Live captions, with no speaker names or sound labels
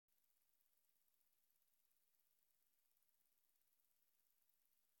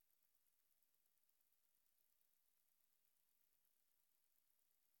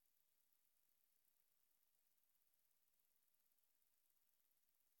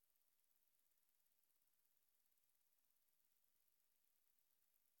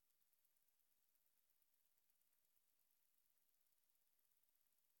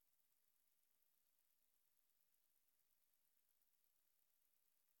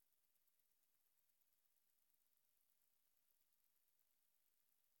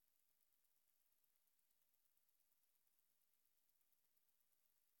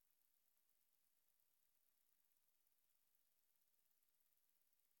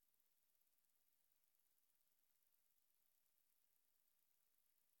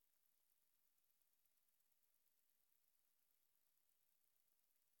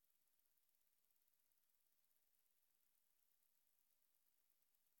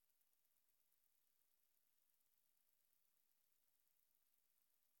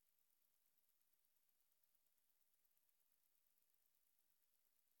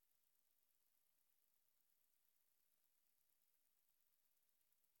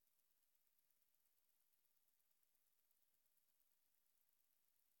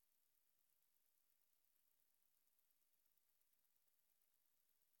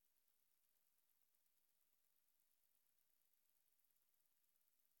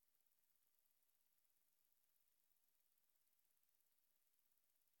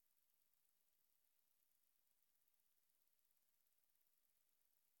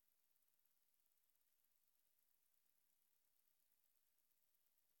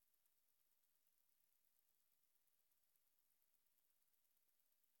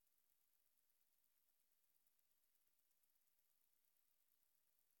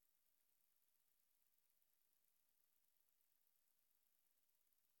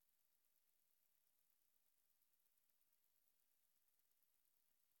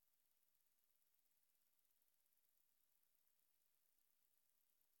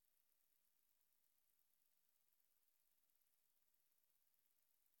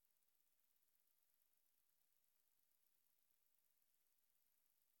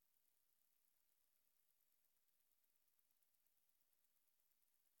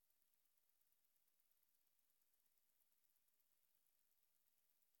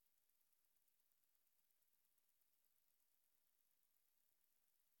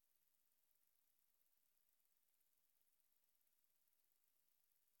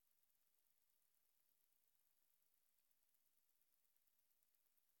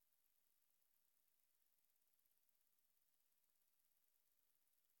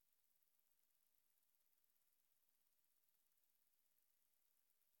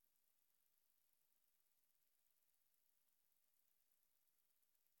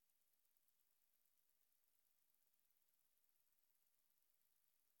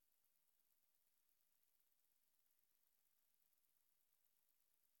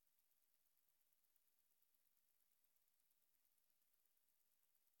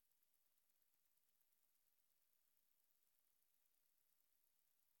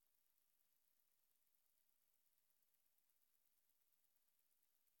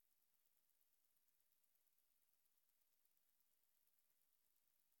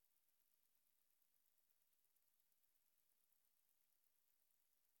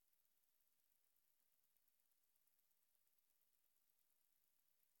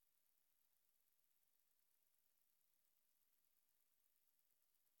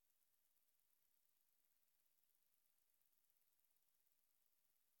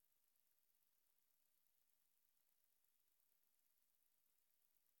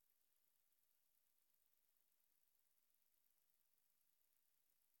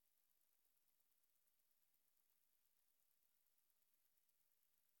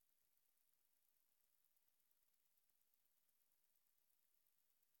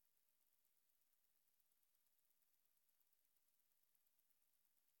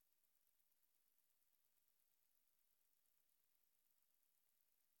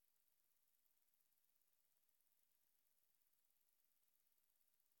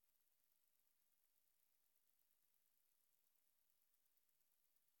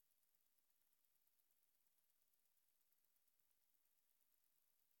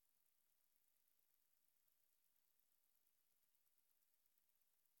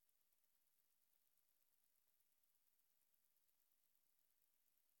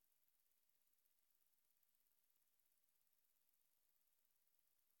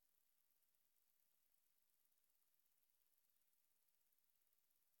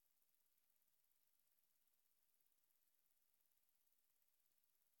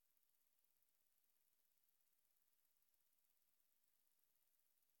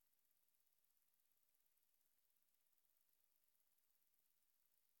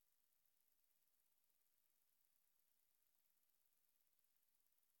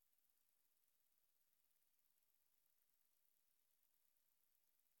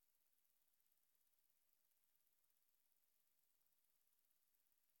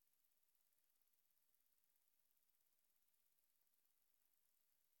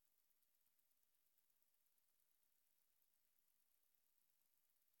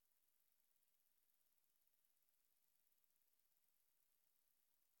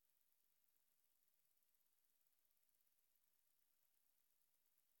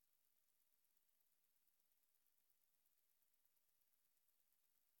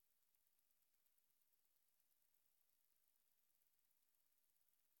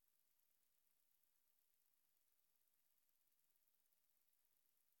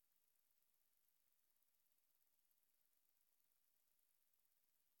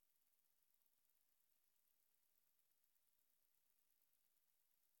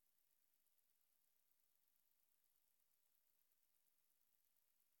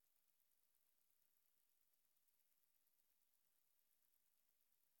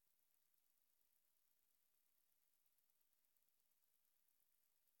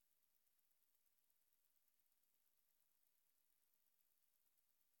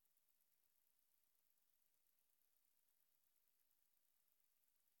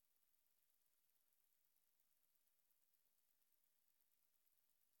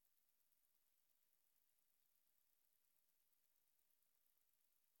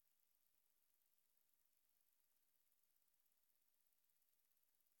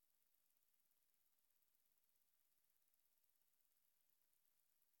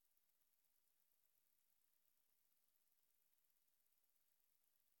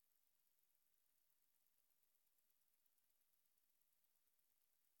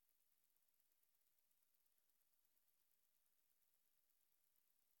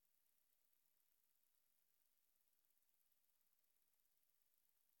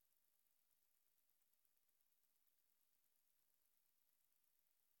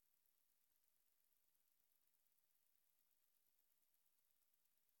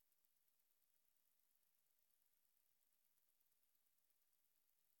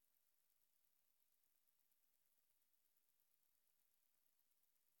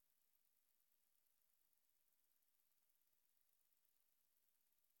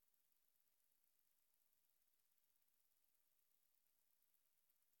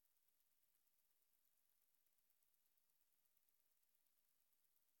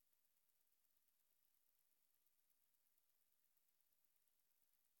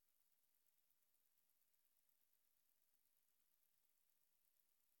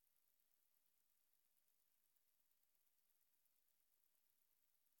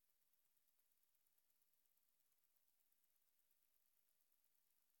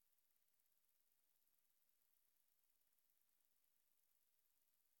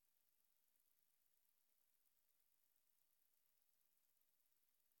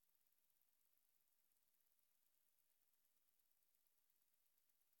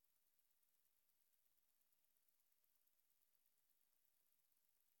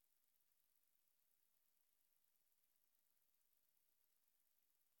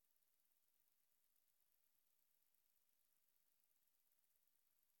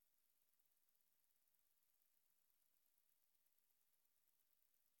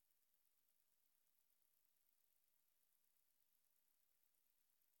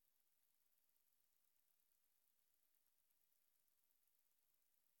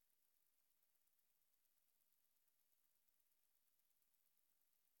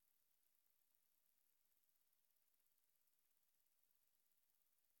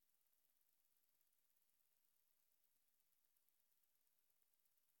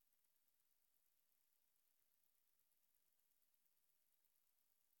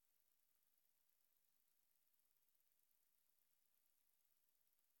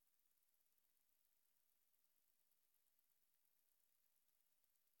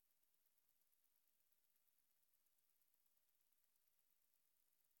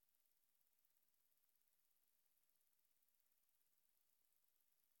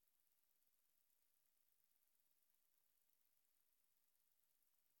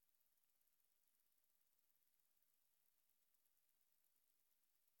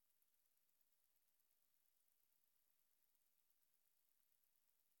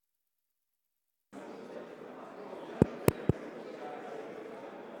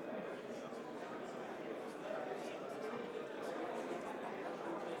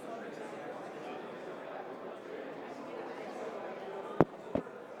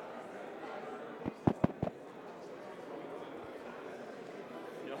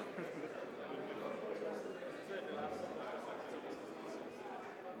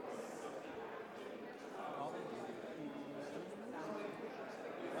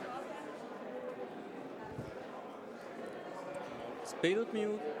Bild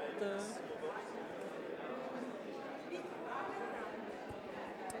muten.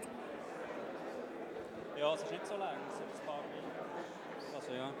 Ja, es ist nicht so lang, es sind ein paar Minuten.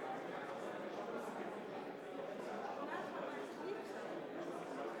 Also ja.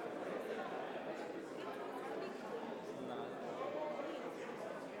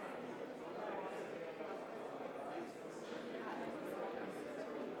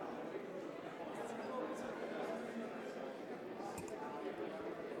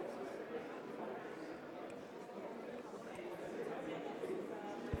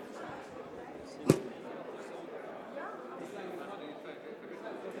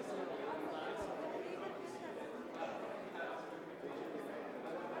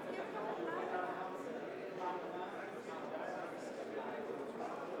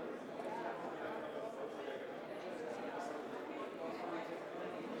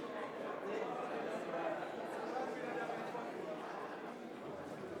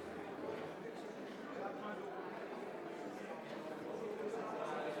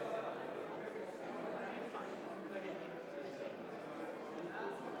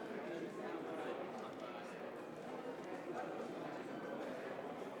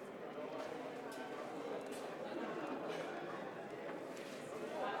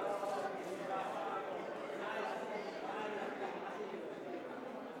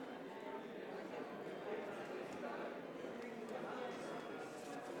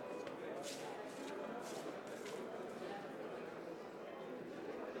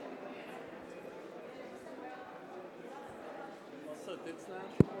 Was sollte jetzt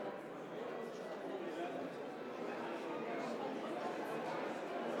nächstes?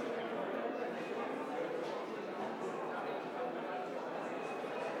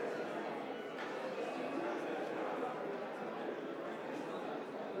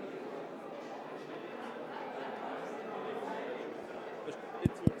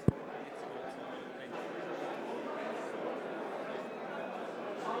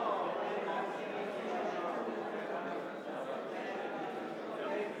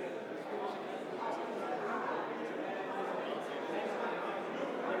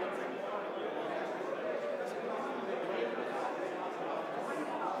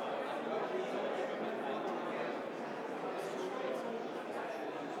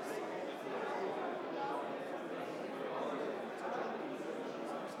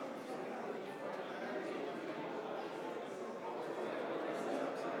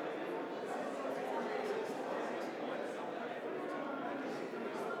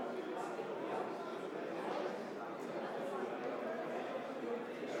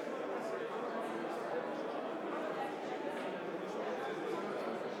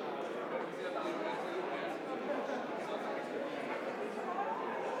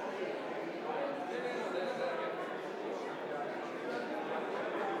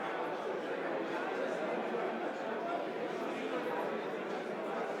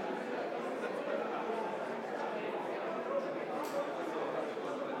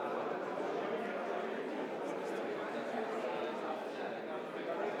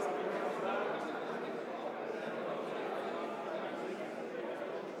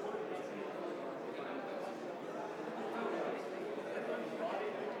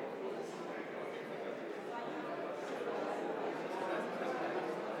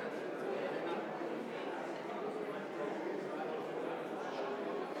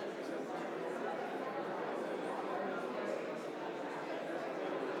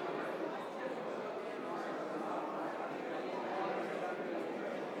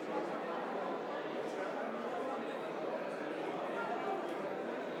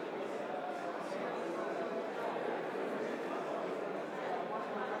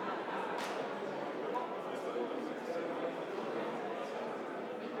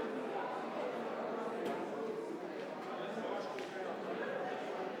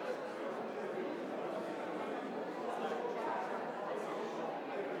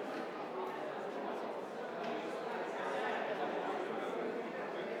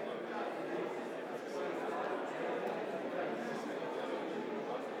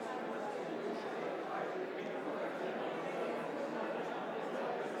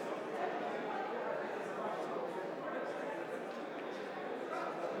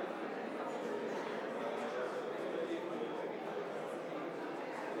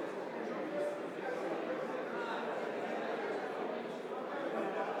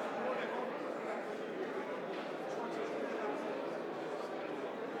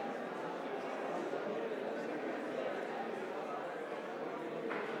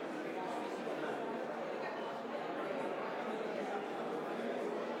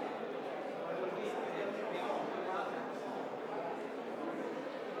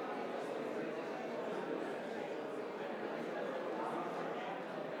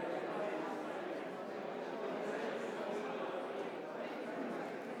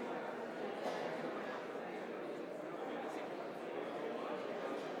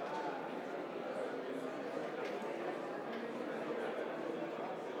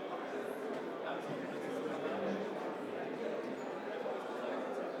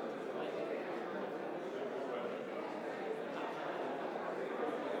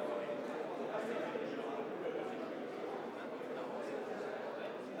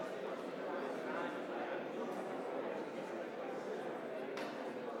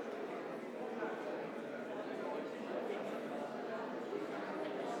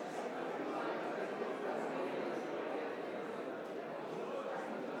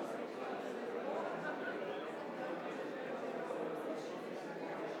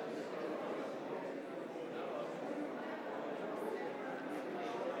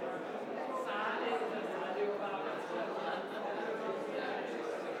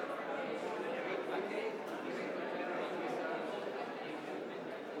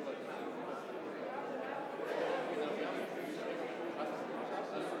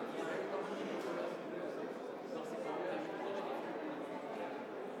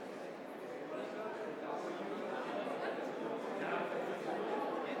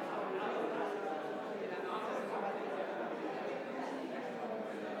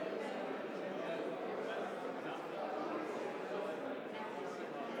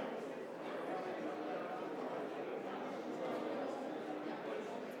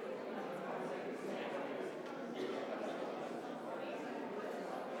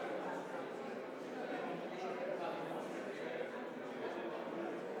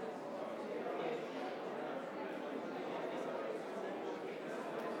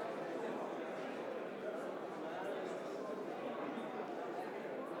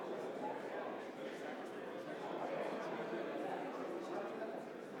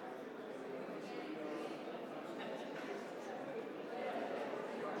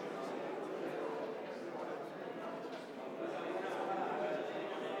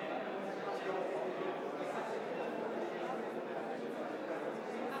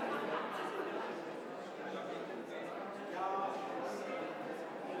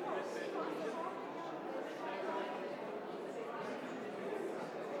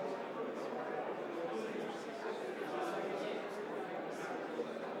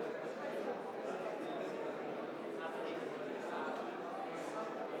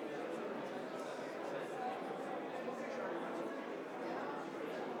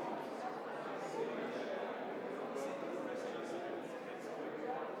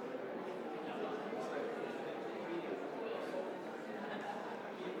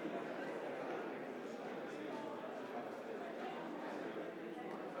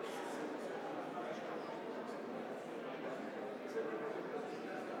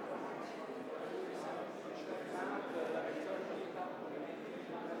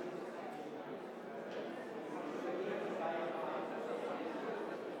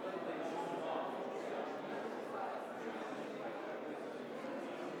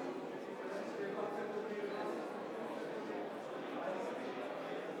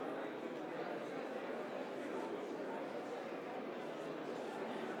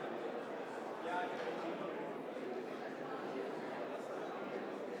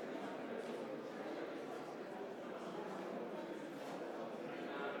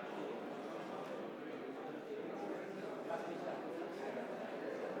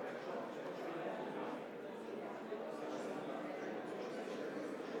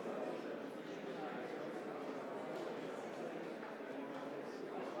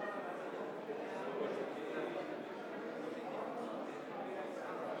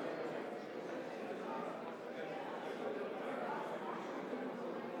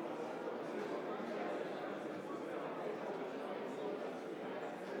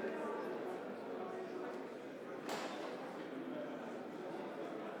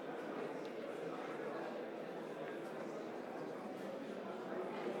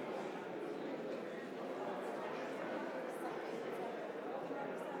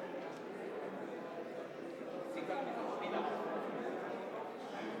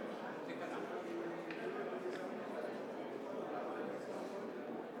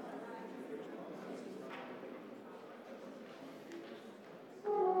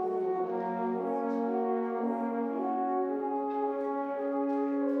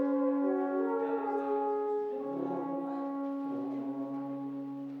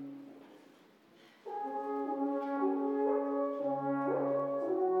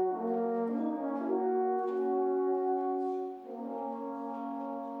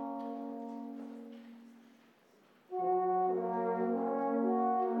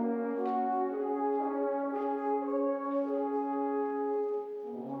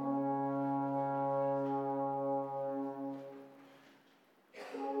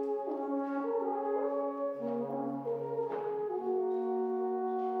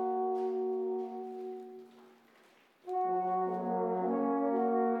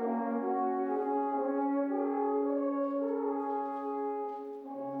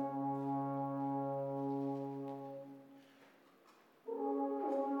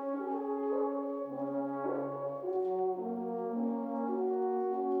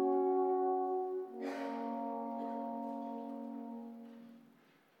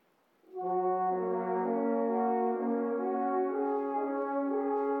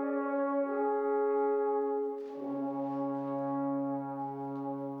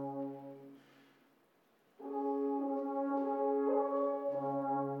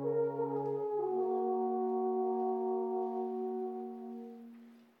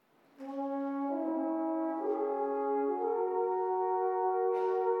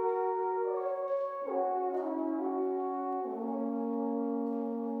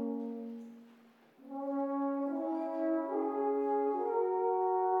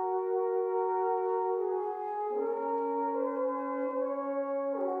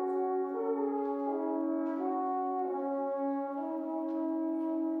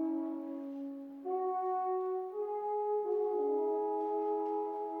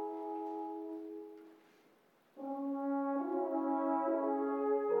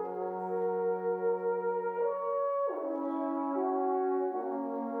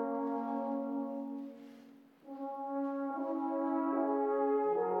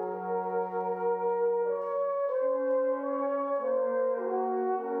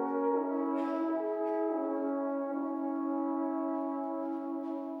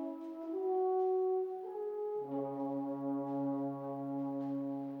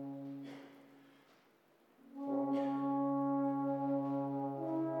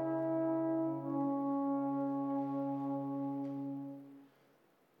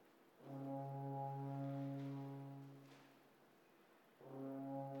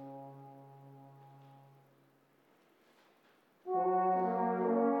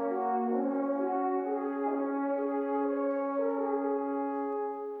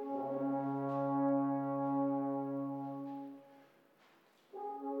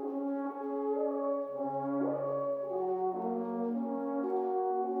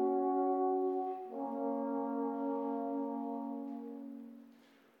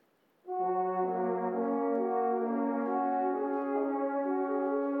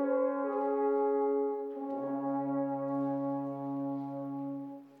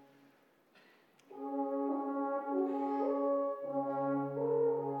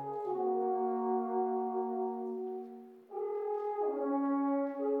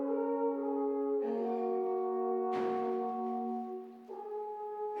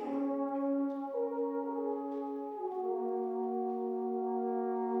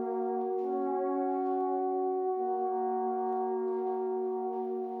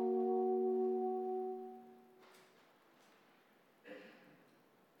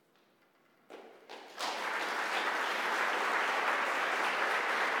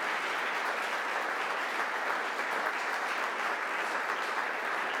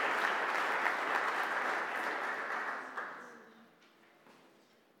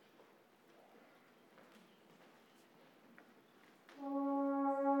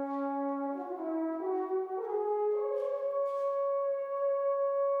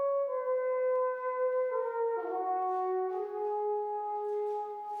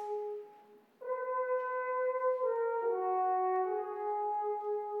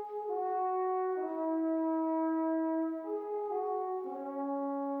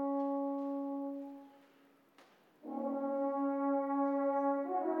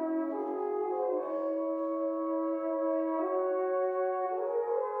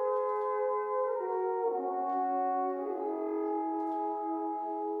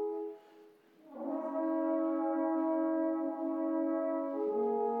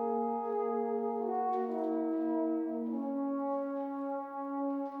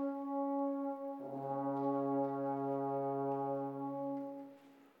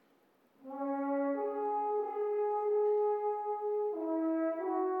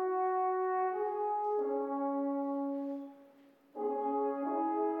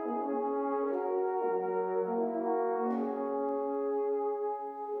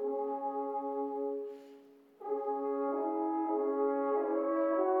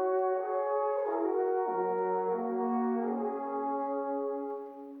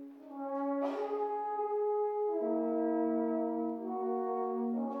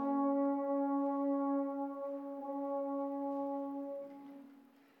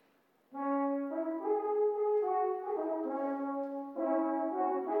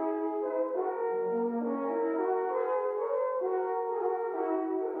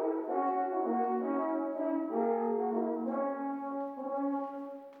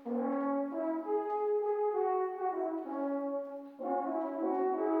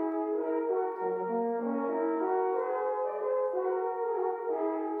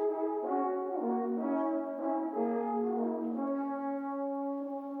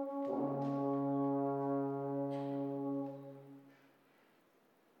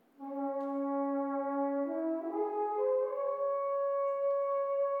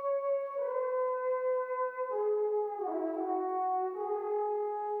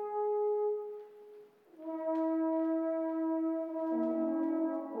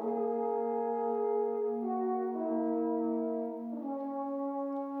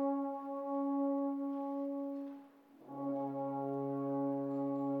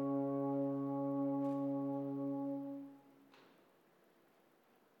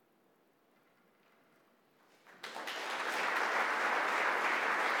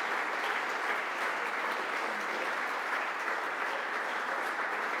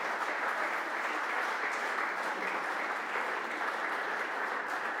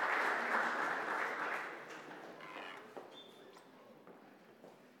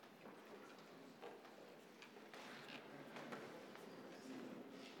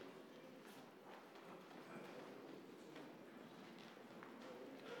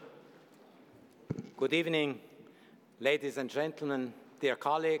 Good evening, ladies and gentlemen, dear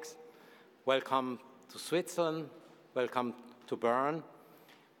colleagues. Welcome to Switzerland. Welcome to Bern.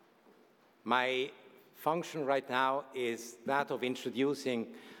 My function right now is that of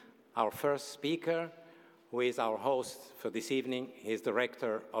introducing our first speaker, who is our host for this evening. He is the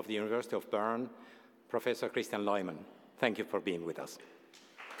rector of the University of Bern, Professor Christian Leumann. Thank you for being with us.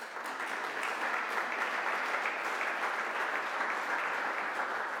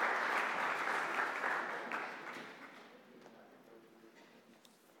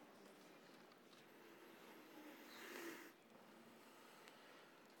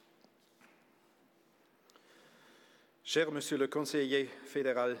 Cher Monsieur le Conseiller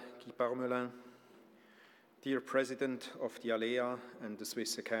fédéral Guy Parmelin, dear President of the ALLEA and the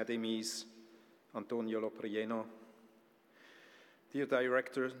Swiss Academies, Antonio Loprieno, dear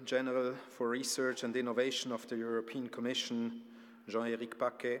Director General for Research and Innovation of the European Commission, Jean-Éric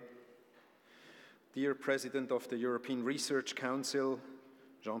Paquet, dear President of the European Research Council,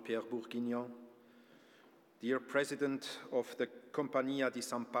 Jean-Pierre Bourguignon, dear President of the Compagnia di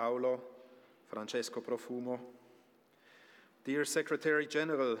San Paolo, Francesco Profumo, dear Secretary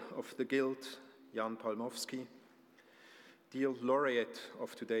General of the Guild, Jan Palmowski, dear laureate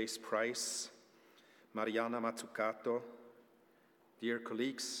of today's prize, Mariana Mazzucato, dear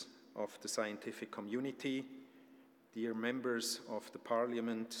colleagues of the scientific community, dear members of the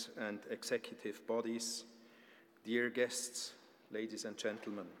Parliament and executive bodies, dear guests, ladies and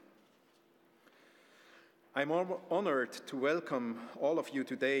gentlemen. I'm honored to welcome all of you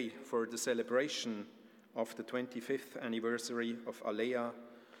today for the celebration of the 25th anniversary of ALLEA,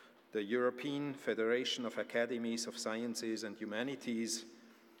 the European Federation of Academies of Sciences and Humanities,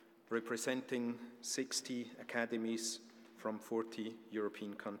 representing 60 academies from 40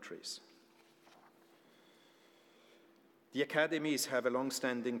 European countries. The academies have a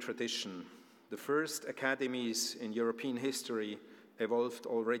long-standing tradition. The first academies in European history evolved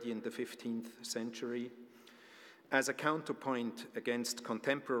already in the 15th century as a counterpoint against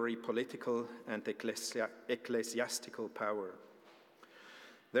contemporary political and ecclesiastical power.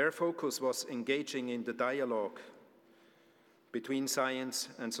 Their focus was engaging in the dialogue between science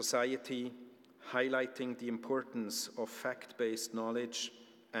and society, highlighting the importance of fact-based knowledge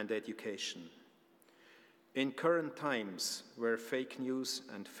and education. In current times, where fake news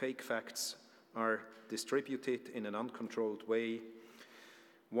and fake facts are distributed in an uncontrolled way,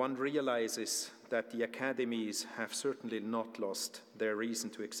 one realizes that the academies have certainly not lost their reason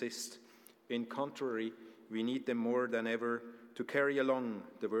to exist. In contrary, we need them more than ever to carry along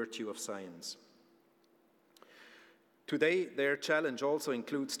the virtue of science. Today, their challenge also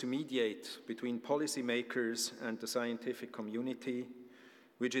includes to mediate between policymakers and the scientific community,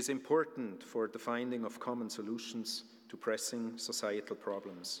 which is important for the finding of common solutions to pressing societal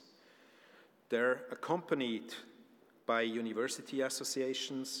problems. They're accompanied by university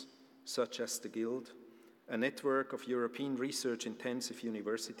associations, such as the Guild, a network of European research-intensive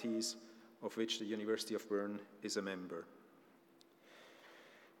universities, of which the University of Bern is a member.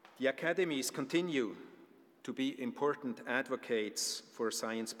 The academies continue to be important advocates for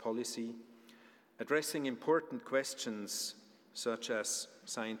science policy, addressing important questions such as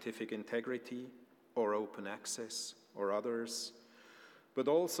scientific integrity or open access or others, but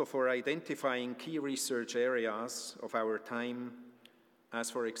also for identifying key research areas of our time,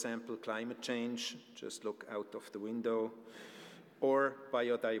 as for example climate change, just look out of the window, or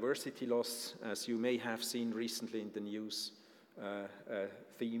biodiversity loss, as you may have seen recently in the news, a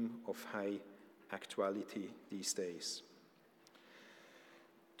theme of high actuality these days.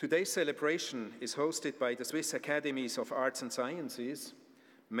 Today's celebration is hosted by the Swiss Academies of Arts and Sciences,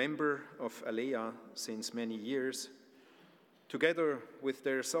 member of ALLEA since many years, together with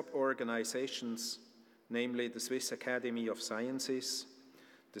their sub-organizations, namely the Swiss Academy of Sciences,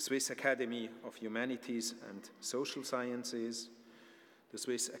 the Swiss Academy of Humanities and Social Sciences, the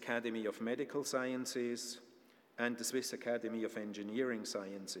Swiss Academy of Medical Sciences, and the Swiss Academy of Engineering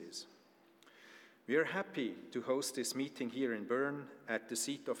Sciences. We are happy to host this meeting here in Bern at the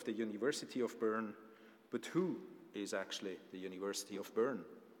seat of the University of Bern, but who is actually the University of Bern?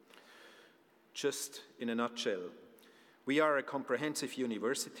 Just in a nutshell, we are a comprehensive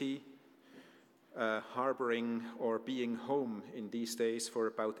university harboring or being home in these days for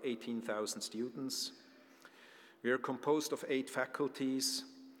about 18,000 students. We are composed of 8 faculties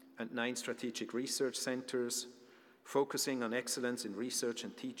and 9 strategic research centers, focusing on excellence in research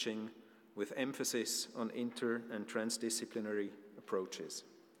and teaching with emphasis on inter- and transdisciplinary approaches.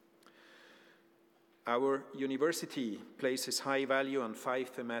 Our university places high value on 5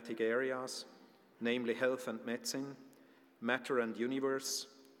 thematic areas, namely health and medicine, matter and universe,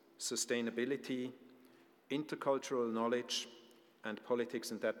 sustainability, intercultural knowledge, and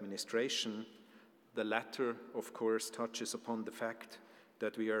politics and administration. The latter, of course, touches upon the fact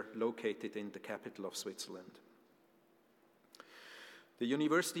that we are located in the capital of Switzerland. The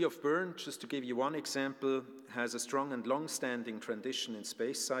University of Bern, just to give you one example, has a strong and long-standing tradition in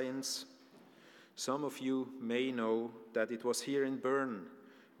space science. Some of you may know that it was here in Bern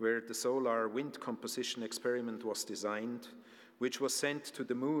where the solar wind composition experiment was designed, which was sent to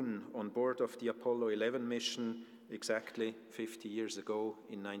the moon on board of the Apollo 11 mission exactly 50 years ago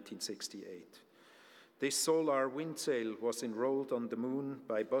in 1968. This solar wind sail was enrolled on the moon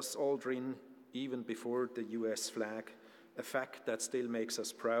by Buzz Aldrin even before the US flag, a fact that still makes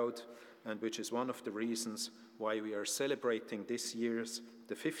us proud and which is one of the reasons why we are celebrating this year's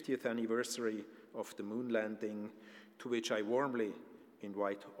the 50th anniversary of the moon landing, to which I warmly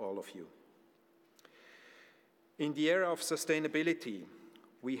invite all of you. In the era of sustainability,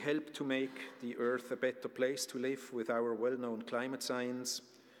 we help to make the Earth a better place to live with our well-known climate science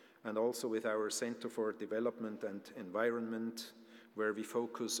and also with our Center for Development and Environment, where we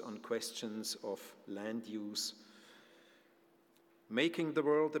focus on questions of land use. Making the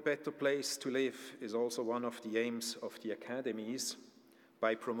world a better place to live is also one of the aims of the Academies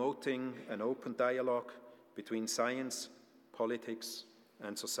by promoting an open dialogue between science, politics,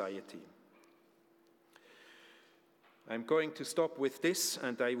 and society. I'm going to stop with this,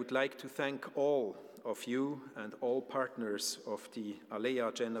 and I would like to thank all of you and all partners of the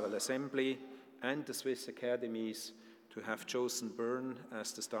ALLEA General Assembly and the Swiss Academies to have chosen Bern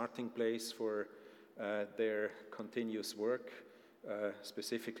as the starting place for their continuous work,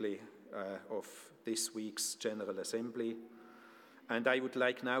 specifically of this week's General Assembly. And I would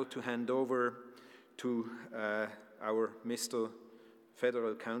like now to hand over to our Mr.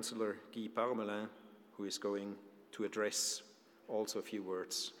 Federal Councillor Guy Parmelin, who is going to address also a few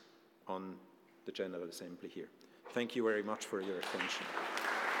words on the General Assembly here. Thank you very much for your attention.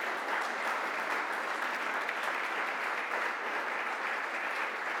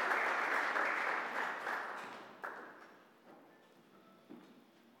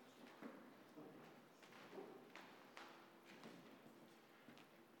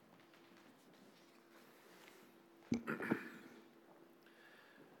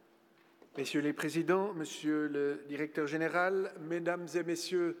 Messieurs les présidents, monsieur le directeur général, mesdames et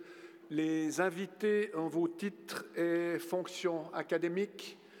messieurs les invités en vos titres et fonctions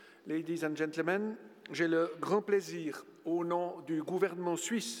académiques, ladies and gentlemen, j'ai le grand plaisir, au nom du gouvernement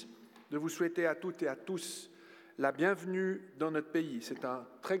suisse, de vous souhaiter à toutes et à tous la bienvenue dans notre pays. C'est un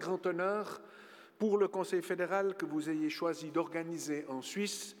très grand honneur pour le Conseil fédéral que vous ayez choisi d'organiser en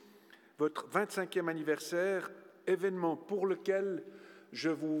Suisse votre 25e anniversaire, événement pour lequel je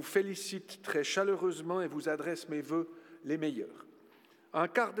vous félicite très chaleureusement et vous adresse mes vœux les meilleurs. Un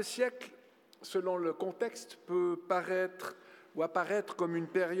quart de siècle, selon le contexte, peut paraître ou apparaître comme une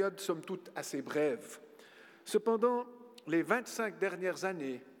période somme toute assez brève. Cependant, les 25 dernières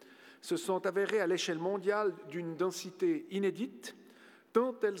années se sont avérées à l'échelle mondiale d'une densité inédite,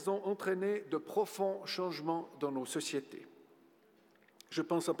 tant elles ont entraîné de profonds changements dans nos sociétés. Je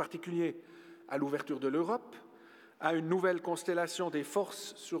pense en particulier à l'ouverture de l'Europe, à une nouvelle constellation des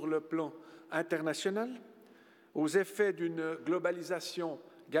forces sur le plan international, aux effets d'une globalisation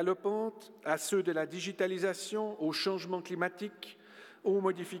galopante, à ceux de la digitalisation, au changement climatique, aux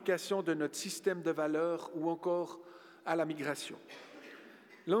modifications de notre système de valeurs ou encore à la migration.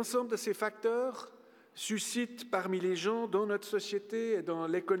 L'ensemble de ces facteurs suscite parmi les gens dans notre société et dans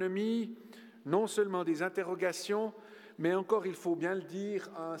l'économie non seulement des interrogations, mais encore, il faut bien le dire,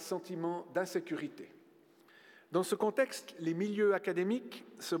 un sentiment d'insécurité. Dans ce contexte, les milieux académiques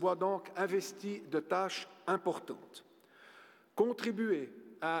se voient donc investis de tâches importantes. Contribuer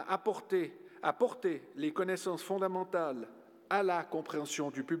à porter les connaissances fondamentales à la compréhension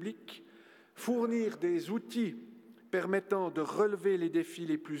du public, fournir des outils permettant de relever les défis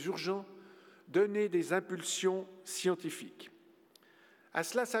les plus urgents, donner des impulsions scientifiques. À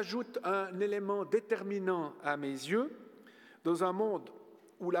cela s'ajoute un élément déterminant à mes yeux, dans un monde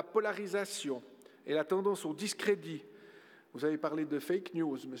où la polarisation et la tendance au discrédit, vous avez parlé de fake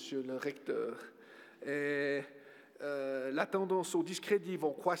news, monsieur le recteur, et la tendance au discrédit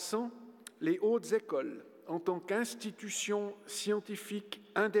vont croissant, les hautes écoles, en tant qu'institutions scientifiques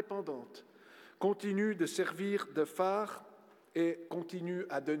indépendantes, continuent de servir de phare et continuent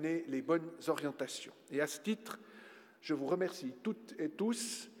à donner les bonnes orientations. Et à ce titre, je vous remercie toutes et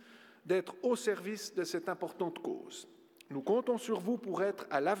tous d'être au service de cette importante cause. Nous comptons sur vous pour être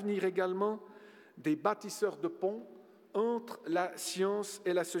à l'avenir également des bâtisseurs de ponts entre la science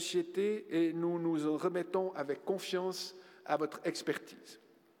et la société et nous nous en remettons avec confiance à votre expertise.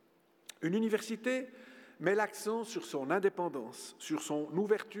 Une université met l'accent sur son indépendance, sur son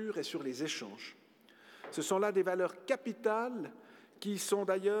ouverture et sur les échanges. Ce sont là des valeurs capitales qui sont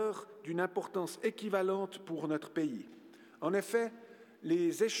d'ailleurs d'une importance équivalente pour notre pays. En effet,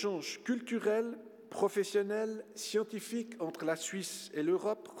 les échanges culturels, professionnels, scientifiques entre la Suisse et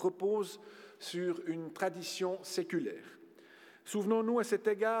l'Europe reposent sur une tradition séculaire. Souvenons-nous à cet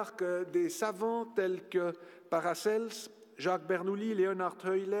égard que des savants tels que Paracels, Jacques Bernoulli, Leonhard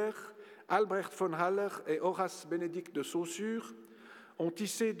Euler, Albrecht von Haller et Horace Bénédicte de Saussure ont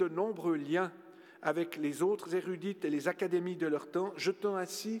tissé de nombreux liens avec les autres érudites et les académies de leur temps, jetant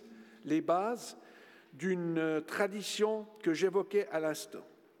ainsi les bases d'une tradition que j'évoquais à l'instant.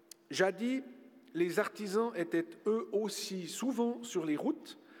 Jadis, les artisans étaient eux aussi souvent sur les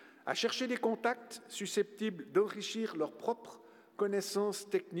routes, à chercher des contacts susceptibles d'enrichir leurs propres connaissances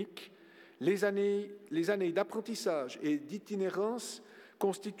techniques. Les années d'apprentissage et d'itinérance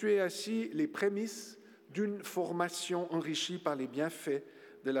constituaient ainsi les prémices d'une formation enrichie par les bienfaits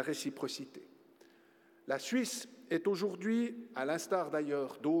de la réciprocité. La Suisse est aujourd'hui, à l'instar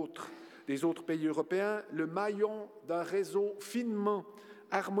d'ailleurs des autres pays européens, le maillon d'un réseau finement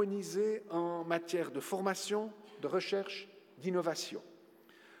harmonisé en matière de formation, de recherche, d'innovation.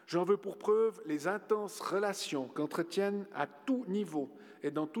 J'en veux pour preuve les intenses relations qu'entretiennent à tout niveau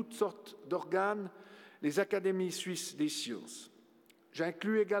et dans toutes sortes d'organes les académies suisses des sciences.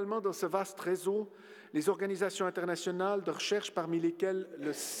 J'inclus également dans ce vaste réseau les organisations internationales de recherche parmi lesquelles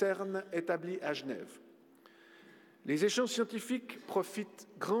le CERN établi à Genève. Les échanges scientifiques profitent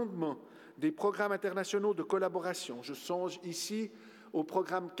grandement des programmes internationaux de collaboration. Je songe ici au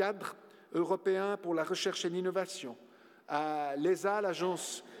programme cadre européen pour la recherche et l'innovation, à l'ESA,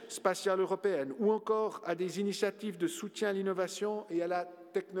 l'Agence spatiale européenne, ou encore à des initiatives de soutien à l'innovation et à la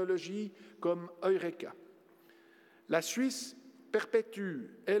technologie comme Eureka. La Suisse perpétue,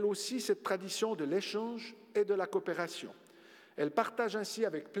 elle aussi, cette tradition de l'échange et de la coopération. Elle partage ainsi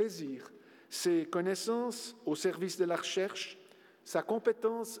avec plaisir ses connaissances au service de la recherche, sa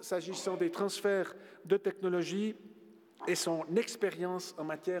compétence s'agissant des transferts de technologies et son expérience en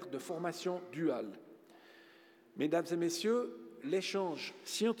matière de formation duale. Mesdames et messieurs, l'échange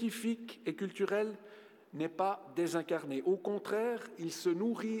scientifique et culturel n'est pas désincarné. Au contraire, il se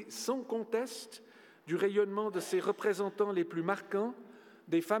nourrit sans conteste du rayonnement de ses représentants les plus marquants,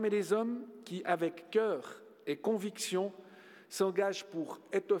 des femmes et des hommes qui, avec cœur et conviction, s'engagent pour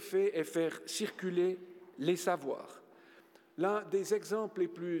étoffer et faire circuler les savoirs. L'un des exemples les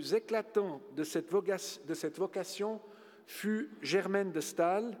plus éclatants de cette vocation fut Germaine de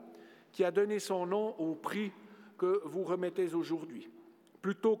Staël, qui a donné son nom au prix que vous remettez aujourd'hui.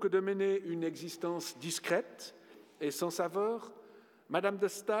 Plutôt que de mener une existence discrète et sans saveur, Madame de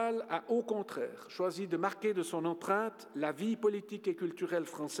Staël a au contraire choisi de marquer de son empreinte la vie politique et culturelle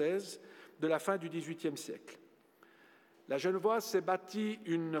française de la fin du XVIIIe siècle. La Genevoise s'est bâtie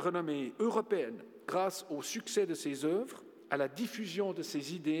une renommée européenne grâce au succès de ses œuvres, à la diffusion de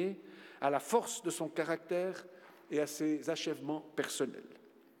ses idées, à la force de son caractère et à ses achèvements personnels.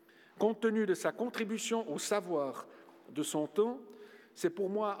 Compte tenu de sa contribution au savoir de son temps, c'est pour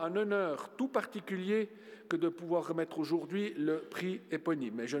moi un honneur tout particulier que de pouvoir remettre aujourd'hui le prix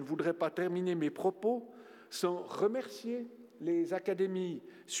éponyme. Mais je ne voudrais pas terminer mes propos sans remercier les académies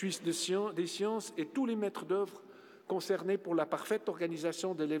suisses des sciences et tous les maîtres d'œuvre concernés pour la parfaite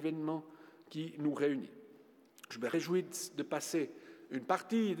organisation de l'événement qui nous réunit. Je me réjouis de passer une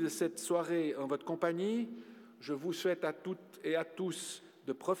partie de cette soirée en votre compagnie. Je vous souhaite à toutes et à tous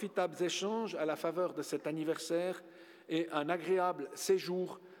de profitables échanges à la faveur de cet anniversaire et un agréable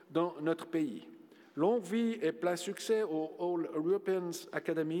séjour dans notre pays. Longue vie et plein succès aux All European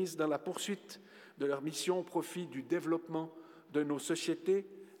Academies dans la poursuite de leur mission au profit du développement de nos sociétés.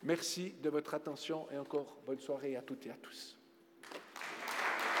 Merci de votre attention et encore bonne soirée à toutes et à tous.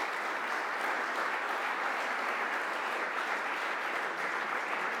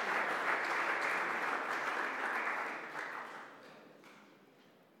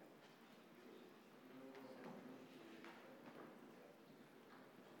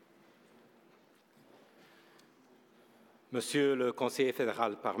 Monsieur le conseiller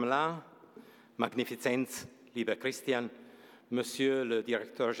fédéral Parmelin, Magnificenz, lieber Christian, Monsieur le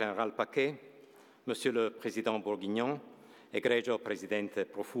directeur général Paquet, Monsieur le président Bourguignon, egregio presidente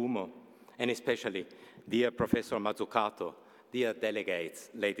Profumo, and especially dear Professor Mazzucato, dear delegates,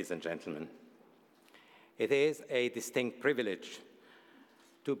 ladies and gentlemen. It is a distinct privilege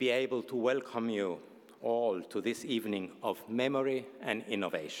to be able to welcome you all to this evening of memory and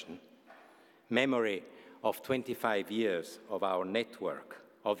innovation. Memory of 25 years of our network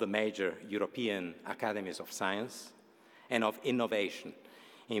of the major European Academies of Science and of innovation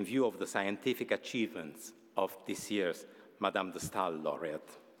in view of the scientific achievements of this year's Madame de Staël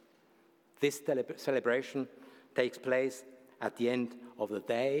laureate. This celebration takes place at the end of the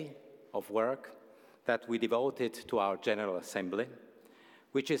day of work that we devoted to our General Assembly,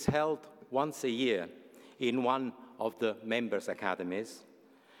 which is held once a year in one of the members' academies.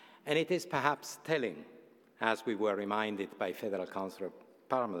 And it is perhaps telling, as we were reminded by Federal Councillor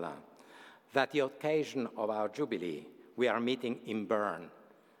Parmelin, that the occasion of our Jubilee, we are meeting in Bern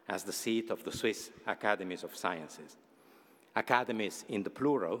as the seat of the Swiss Academies of Sciences. Academies in the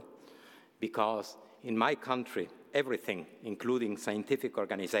plural, because in my country, everything, including scientific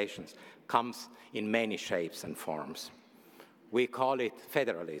organizations, comes in many shapes and forms. We call it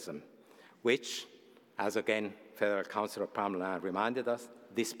federalism, which, as again Federal Councillor Parmelin reminded us,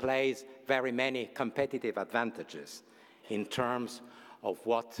 displays very many competitive advantages in terms of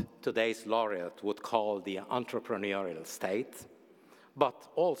what today's laureate would call the entrepreneurial state, but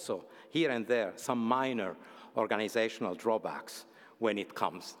also here and there some minor organizational drawbacks when it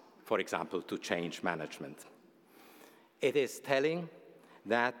comes, for example, to change management. It is telling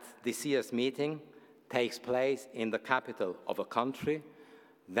that this year's meeting takes place in the capital of a country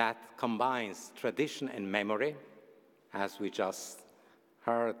that combines tradition and memory, as we just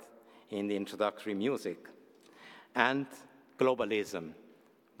heard in the introductory music, and globalism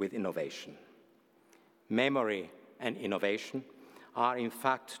with innovation. Memory and innovation are in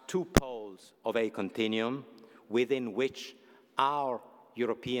fact two poles of a continuum within which our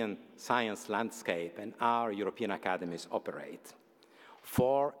European science landscape and our European academies operate.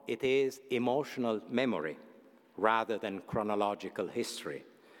 For it is emotional memory rather than chronological history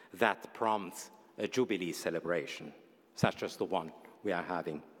that prompts a Jubilee celebration, such as the one we are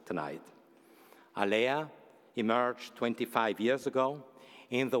having tonight. ALLEA emerged 25 years ago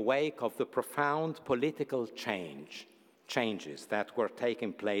in the wake of the profound political changes that were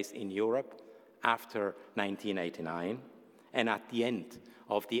taking place in Europe after 1989 and at the end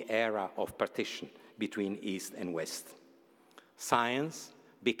of the era of partition between East and West. Science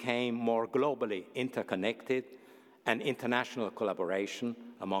became more globally interconnected and international collaboration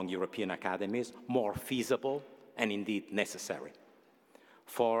among European academies more feasible and indeed necessary.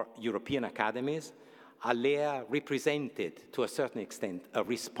 For European academies, ALLEA represented, to a certain extent, a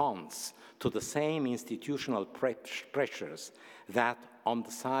response to the same institutional pressures that, on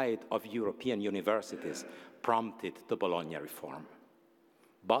the side of European universities, prompted the Bologna reform.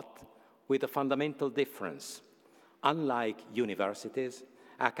 But with a fundamental difference. Unlike universities,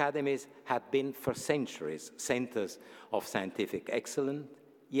 academies had been for centuries centers of scientific excellence,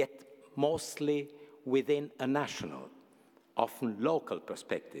 yet mostly within a national, often local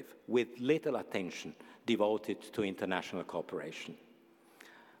perspective, with little attention devoted to international cooperation.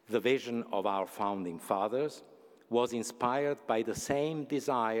 The vision of our founding fathers was inspired by the same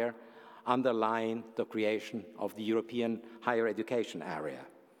desire underlying the creation of the European higher education area,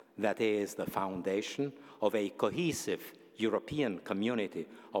 that is, the foundation of a cohesive European community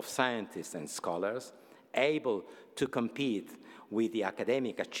of scientists and scholars able to compete with the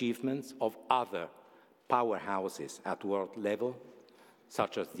academic achievements of other powerhouses at world level,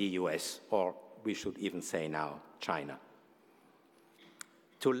 such as the US, or we should even say now, China.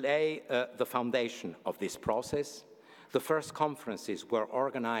 To lay the foundation of this process, the first conferences were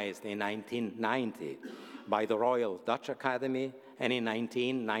organized in 1990 by the Royal Dutch Academy and in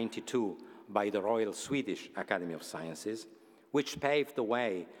 1992 by the Royal Swedish Academy of Sciences, which paved the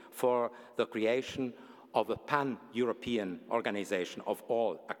way for the creation of a pan-European organization of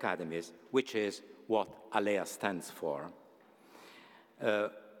all academies, which is what ALLEA stands for.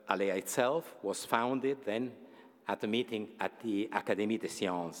 ALLEA itself was founded then at a meeting at the Académies des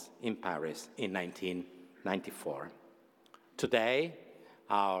Sciences in Paris in 1994. Today,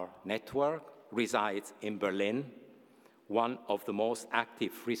 our network resides in Berlin, one of the most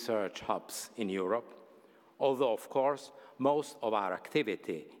active research hubs in Europe, although, of course, most of our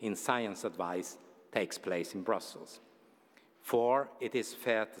activity in science advice takes place in Brussels. For it is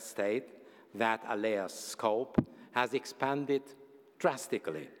fair to state that ALLEA's scope has expanded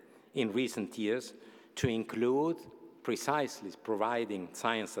drastically in recent years to include precisely providing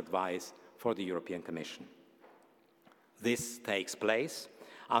science advice for the European Commission. This takes place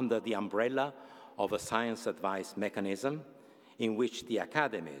under the umbrella of a science advice mechanism in which the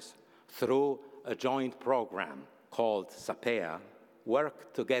academies, through a joint program called SAPEA,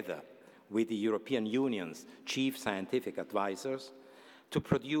 work together with the European Union's chief scientific advisors to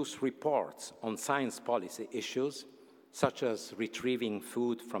produce reports on science policy issues such as retrieving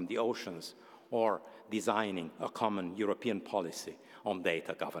food from the oceans or designing a common European policy on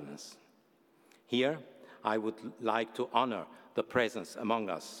data governance. Here, I would like to honor the presence among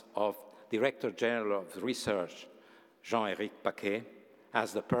us of Director General of Research, Jean-Éric Paquet,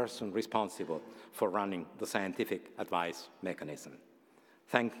 as the person responsible for running the scientific advice mechanism.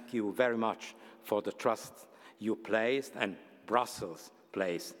 Thank you very much for the trust you placed and Brussels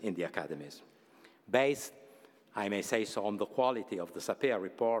placed in the Academies. Based, I may say so, on the quality of the SAPEA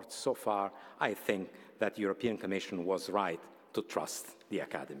report so far, I think that the European Commission was right to trust the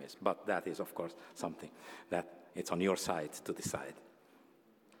Academies. But that is, of course, something that it's on your side to decide.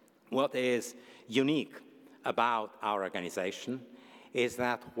 What is unique about our organization is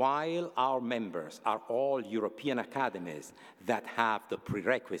that while our members are all European academies that have the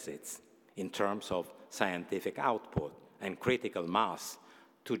prerequisites in terms of scientific output and critical mass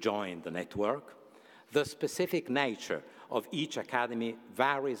to join the network, the specific nature of each academy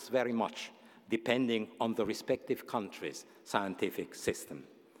varies very much depending on the respective country's scientific system.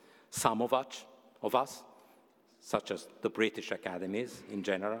 Some of us, such as the British academies in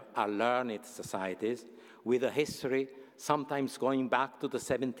general, are learned societies with a history sometimes going back to the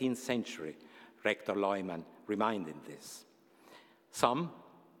 17th century. Rector Leumann reminded this. Some,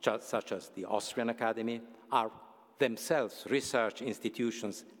 such as the Austrian Academy, are themselves research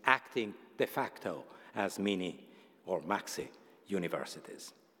institutions acting de facto as mini or maxi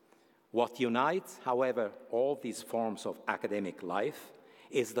universities. What unites, however, all these forms of academic life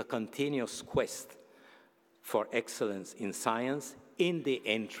is the continuous quest for excellence in science in the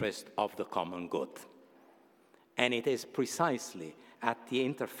interest of the common good. And it is precisely at the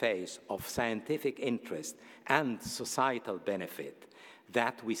interface of scientific interest and societal benefit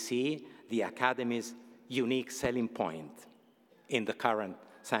that we see the Academy's unique selling point in the current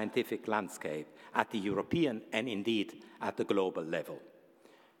scientific landscape at the European and indeed at the global level.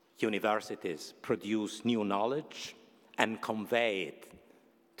 Universities produce new knowledge and convey it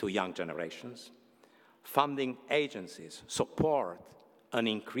to young generations. Funding agencies support an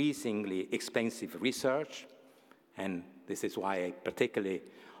increasingly expensive research, and this is why I particularly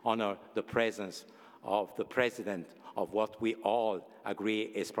honor the presence of the president of what we all agree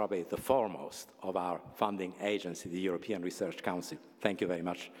is probably the foremost of our funding agency, the European Research Council. Thank you very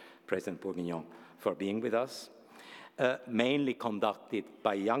much, President Bourguignon, for being with us. Mainly conducted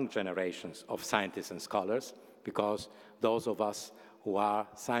by young generations of scientists and scholars, because those of us who are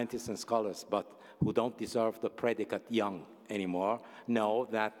scientists and scholars but who don't deserve the predicate young anymore know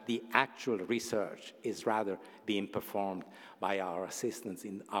that the actual research is rather being performed by our assistants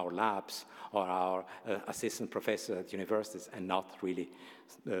in our labs or our assistant professors at universities, and not really,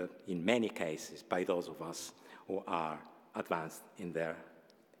 in many cases, by those of us who are advanced in their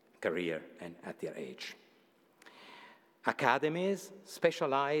career and at their age. Academies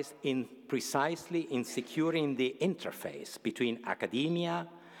specialize precisely in securing the interface between academia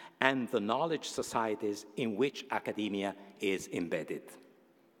and the knowledge societies in which academia is embedded.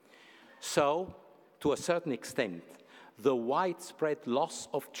 So, to a certain extent, the widespread loss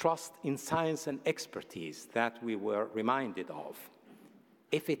of trust in science and expertise that we were reminded of,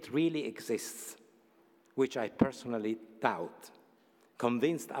 if it really exists, which I personally doubt,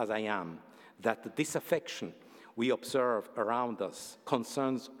 convinced as I am that the disaffection we observe around us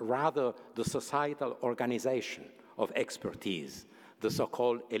concerns rather the societal organization of expertise, the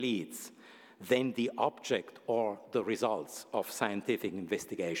so-called elites, than the object or the results of scientific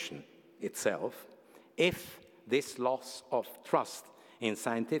investigation itself. If this loss of trust in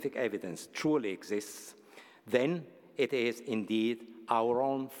scientific evidence truly exists, then it is indeed our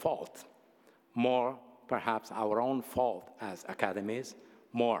own fault, more perhaps our own fault as academies,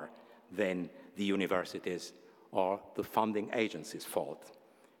 more than the universities or the funding agency's fault,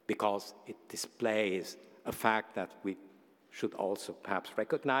 because it displays a fact that we should also perhaps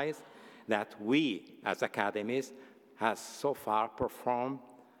recognize, that we as academies have so far performed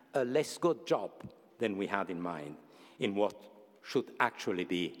a less good job than we had in mind in what should actually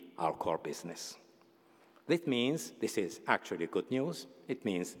be our core business. This means, this is actually good news, it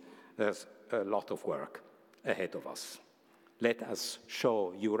means there's a lot of work ahead of us. Let us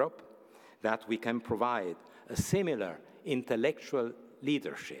show Europe that we can provide a similar intellectual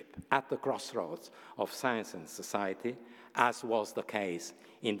leadership at the crossroads of science and society, as was the case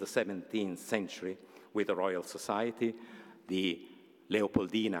in the 17th century with the Royal Society, the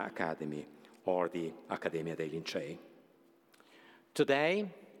Leopoldina Academy, or the Accademia dei Lincei. Today,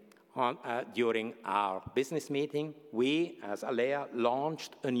 during our business meeting, we, as ALLEA,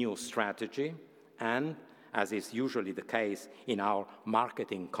 launched a new strategy and, as is usually the case in our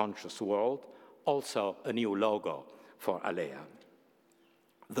marketing-conscious world, also a new logo for ALLEA.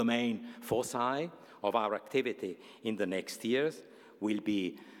 The main foci of our activity in the next years will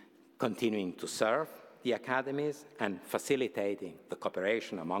be continuing to serve the academies and facilitating the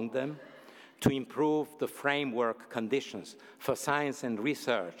cooperation among them, to improve the framework conditions for science and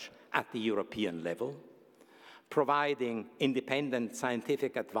research at the European level, providing independent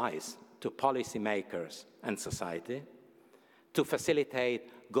scientific advice to policymakers and society, to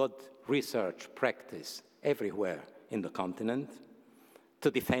facilitate good research practice everywhere in the continent,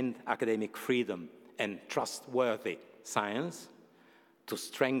 to defend academic freedom and trustworthy science, to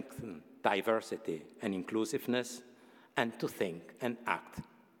strengthen diversity and inclusiveness, and to think and act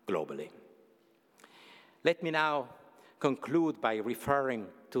globally. Let me now conclude by referring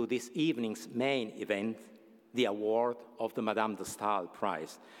to this evening's main event, the award of the Madame de Staël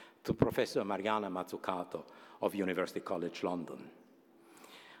Prize to Professor Mariana Mazzucato of University College London.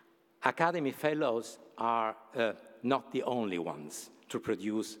 Academy Fellows are not the only ones to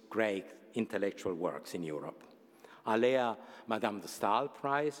produce great intellectual works in Europe. ALLEA Madame de Staël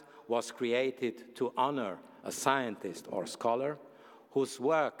Prize was created to honor a scientist or scholar whose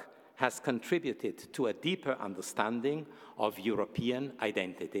work has contributed to a deeper understanding of European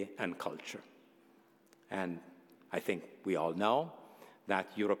identity and culture. And I think we all know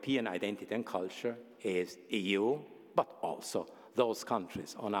that European identity and culture is EU, but also those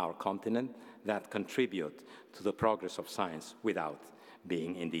countries on our continent that contribute to the progress of science without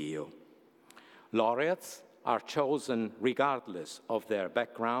being in the EU. Laureates are chosen regardless of their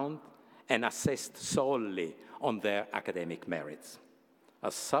background and assessed solely on their academic merits.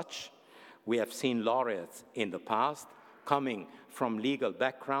 As such, we have seen laureates in the past coming from legal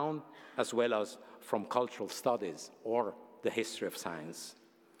background as well as from cultural studies or the history of science.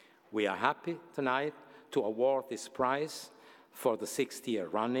 We are happy tonight to award this prize for the 6th year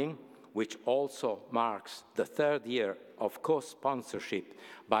running, which also marks the 3rd year of co-sponsorship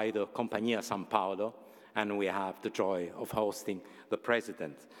by the Compagnia San Paolo, and we have the joy of hosting the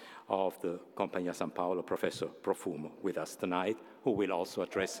president of the Compagnia San Paolo, Professor Profumo, with us tonight, who will also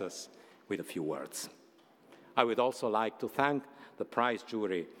address us with a few words. I would also like to thank the prize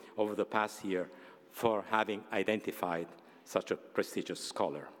jury over the past year for having identified such a prestigious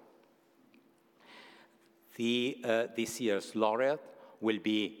scholar. This year's laureate will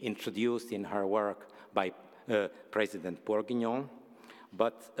be introduced in her work by President Bourguignon,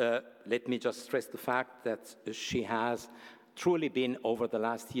 but let me just stress the fact that she has truly been, over the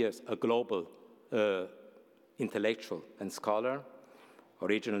last years, a global intellectual and scholar,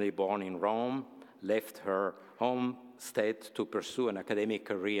 originally born in Rome, left her home state to pursue an academic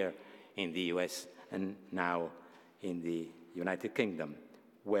career in the US and now in the United Kingdom,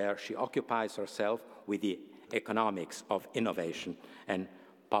 where she occupies herself with the economics of innovation and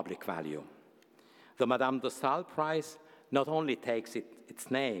public value. The Madame de Staël Prize not only takes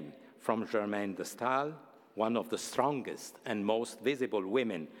its name from Germaine de Staël, one of the strongest and most visible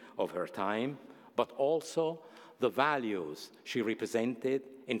women of her time, but also the values she represented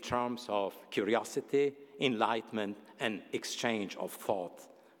in terms of curiosity, enlightenment, and exchange of thought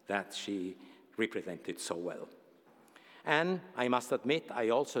that she represented so well. And I must admit, I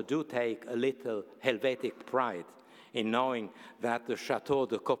also do take a little Helvetic pride in knowing that the Château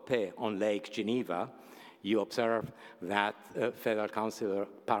de Coppet on Lake Geneva, you observe that Federal Councillor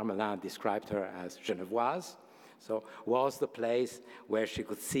Parmelin described her as Genevoise, so was the place where she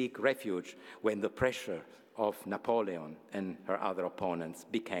could seek refuge when the pressure of Napoleon and her other opponents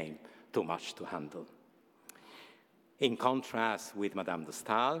became too much to handle. In contrast with Madame de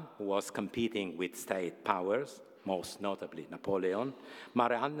Staël, who was competing with state powers, most notably Napoleon,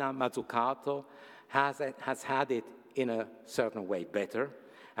 Mariana Mazzucato has had it in a certain way better,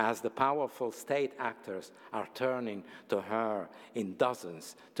 as the powerful state actors are turning to her in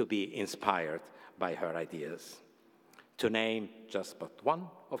dozens to be inspired by her ideas. To name just but one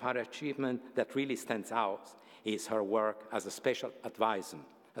of her achievements that really stands out is her work as a special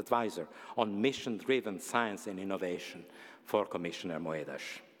advisor on mission-driven science and innovation for Commissioner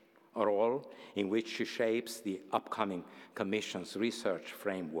Moedas, a role in which she shapes the upcoming Commission's research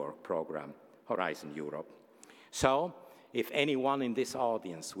framework program, Horizon Europe. So, if anyone in this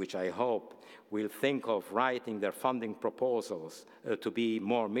audience, which I hope, will think of writing their funding proposals to be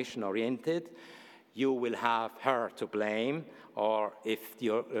more mission-oriented, you will have her to blame, or if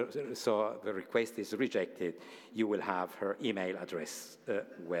the request is rejected, you will have her email address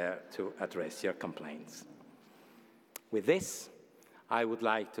where to address your complaints. With this, I would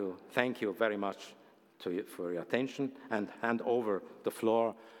like to thank you very much for your attention and hand over the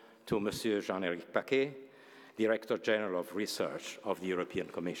floor to Monsieur Jean-Éric Paquet, Director General of Research of the European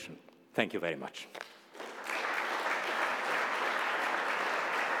Commission. Thank you very much.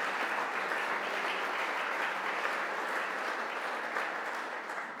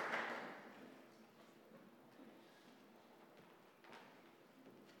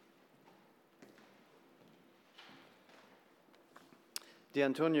 Dear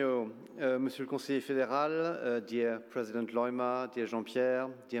Antonio, Monsieur le Conseiller Fédéral, dear President Leumer, dear Jean-Pierre,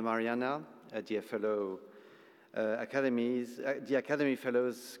 dear Mariana, dear fellow Academies, dear Academy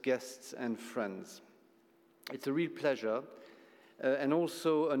fellows, guests and friends. It's a real pleasure and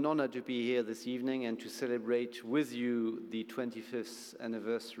also an honor to be here this evening and to celebrate with you the 25th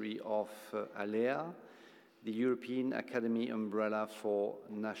anniversary of ALLEA, the European Academy umbrella for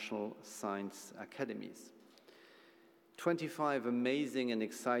national science academies. 25 amazing and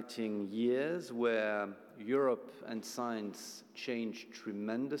exciting years where Europe and science changed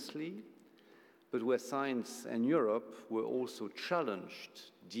tremendously, but where science and Europe were also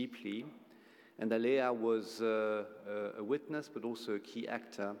challenged deeply, and ALLEA was a witness, but also a key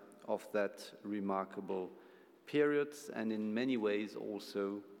actor of that remarkable period, and in many ways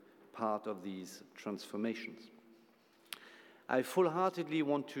also part of these transformations. I full-heartedly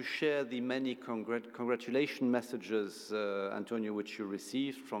want to share the many congratulation messages, Antonio, which you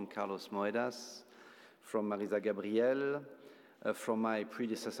received from Carlos Moedas, from Marisa Gabriel, from my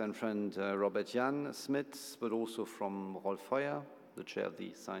predecessor and friend Robert Jan Smits, but also from Rolf Feuer, the chair of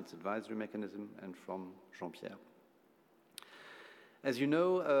the Science Advisory Mechanism, and from Jean-Pierre. As you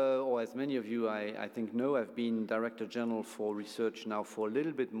know, or as many of you I think know, I've been Director General for Research now for a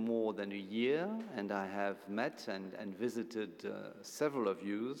little bit more than a year, and I have met and visited several of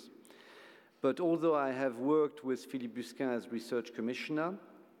you. But although I have worked with Philippe Busquin as Research Commissioner,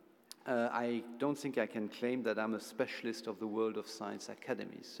 I don't think I can claim that I'm a specialist of the world of science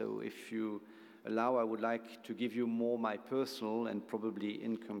academies. So if you allow, I would like to give you more my personal and probably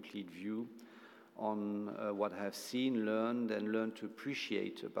incomplete view on what I have seen, learned, and learned to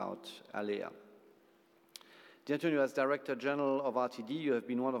appreciate about ALLEA. Dear Antonio, as Director General of RTD, you have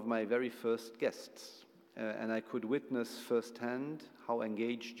been one of my very first guests, and I could witness firsthand how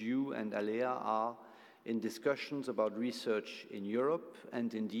engaged you and ALLEA are in discussions about research in Europe,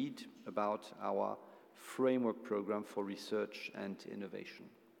 and indeed about our framework program for research and innovation.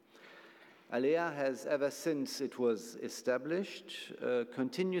 ALLEA has, ever since it was established,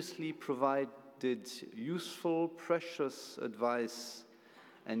 continuously provided useful, precious advice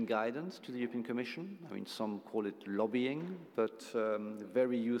and guidance to the European Commission. I mean, some call it lobbying, but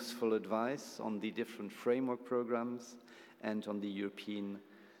very useful advice on the different framework programs and on the European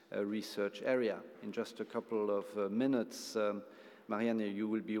research area. In just a couple of minutes, Mariana, you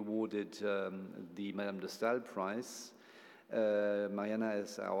will be awarded the Madame de Staël Prize. Mariana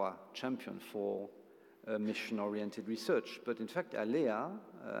is our champion for mission-oriented research. But in fact, ALLEA,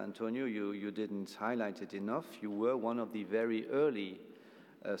 Antonio, you didn't highlight it enough. You were one of the very early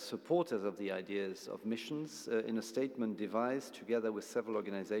supporters of the ideas of missions in a statement devised together with several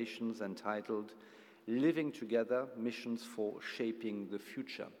organizations entitled Living Together, Missions for Shaping the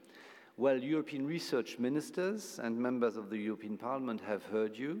Future. Well, European research ministers and members of the European Parliament have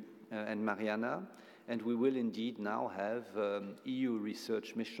heard you and Mariana, and we will indeed now have EU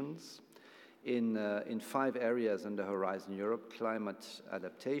research missions in 5 areas under Horizon Europe: climate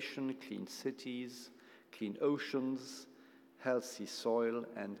adaptation, clean cities, clean oceans, healthy soil,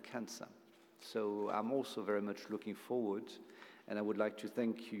 and cancer. So I'm also very much looking forward, and I would like to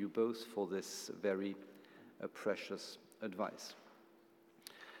thank you both for this very precious advice.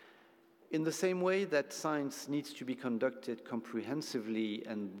 In the same way that science needs to be conducted comprehensively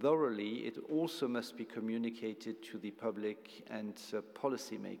and thoroughly, it also must be communicated to the public and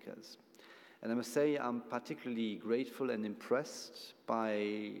policymakers. And I must say I'm particularly grateful and impressed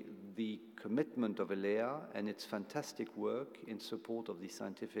by the commitment of ALLEA and its fantastic work in support of the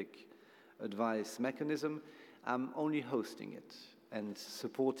scientific advice mechanism. I'm only hosting it and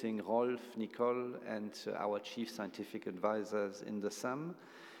supporting Rolf, Nicole, and our chief scientific advisors in the SAM.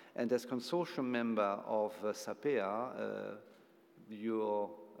 And as consortium member of SAPEA, your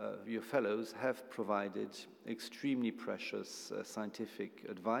fellows have provided extremely precious scientific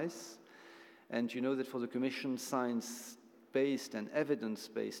advice. And you know that for the Commission, science-based and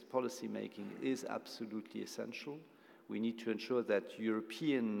evidence-based policy making is absolutely essential. We need to ensure that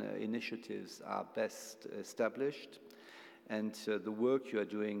European initiatives are best established, and the work you are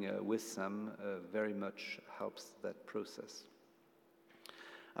doing with SAM very much helps that process.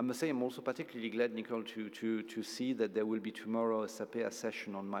 I must say I'm also particularly glad, Nicole, to see that there will be tomorrow a SAPEA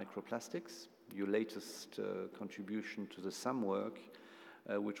session on microplastics, your latest contribution to the SAM work,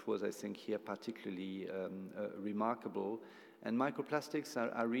 which was, I think, here particularly remarkable. And microplastics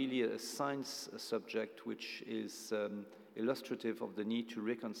are really a science subject which is illustrative of the need to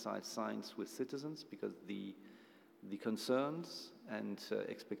reconcile science with citizens, because the concerns and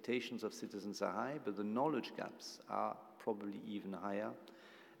expectations of citizens are high, but the knowledge gaps are probably even higher.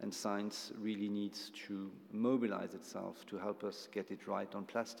 and science really needs to mobilize itself to help us get it right on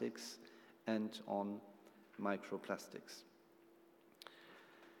plastics and on microplastics.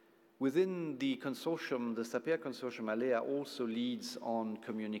 Within the consortium, the SAPER consortium, ALLEA also leads on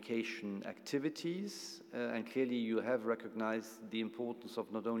communication activities, and clearly you have recognized the importance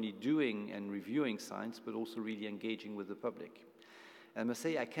of not only doing and reviewing science, but also really engaging with the public. I must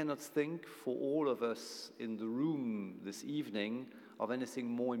say, I cannot think for all of us in the room this evening of anything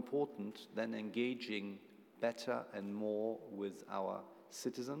more important than engaging better and more with our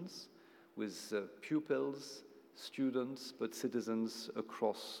citizens, with pupils, students, but citizens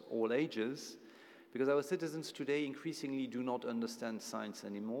across all ages, because our citizens today increasingly do not understand science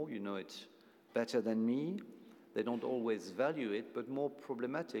anymore. You know it better than me. They don't always value it, but more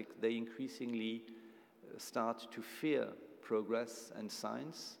problematic, they increasingly start to fear progress and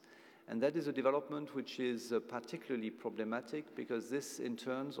science. And that is a development which is particularly problematic because this in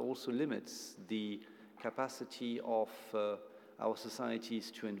turn also limits the capacity of our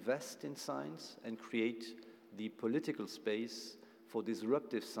societies to invest in science and create the political space for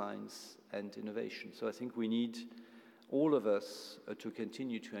disruptive science and innovation. So I think we need all of us to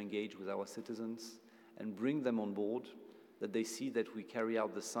continue to engage with our citizens and bring them on board, that they see that we carry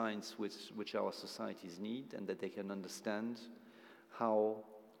out the science which our societies need and that they can understand how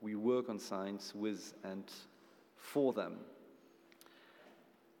we work on science with and for them.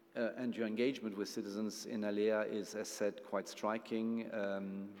 And your engagement with citizens in ALLEA is, as said, quite striking,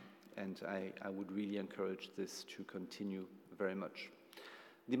 and I would really encourage this to continue very much.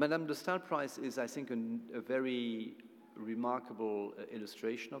 The Madame de Staël Prize is, I think, a very remarkable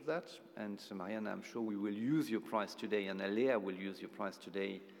illustration of that, and Mariana, I'm sure we will use your prize today, and ALLEA will use your prize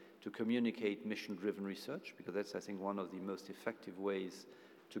today to communicate mission-driven research, because that's, I think, one of the most effective ways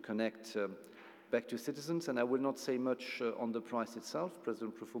to connect back to citizens. And I will not say much on the prize itself.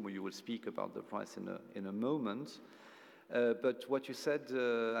 President Profumo, you will speak about the prize in a moment. But what you said,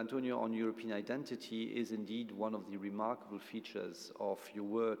 Antonio, on European identity is indeed one of the remarkable features of your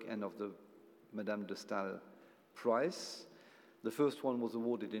work and of the Madame de Staël Prize. The first one was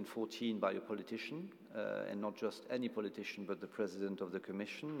awarded in 2014 by a politician, and not just any politician, but the President of the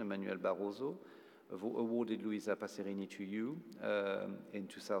Commission, Emmanuel Barroso, awarded Luisa Passerini to you in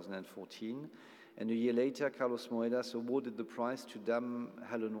 2014. And a year later, Carlos Moedas awarded the prize to Dame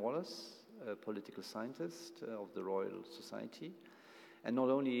Helen Wallace, a political scientist of the Royal Society. And not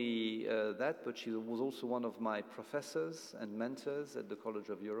only that, but she was also one of my professors and mentors at the College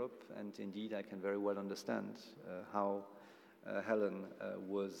of Europe. And indeed, I can very well understand how Helen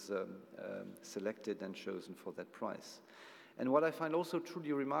was selected and chosen for that prize. And what I find also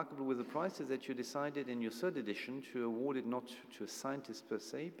truly remarkable with the prize is that you decided in your third edition to award it not to a scientist per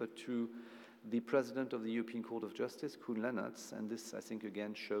se, but to the President of the European Court of Justice, Koen Leenaerts. And this, I think,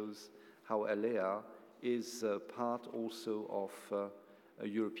 again shows how ALLEA is part also of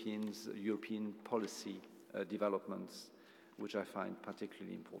European policy developments, which I find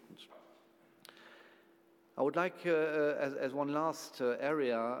particularly important. I would like, as one last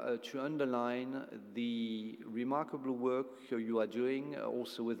area, to underline the remarkable work you are doing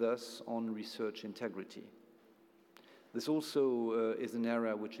also with us on research integrity. This also is an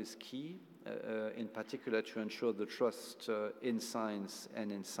area which is key, in particular to ensure the trust in science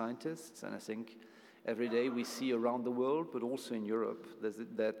and in scientists. And I think every day we see around the world, but also in Europe,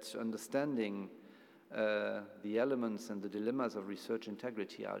 that understanding the elements and the dilemmas of research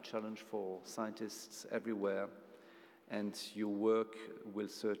integrity are a challenge for scientists everywhere, and your work will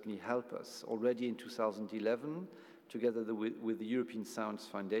certainly help us. Already in 2011, together with the European Science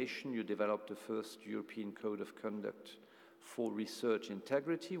Foundation, you developed the first European Code of Conduct for Research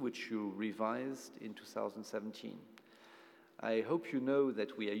Integrity, which you revised in 2017. I hope you know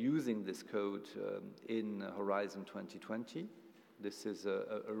that we are using this code in Horizon 2020. This is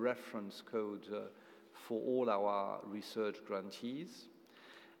a reference code for all our research grantees.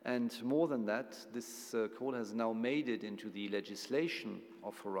 And more than that, this code has now made it into the legislation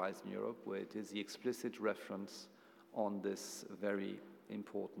of Horizon Europe, where it is the explicit reference on this very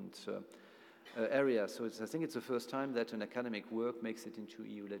important area. So I think it's the first time that an academic work makes it into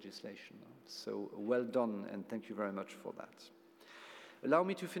EU legislation. So well done, and thank you very much for that. Allow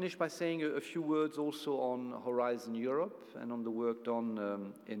me to finish by saying a few words also on Horizon Europe and on the work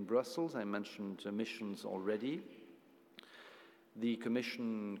done in Brussels. I mentioned missions already. The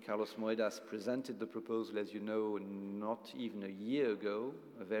Commission, Carlos Moedas, presented the proposal, as you know, not even a year ago,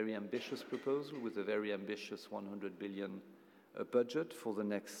 a very ambitious proposal with a very ambitious 100 billion budget for the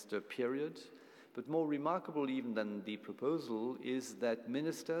next period. But more remarkable even than the proposal is that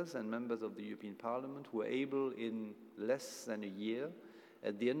ministers and members of the European Parliament were able in less than a year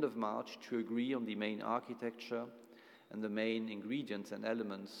at the end of March to agree on the main architecture and the main ingredients and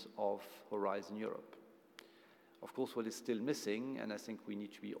elements of Horizon Europe. Of course, what is still missing, and I think we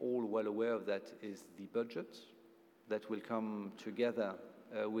need to be all well aware of that, is the budget that will come together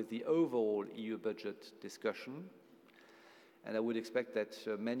with the overall EU budget discussion. And I would expect that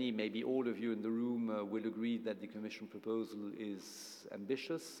many, maybe all of you in the room will agree that the Commission proposal is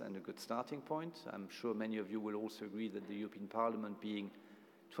ambitious and a good starting point. I'm sure many of you will also agree that the European Parliament, being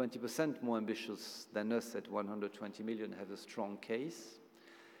 20% more ambitious than us at 120 million, has a strong case.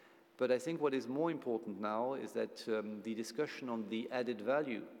 But I think what is more important now is that the discussion on the added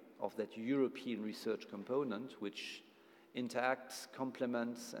value of that European research component, which interacts,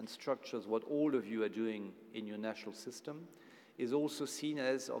 complements, and structures what all of you are doing in your national system, is also seen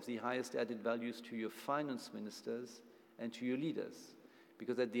as of the highest added values to your finance ministers and to your leaders.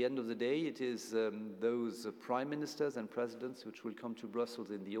 Because at the end of the day, it is those prime ministers and presidents which will come to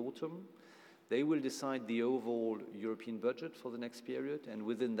Brussels in the autumn. They will decide the overall European budget for the next period, and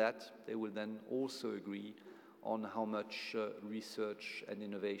within that, they will then also agree on how much research and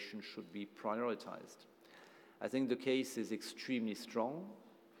innovation should be prioritized. I think the case is extremely strong.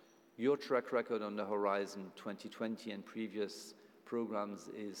 Your track record on the Horizon 2020 and previous programs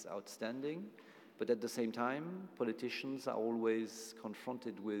is outstanding, but at the same time, politicians are always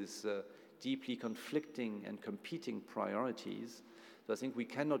confronted with deeply conflicting and competing priorities. So I think we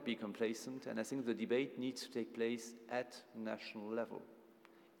cannot be complacent, and I think the debate needs to take place at national level,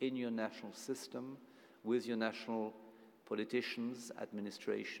 in your national system, with your national politicians,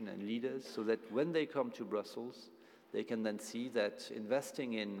 administration, and leaders, so that when they come to Brussels, they can then see that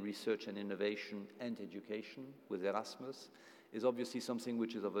investing in research and innovation and education with Erasmus is obviously something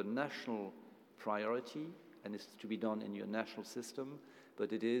which is of a national priority and is to be done in your national system,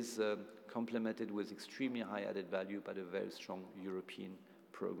 but it is complemented with extremely high added value by a very strong European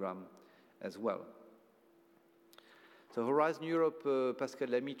program as well. So Horizon Europe, Pascal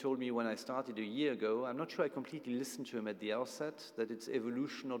Lamy told me when I started a year ago, I'm not sure I completely listened to him at the outset, that it's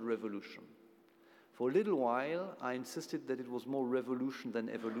evolution, not revolution. For a little while, I insisted that it was more revolution than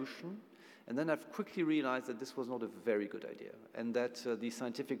evolution, and then I've quickly realized that this was not a very good idea, and that the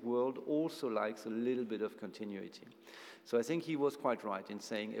scientific world also likes a little bit of continuity. So I think he was quite right in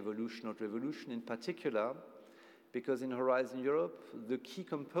saying evolution, not revolution, in particular, because in Horizon Europe, the key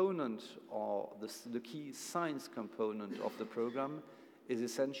component, or the key science component of the program is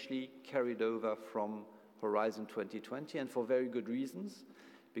essentially carried over from Horizon 2020, and for very good reasons,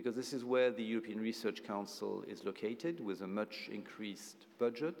 because this is where the European Research Council is located with a much increased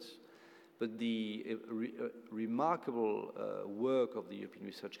budget. But the remarkable work of the European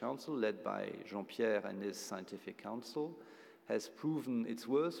Research Council, led by Jean-Pierre and his scientific council, has proven its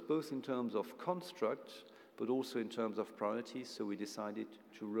worth, both in terms of construct, but also in terms of priorities, so we decided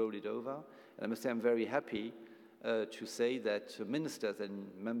to roll it over. And I must say I'm very happy to say that ministers and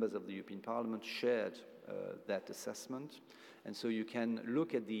members of the European Parliament shared that assessment. And so you can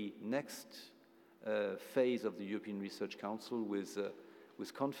look at the next phase of the European Research Council with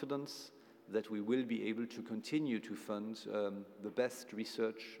confidence that we will be able to continue to fund the best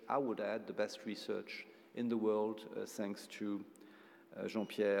research, I would add, the best research in the world, thanks to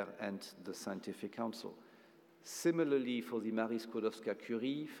Jean-Pierre and the Scientific Council. Similarly, for the Marie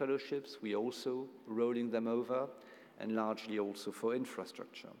Skłodowska-Curie fellowships, we are also rolling them over, and largely also for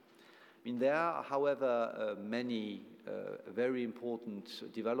infrastructure. I mean, there are, however, many very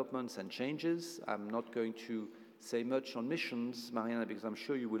important developments and changes. I'm not going to say much on missions, Mariana, because I'm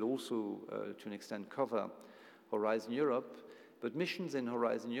sure you will also, to an extent, cover Horizon Europe. But missions in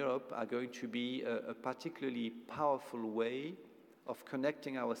Horizon Europe are going to be a particularly powerful way of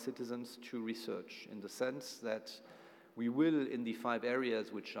connecting our citizens to research, in the sense that we will, in the 5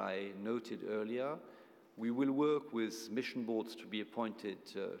 areas which I noted earlier, we will work with mission boards to be appointed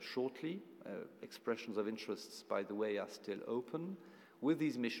shortly. Expressions of interests, by the way, are still open. With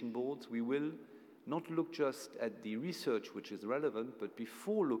these mission boards, we will not look just at the research which is relevant, but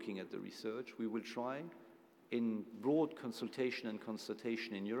before looking at the research, we will try, in broad consultation and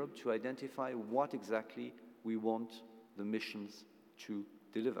consultation in Europe, to identify what exactly we want the missions to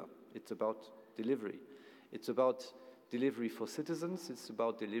deliver. It's about delivery. It's about delivery for citizens. It's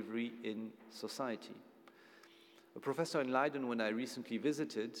about delivery in society. A professor in Leiden, when I recently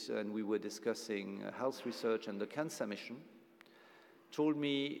visited, and we were discussing health research and the cancer mission, told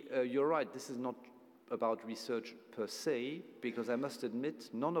me, you're right, this is not about research per se, because I must admit,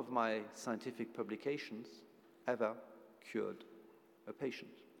 none of my scientific publications ever cured a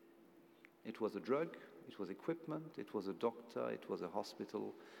patient. It was a drug, it was equipment, it was a doctor, it was a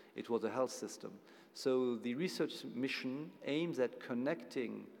hospital, it was a health system. So the research mission aims at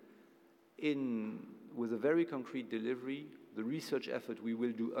connecting in with a very concrete delivery the research effort we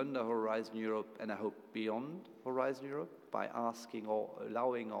will do under Horizon Europe and I hope beyond Horizon Europe by asking or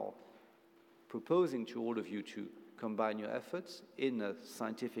allowing or proposing to all of you to combine your efforts in a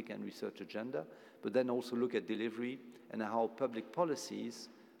scientific and research agenda, but then also look at delivery and how public policies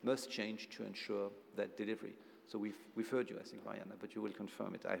must change to ensure that delivery. So we've heard you, I think, Mariana, but you will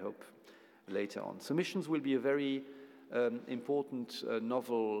confirm it, I hope, later on. So missions will be a very important,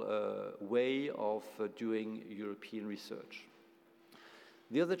 novel way of doing European research.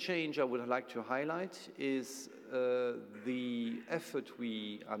 The other change I would like to highlight is the effort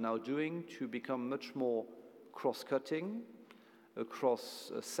we are now doing to become much more cross-cutting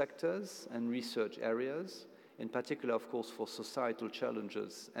across sectors and research areas, in particular, of course, for societal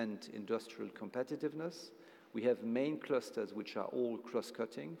challenges and industrial competitiveness. We have main clusters which are all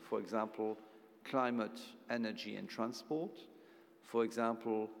cross-cutting, for example, climate, energy, and transport. For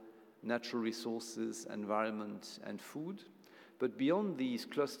example, natural resources, environment, and food. But beyond these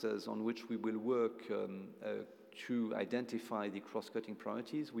clusters on which we will work to identify the cross-cutting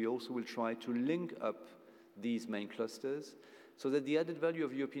priorities, we also will try to link up these main clusters so that the added value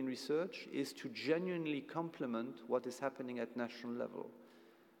of European research is to genuinely complement what is happening at national level.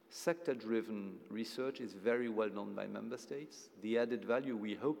 Sector-driven research is very well known by member states. The added value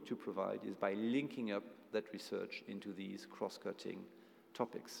we hope to provide is by linking up that research into these cross-cutting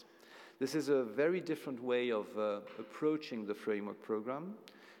topics. This is a very different way of approaching the framework program,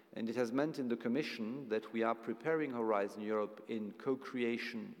 and it has meant in the Commission that we are preparing Horizon Europe in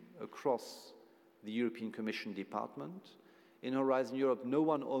co-creation across the European Commission department. In Horizon Europe, no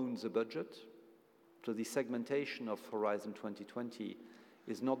one owns a budget, so the segmentation of Horizon 2020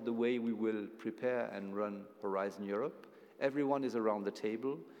 is not the way we will prepare and run Horizon Europe. Everyone is around the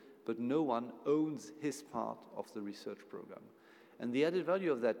table, but no one owns his part of the research program. And the added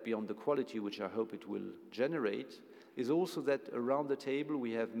value of that, beyond the quality which I hope it will generate, is also that around the table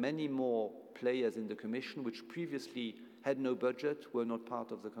we have many more players in the Commission which previously had no budget, were not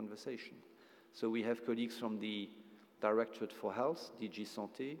part of the conversation. So we have colleagues from the Directorate for Health, DG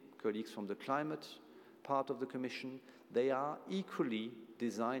Santé, colleagues from the climate part of the Commission. They are equally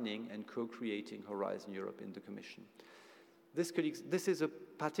designing and co-creating Horizon Europe in the Commission. This is a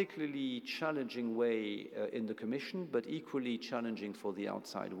particularly challenging way in the Commission, but equally challenging for the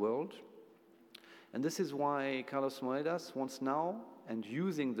outside world. And this is why Carlos Moedas wants now, and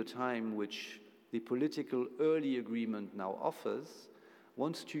using the time which the political early agreement now offers,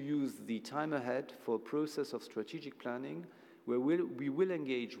 wants to use the time ahead for a process of strategic planning where we will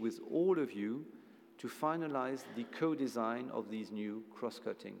engage with all of you to finalize the co-design of these new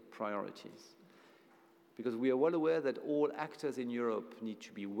cross-cutting priorities. Because we are well aware that all actors in Europe need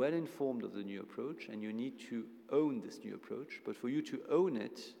to be well informed of the new approach, and you need to own this new approach. But for you to own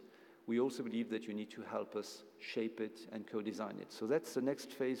it, we also believe that you need to help us shape it and co-design it. So that's the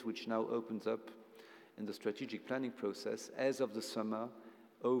next phase which now opens up in the strategic planning process as of the summer,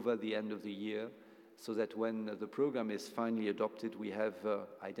 over the end of the year, so that when the program is finally adopted, we have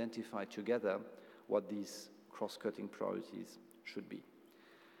identified together what these cross-cutting priorities should be.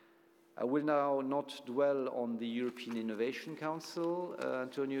 I will now not dwell on the European Innovation Council,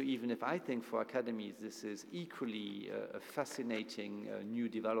 Antonio, even if I think for academies this is equally a fascinating new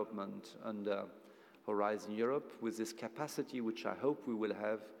development under Horizon Europe, with this capacity which I hope we will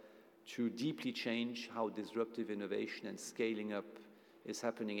have to deeply change how disruptive innovation and scaling up is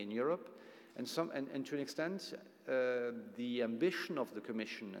happening in Europe. And to an extent, the ambition of the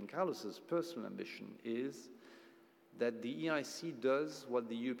Commission and Carlos's personal ambition is that the EIC does what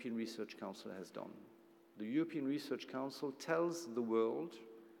the European Research Council has done. The European Research Council tells the world,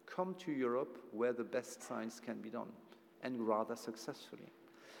 come to Europe where the best science can be done, and rather successfully.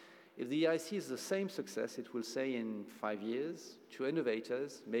 If the EIC is the same success, it will say in 5 years to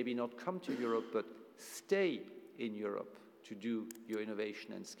innovators, maybe not come to Europe, but stay in Europe to do your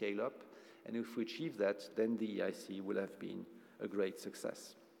innovation and scale up. And if we achieve that, then the EIC will have been a great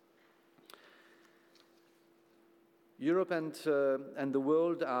success. Europe and the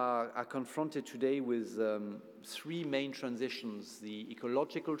world are confronted today with 3 main transitions: the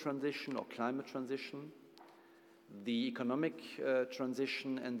ecological transition or climate transition, the economic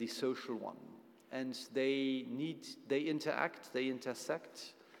transition, and the social one. And they interact, they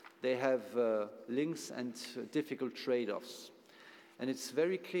intersect, they have links and difficult trade-offs. And it's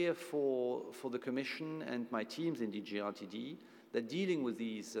very clear for the Commission and my teams in DG RTD that dealing with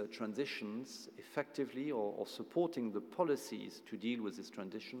these transitions effectively or supporting the policies to deal with this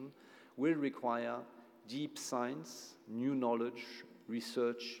transition will require deep science, new knowledge,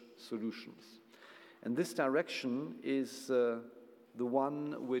 research solutions. And this direction is the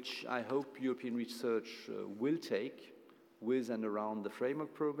one which I hope European research will take with and around the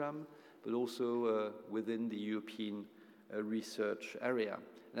framework program, but also within the European research area.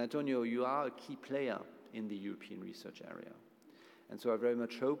 And Antonio, you are a key player in the European research area. And so I very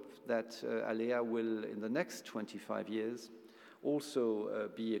much hope that ALLEA will, in the next 25 years, also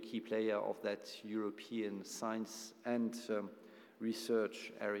be a key player of that European science and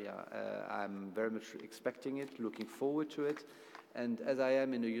research area. I'm very much expecting it, looking forward to it. And as I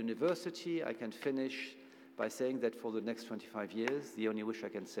am in a university, I can finish by saying that for the next 25 years, the only wish I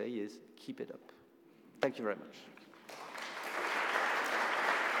can say is keep it up. Thank you very much.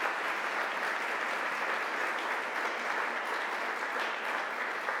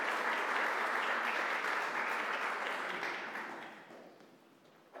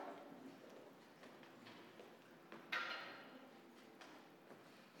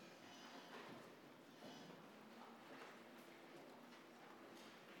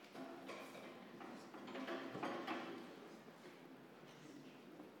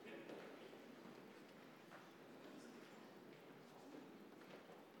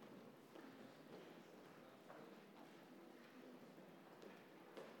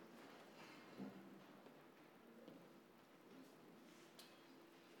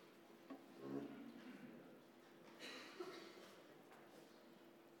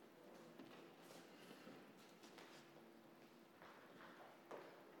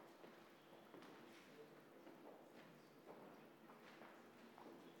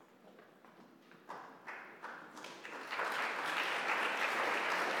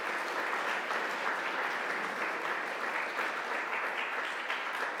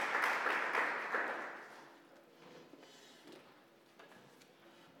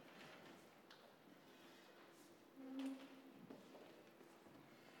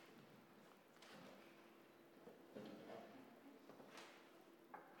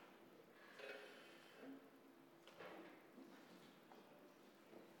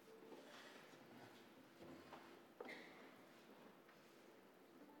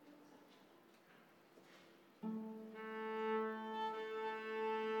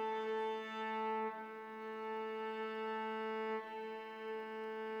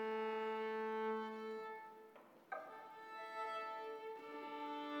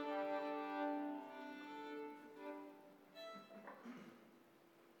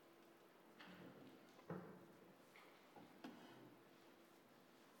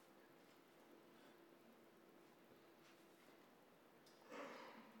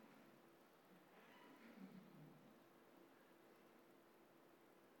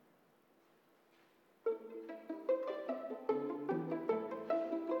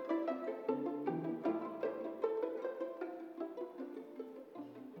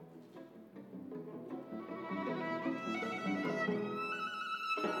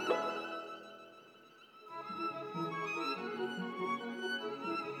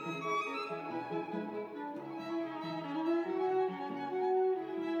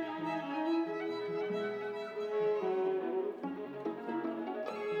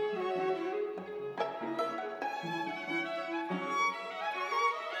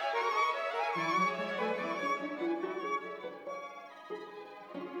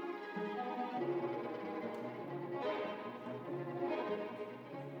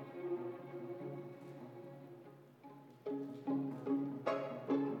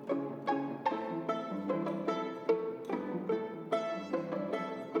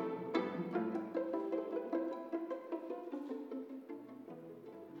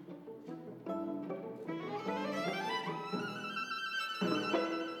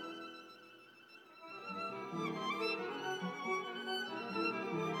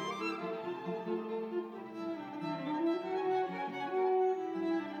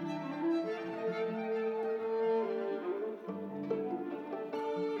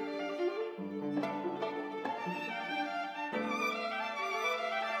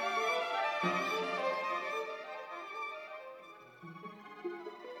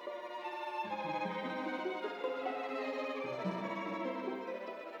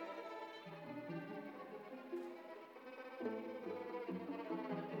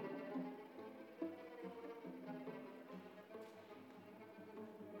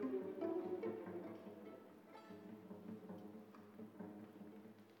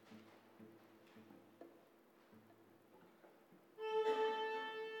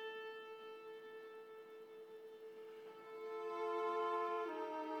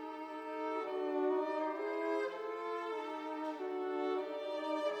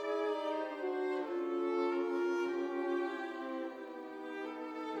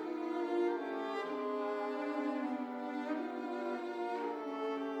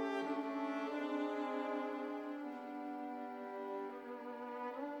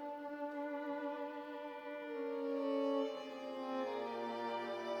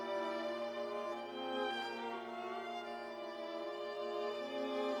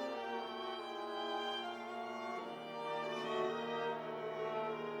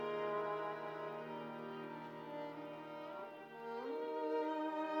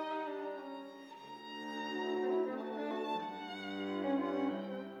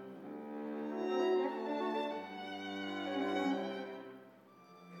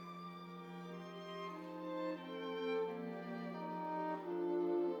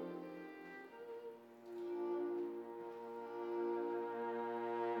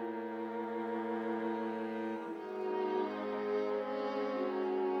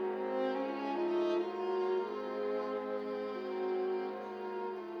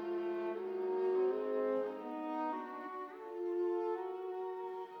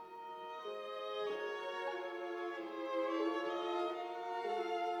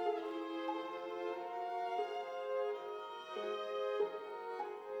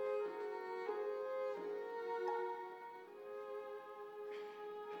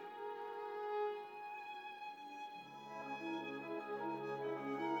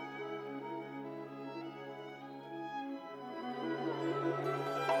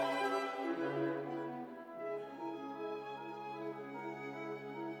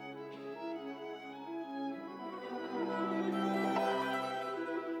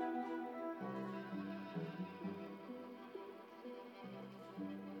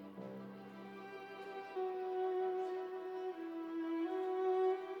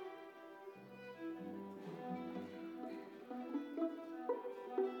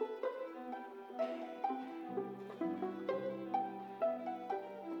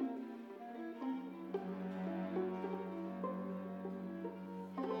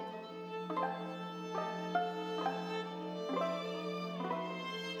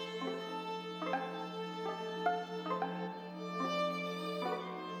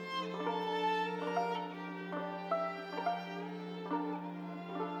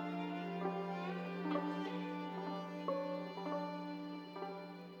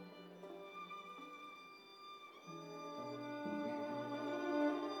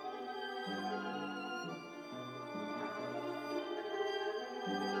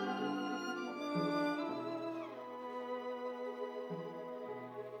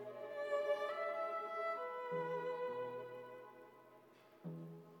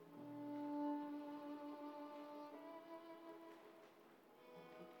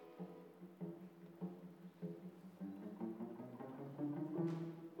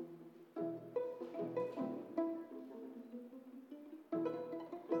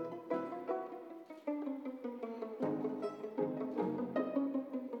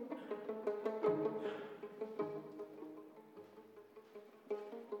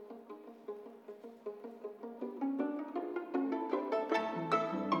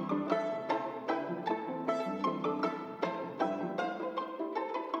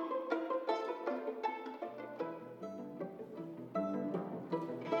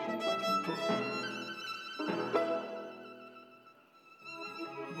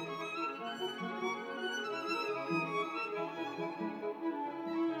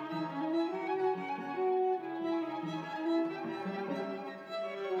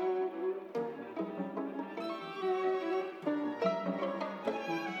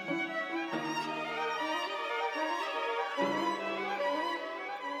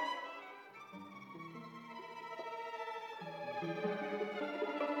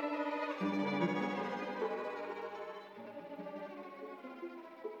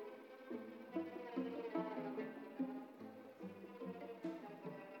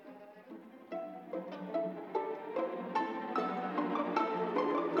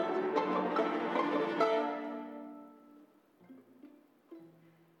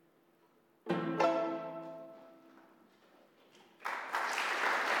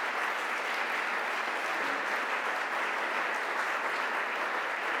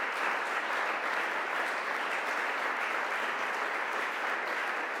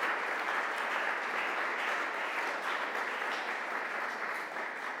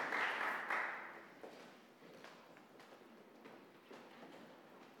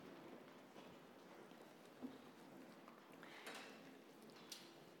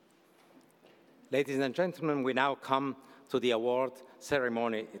 Ladies and gentlemen, we now come to the award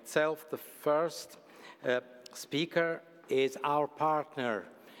ceremony itself. The first speaker is our partner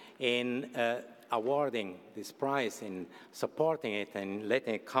in awarding this prize, in supporting it and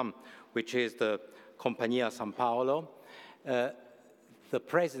letting it come, which is the Compagnia San Paolo. The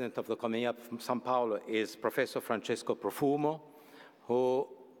president of the Compagnia San Paolo is Professor Francesco Profumo, who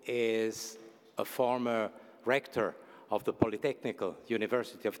is a former rector of the Polytechnical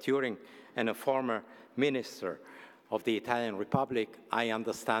University of Turin and a former minister of the Italian Republic, I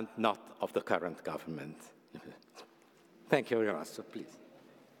understand, not of the current government. Thank you very much, so please.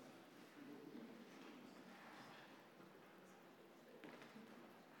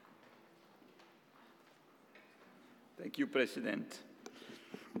 Thank you, President.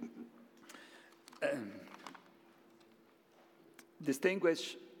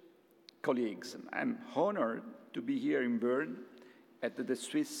 Distinguished colleagues, I'm honored to be here in Bern at the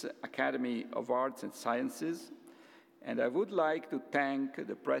Swiss Academy of Arts and Sciences, and I would like to thank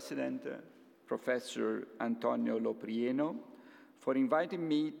the President, Professor Antonio Loprieno, for inviting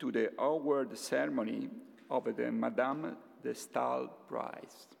me to the award ceremony of the Madame de Staël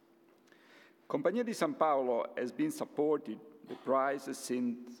Prize. Compagnia di San Paolo has been supporting the prize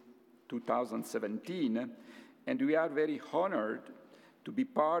since 2017, and we are very honored to be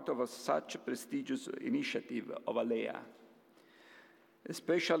part of such a prestigious initiative of ALLEA,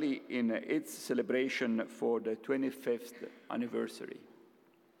 especially in its celebration for the 25th anniversary.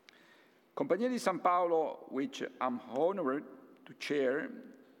 Compagnia di San Paolo, which I'm honored to chair,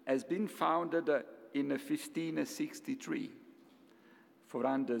 has been founded in 1563,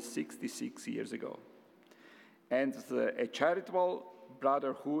 466 years ago, and a charitable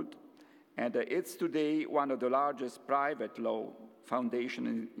brotherhood, and it's today one of the largest private law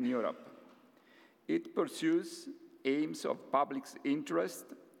foundations in Europe. It pursues aims of public interest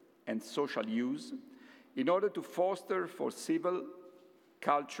and social use in order to foster for civil,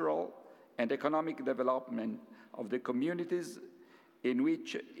 cultural, and economic development of the communities in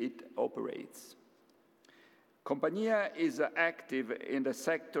which it operates. Compagnia is active in the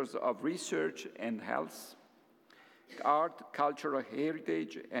sectors of research and health, art, cultural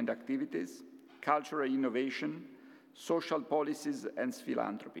heritage and activities, cultural innovation, social policies, and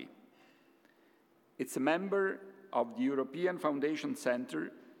philanthropy. It's a member of the European Foundation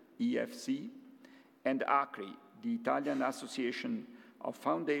Center, EFC, and ACRI, the Italian Association of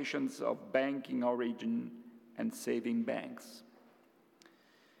Foundations of Banking Origin and Saving Banks.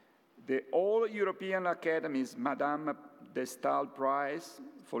 The All-European Academies Madame de Staël Prize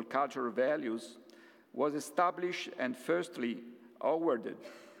for Cultural Values was established and firstly awarded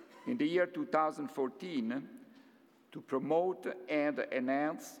in the year 2014 to promote and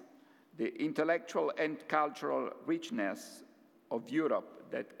enhance the intellectual and cultural richness of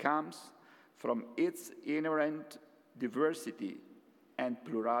Europe that comes from its inherent diversity and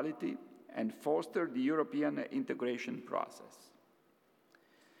plurality and foster the European integration process.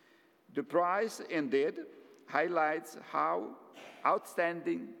 The prize indeed highlights how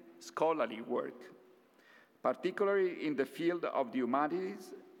outstanding scholarly work, particularly in the field of the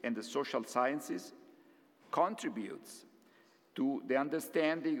humanities and the social sciences, contributes to the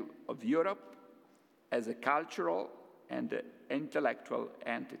understanding of Europe as a cultural and intellectual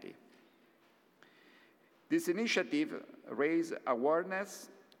entity. This initiative raised awareness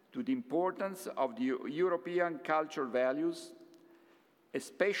to the importance of the European cultural values,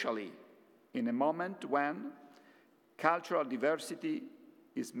 especially in a moment when cultural diversity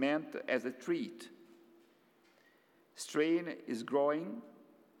is meant as a treat. Strain is growing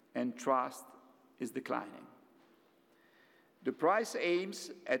and trust is declining. The prize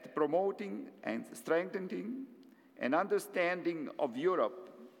aims at promoting and strengthening an understanding of Europe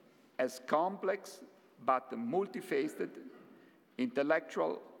as complex but multifaceted,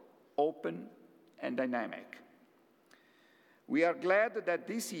 intellectual, open, and dynamic. We are glad that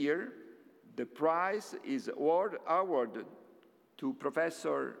this year the prize is awarded to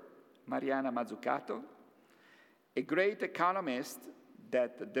Professor Mariana Mazzucato, a great economist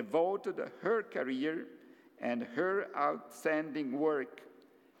that devoted her career and her outstanding work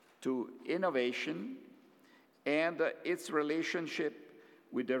to innovation and its relationship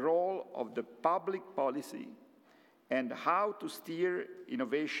with the role of the public policy and how to steer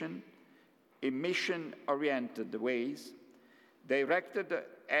innovation in mission-oriented ways directed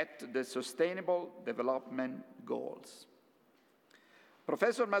at the Sustainable Development Goals.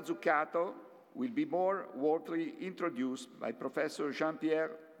 Professor Mazzucato will be more broadly introduced by Professor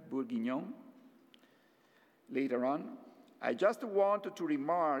Jean-Pierre Bourguignon later on. I just want to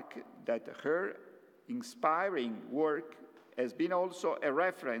remark that her inspiring work has been also a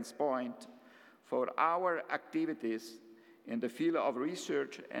reference point for our activities in the field of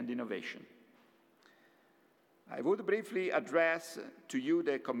research and innovation. I would briefly address to you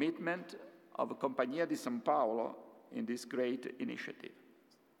the commitment of Compagnia di San Paolo in this great initiative.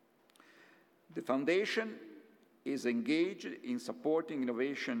 The Foundation is engaged in supporting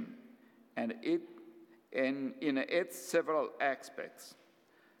innovation and in its several aspects,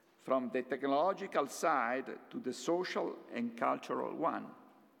 from the technological side to the social and cultural one.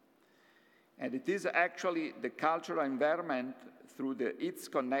 And it is actually the cultural environment through its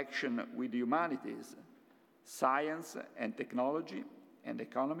connection with the humanities, science and technology and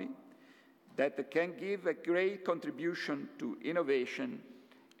economy that can give a great contribution to innovation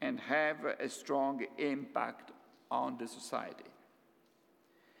and have a strong impact on the society.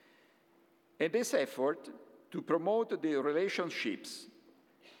 In this effort to promote the relationships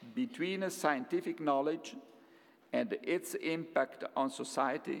between scientific knowledge and its impact on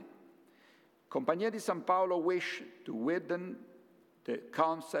society, Compagnia di San Paolo wish to widen the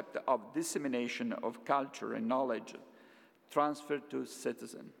concept of dissemination of culture and knowledge transferred to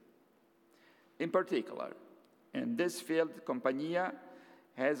citizens. In particular, in this field, Compagnia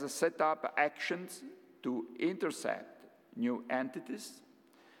has set up actions to intercept new entities,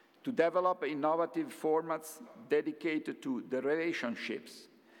 to develop innovative formats dedicated to the relationships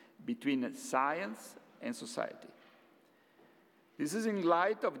between science and society. This is in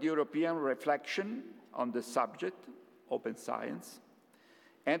light of the European reflection on the subject, open science,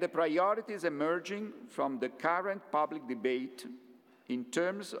 and the priorities emerging from the current public debate in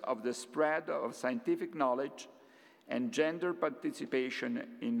terms of the spread of scientific knowledge and gender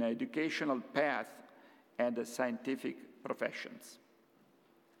participation in educational path and scientific professions.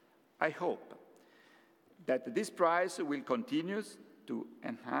 I hope that this prize will continue to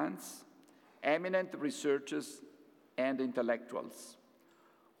enhance eminent researchers and intellectuals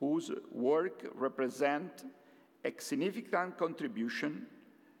whose work represent a significant contribution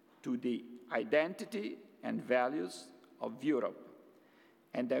to the identity and values of Europe.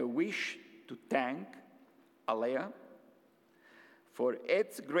 And I wish to thank ALLEA for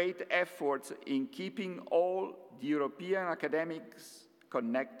its great efforts in keeping all the European academics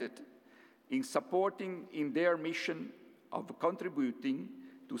connected, in supporting in their mission of contributing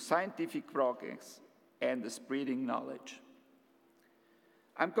to scientific progress and spreading knowledge.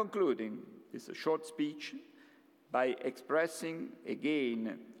 I'm concluding this short speech by expressing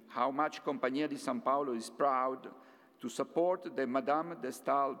again how much Compagnia di San Paolo is proud to support the Madame de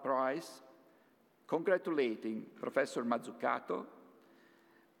Staël Prize, congratulating Professor Mazzucato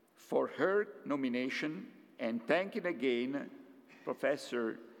for her nomination and thanking again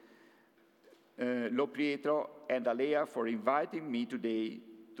Professor Lo Pietro and ALLEA for inviting me today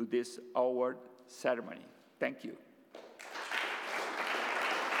to this award ceremony. Thank you.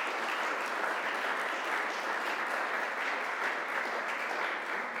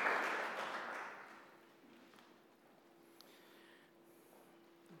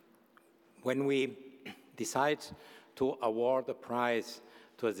 When we decide to award a prize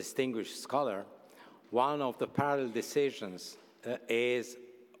to a distinguished scholar, one of the parallel decisions is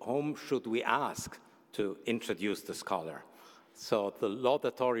whom should we ask to introduce the scholar. So the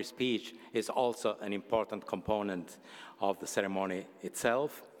laudatory speech is also an important component of the ceremony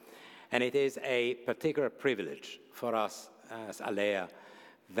itself. And it is a particular privilege for us as ALLEA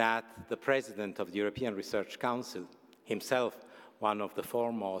that the President of the European Research Council, himself one of the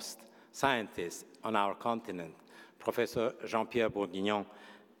foremost scientist on our continent, Professor Jean-Pierre Bourguignon,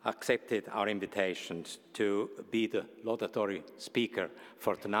 accepted our invitation to be the laudatory speaker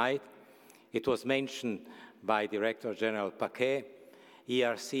for tonight. It was mentioned by Director General Paquet.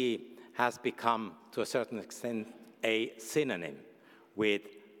 ERC has become, to a certain extent, a synonym with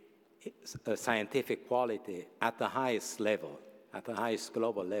scientific quality at the highest level, at the highest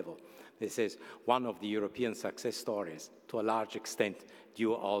global level. This is one of the European success stories, to a large extent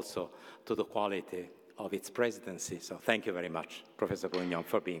due also to the quality of its presidency. So thank you very much, Professor Bourguignon,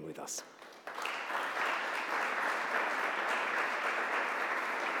 for being with us.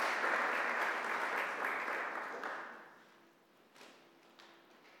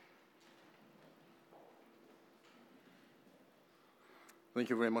 Thank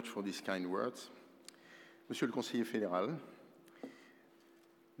you very much for these kind words. Monsieur le Conseiller fédéral,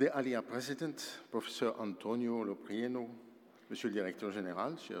 the ALLEA President, Professor Antonio Loprieno, Monsieur le Directeur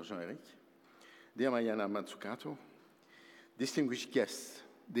Général, cher Jean-Éric, dear Mariana Mazzucato, distinguished guests,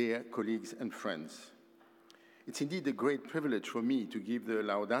 dear colleagues and friends. It's indeed a great privilege for me to give the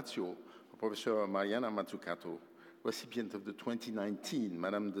laudatio of Professor Mariana Mazzucato, recipient of the 2019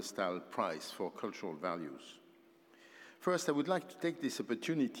 Madame de Staël Prize for Cultural Values. First, I would like to take this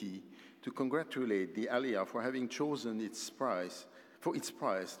opportunity to congratulate the ALLEA for having chosen for its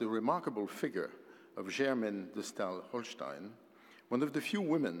prize the remarkable figure of Germaine de Staël-Holstein, one of the few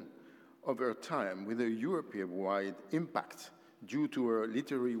women of her time with a European-wide impact due to her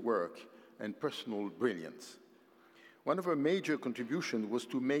literary work and personal brilliance. One of her major contributions was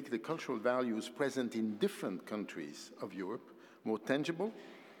to make the cultural values present in different countries of Europe more tangible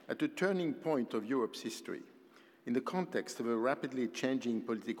at a turning point of Europe's history, in the context of a rapidly changing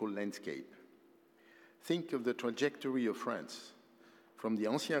political landscape. Think of the trajectory of France, from the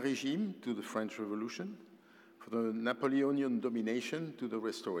Ancien Régime to the French Revolution, from the Napoleonian domination to the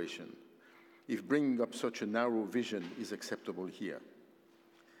Restoration, if bringing up such a narrow vision is acceptable here.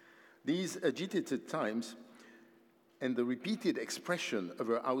 These agitated times and the repeated expression of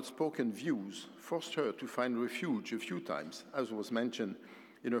her outspoken views forced her to find refuge a few times, as was mentioned,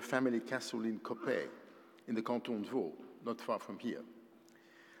 in her family castle in Coppet, in the canton de Vaud, not far from here.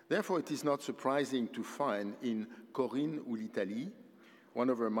 Therefore, it is not surprising to find in Corinne ou l'Italie, one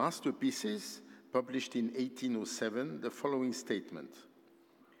of her masterpieces, published in 1807, the following statement.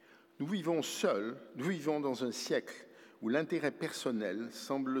 Nous vivons dans un siècle où l'intérêt personnel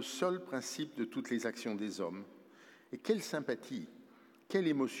semble le seul principe de toutes les actions des hommes. Et quelle sympathie, quelle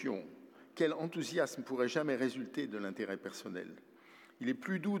émotion, quel enthousiasme pourrait jamais résulter de l'intérêt personnel? Il est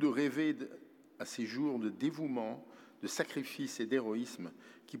plus doux de rêver à ces jours de dévouement, de sacrifice et d'héroïsme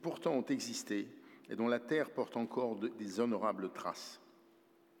qui pourtant ont existé et dont la terre porte encore des honorables traces.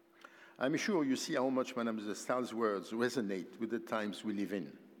 I'm sure you see how much Madame de Staël's words resonate with the times we live in.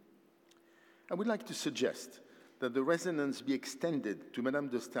 I would like to suggest that the resonance be extended to Madame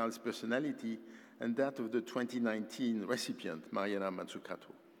de Staël's personality and that of the 2019 recipient, Mariana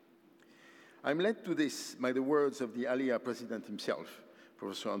Mazzucato. I'm led to this by the words of the ALLEA president himself,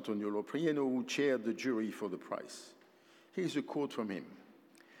 Professor Antonio Loprieno, who chaired the jury for the prize. Here's a quote from him.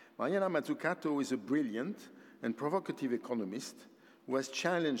 Mariana Mazzucato is a brilliant and provocative economist who has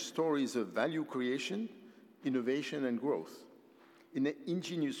challenged stories of value creation, innovation, and growth. In an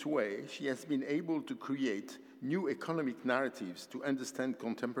ingenious way, she has been able to create new economic narratives to understand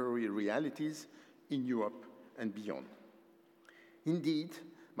contemporary realities in Europe and beyond. Indeed,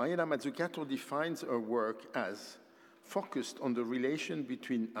 Mariana Mazzucato defines her work as focused on the relation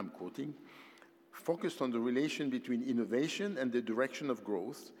between, I'm quoting, focused on the relation between innovation and the direction of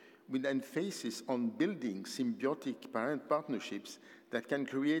growth, with emphasis on building symbiotic partnerships that can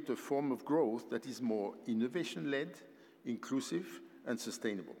create a form of growth that is more innovation-led, inclusive, and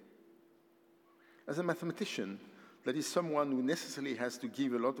sustainable. As a mathematician, that is someone who necessarily has to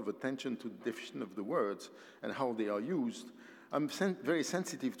give a lot of attention to the definition of the words and how they are used, I'm very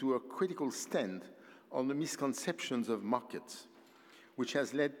sensitive to a critical stand on the misconceptions of markets, which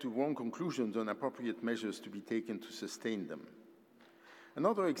has led to wrong conclusions on appropriate measures to be taken to sustain them.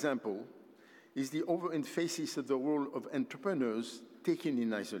 Another example is the overemphasis of the role of entrepreneurs taken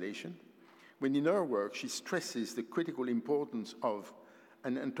in isolation, when in her work she stresses the critical importance of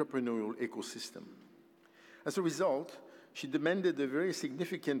an entrepreneurial ecosystem. As a result, she demanded a very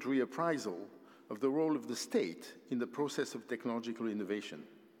significant reappraisal of the role of the state in the process of technological innovation.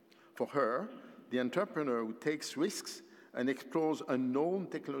 For her, the entrepreneur who takes risks and explores unknown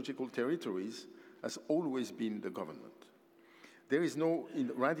technological territories has always been the government. There is no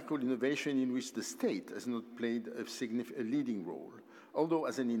radical innovation in which the state has not played a leading role, although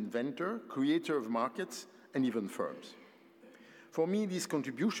as an inventor, creator of markets, and even firms. For me, these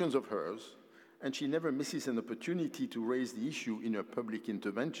contributions of hers, and she never misses an opportunity to raise the issue in her public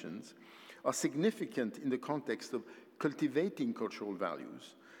interventions, are significant in the context of cultivating cultural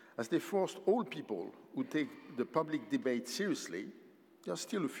values, as they forced all people who take the public debate seriously, there are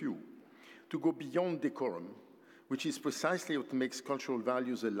still a few, to go beyond decorum, which is precisely what makes cultural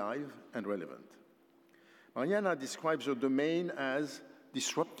values alive and relevant. Mariana describes her domain as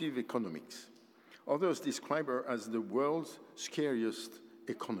disruptive economics. Others describe her as the world's scariest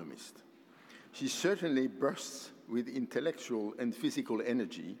economist. She certainly bursts with intellectual and physical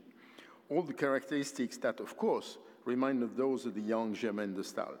energy, all the characteristics that, of course, remind of those of the young Germaine de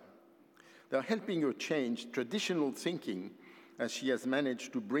Staël. They are helping her change traditional thinking as she has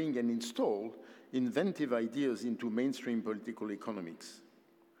managed to bring and install inventive ideas into mainstream political economics.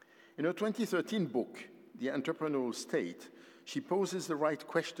 In her 2013 book, The Entrepreneurial State, she poses the right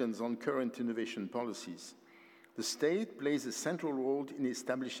questions on current innovation policies. The state plays a central role in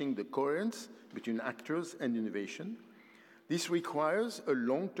establishing the coherence between actors and innovation. This requires a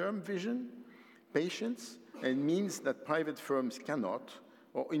long-term vision, patience, and means that private firms cannot,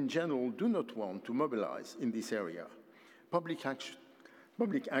 or in general do not want to mobilize in this area. Public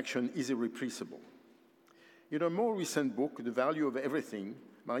action is irrepressible. In her more recent book, The Value of Everything,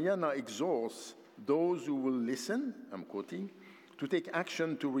 Mariana exhorts those who will listen, I'm quoting, to take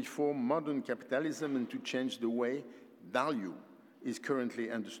action to reform modern capitalism and to change the way value is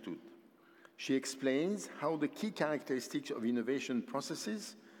currently understood. She explains how the key characteristics of innovation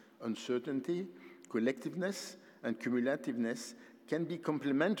processes, uncertainty, collectiveness, and cumulativeness, can be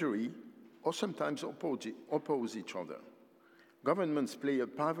complementary or sometimes oppose each other. Governments play a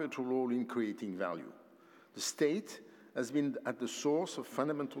pivotal role in creating value. The state has been at the source of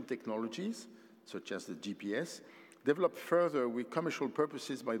fundamental technologies, such as the GPS, developed further with commercial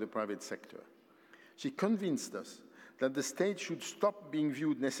purposes by the private sector. She convinced us that the state should stop being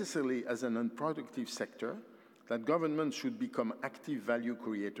viewed necessarily as an unproductive sector, that governments should become active value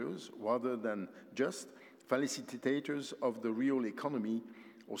creators rather than just facilitators of the real economy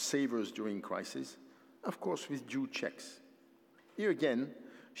or savers during crisis, of course with due checks. Here again,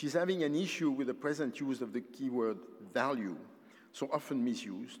 she's having an issue with the present use of the keyword value, so often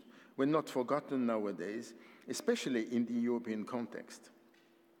misused, when not forgotten nowadays, especially in the European context.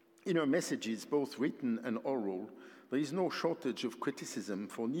 In her messages, both written and oral, there is no shortage of criticism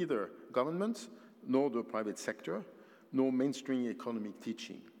for neither governments, nor the private sector, nor mainstream economic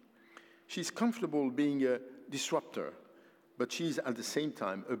teaching. She's comfortable being a disruptor, but she's at the same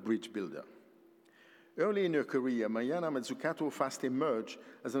time a bridge builder. Early in her career, Mariana Mazzucato fast emerged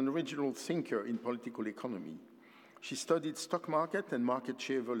as an original thinker in political economy. She studied stock market and market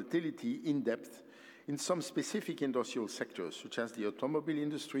share volatility in depth in some specific industrial sectors, such as the automobile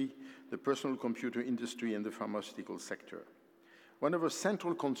industry, the personal computer industry, and the pharmaceutical sector. One of her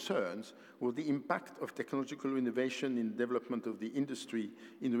central concerns was the impact of technological innovation in the development of the industry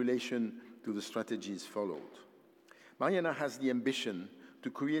in relation to the strategies followed. Mariana has the ambition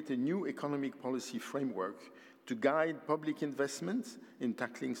to create a new economic policy framework to guide public investments in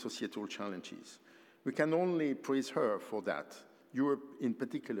tackling societal challenges. We can only praise her for that. Europe, in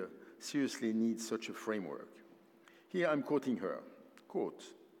particular, seriously needs such a framework. Here I'm quoting her, quote,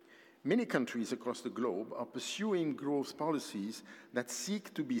 "Many countries across the globe are pursuing growth policies that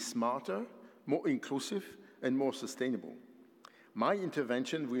seek to be smarter, more inclusive, and more sustainable. My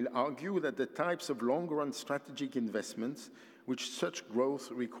intervention will argue that the types of long-run strategic investments which such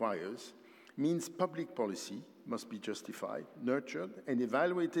growth requires means public policy must be justified, nurtured, and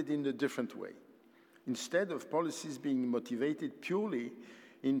evaluated in a different way. Instead of policies being motivated purely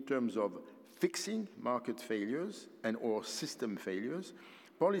in terms of fixing market failures and/or system failures,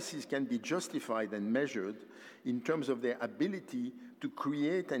 policies can be justified and measured in terms of their ability to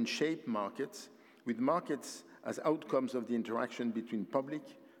create and shape markets, with markets as outcomes of the interaction between public,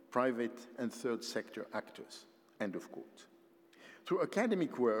 private, and third sector actors." End of quote. Through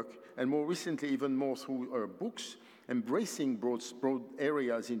academic work, and more recently even more through her books, embracing broad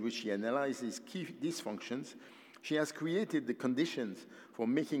areas in which she analyzes key dysfunctions, she has created the conditions for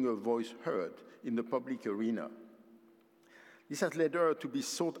making her voice heard in the public arena. This has led her to be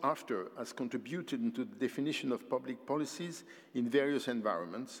sought after as contributed to the definition of public policies in various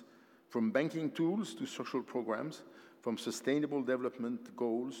environments, from banking tools to social programs, from sustainable development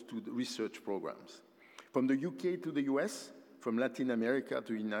goals to the research programs. From the UK to the US, from Latin America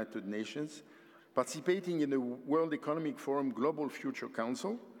to the United Nations, participating in the World Economic Forum Global Future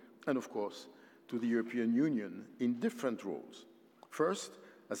Council, and of course, to the European Union in different roles. First,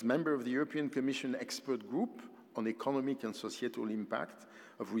 as member of the European Commission Expert Group on Economic and Societal Impact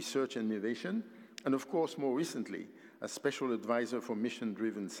of Research and Innovation, and of course, more recently, as Special Advisor for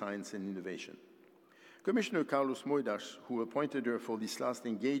Mission-Driven Science and Innovation. Commissioner Carlos Moedas, who appointed her for this last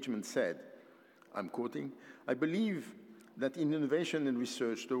engagement, said, I'm quoting, "I believe that in innovation and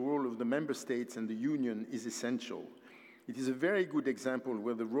research, the role of the member states and the union is essential. It is a very good example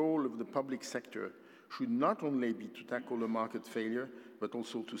where the role of the public sector should not only be to tackle a market failure, but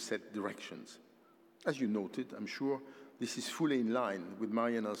also to set directions." As you noted, I'm sure this is fully in line with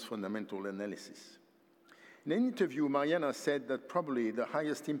Mariana's fundamental analysis. In an interview, Mariana said that probably the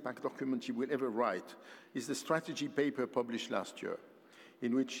highest impact document she will ever write is the strategy paper published last year,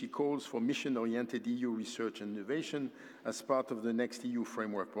 in which she calls for mission-oriented EU research and innovation as part of the next EU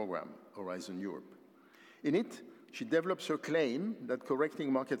framework program, Horizon Europe. In it, she develops her claim that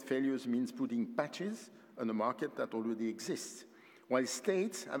correcting market failures means putting patches on a market that already exists, while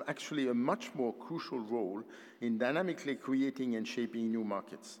states have actually a much more crucial role in dynamically creating and shaping new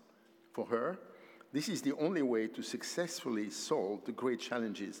markets. For her, this is the only way to successfully solve the great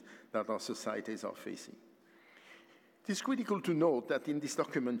challenges that our societies are facing. It is critical to note that in this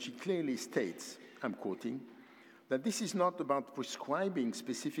document she clearly states, I'm quoting, that this is not about prescribing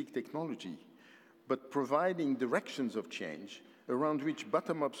specific technology, but providing directions of change around which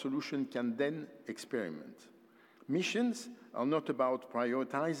bottom-up solution can then experiment. Missions are not about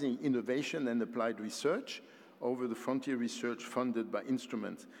prioritizing innovation and applied research over the frontier research funded by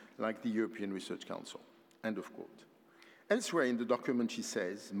instruments like the European Research Council, end of quote. Elsewhere in the document, she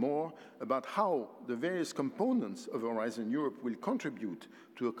says more about how the various components of Horizon Europe will contribute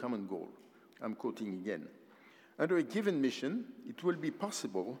to a common goal. I'm quoting again. Under a given mission, it will be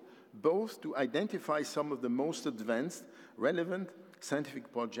possible both to identify some of the most advanced, relevant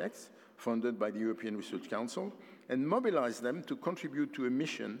scientific projects funded by the European Research Council and mobilize them to contribute to a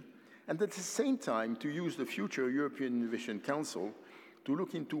mission, and at the same time to use the future European Innovation Council to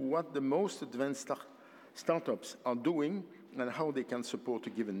look into what the most advanced startups are doing and how they can support a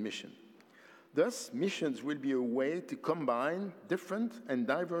given mission. Thus, missions will be a way to combine different and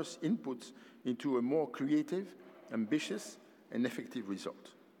diverse inputs into a more creative, ambitious, and effective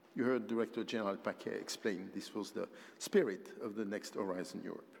result. You heard Director General Paquet explain this was the spirit of the next Horizon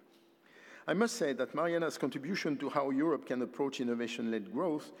Europe. I must say that Mariana's contribution to how Europe can approach innovation-led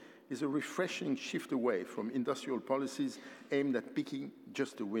growth is a refreshing shift away from industrial policies aimed at picking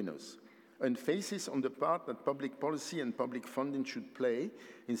just the winners, and emphasis on the part that public policy and public funding should play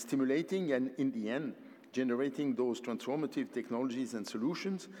in stimulating and, in the end, generating those transformative technologies and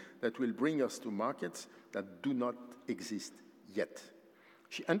solutions that will bring us to markets that do not exist yet.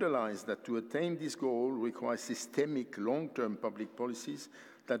 She underlines that to attain this goal requires systemic long-term public policies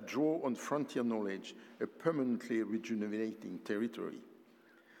that draw on frontier knowledge, a permanently rejuvenating territory.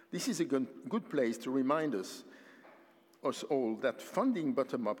 This is a good place to remind us all that funding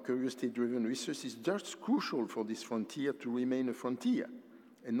bottom-up, curiosity-driven research is just crucial for this frontier to remain a frontier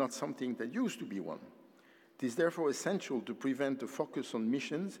and not something that used to be one. It is therefore essential to prevent a focus on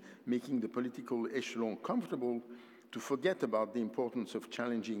missions, making the political echelon comfortable to forget about the importance of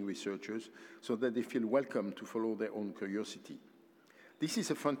challenging researchers so that they feel welcome to follow their own curiosity. This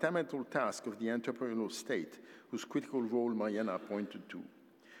is a fundamental task of the entrepreneurial state, whose critical role Mariana pointed to.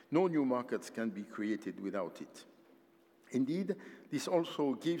 No new markets can be created without it. Indeed, this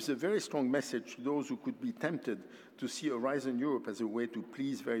also gives a very strong message to those who could be tempted to see Horizon Europe as a way to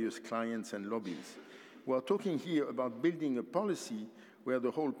please various clients and lobbies. We are talking here about building a policy where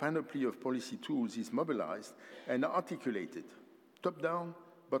the whole panoply of policy tools is mobilized and articulated, top-down,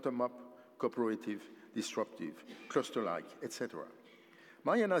 bottom-up, cooperative, disruptive, cluster-like, etc.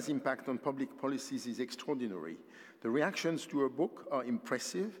 Mariana's impact on public policies is extraordinary. The reactions to her book are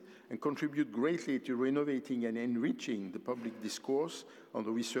impressive and contribute greatly to renovating and enriching the public discourse on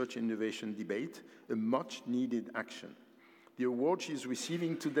the research and innovation debate, a much-needed action. The award she is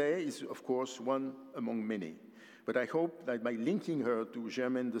receiving today is, of course, one among many. But I hope that by linking her to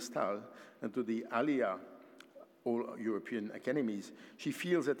Germaine de Staël and to the ALLEA, all European Academies, she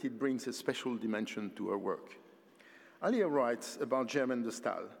feels that it brings a special dimension to her work. ALLEA writes about Germaine de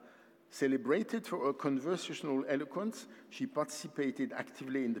Staël. Celebrated for her conversational eloquence, she participated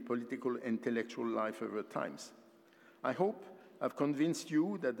actively in the political and intellectual life of her times. I hope I've convinced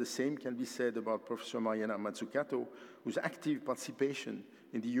you that the same can be said about Professor Mariana Mazzucato, whose active participation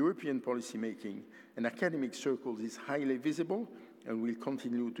in the European policymaking and academic circles is highly visible and will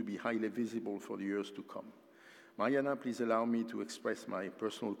continue to be highly visible for the years to come. Mariana, please allow me to express my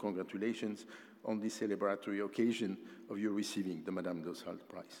personal congratulations on this celebratory occasion of your receiving the Madame de Staël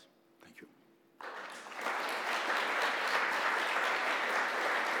Prize. Thank you.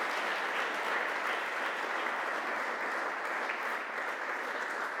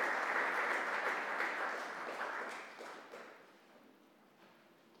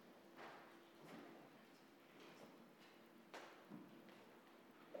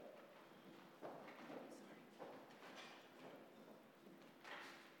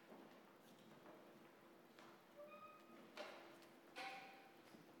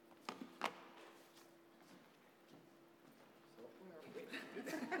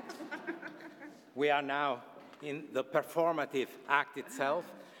 we are now in the performative act itself,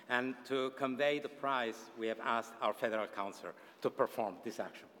 and to convey the prize, we have asked our federal councillor to perform this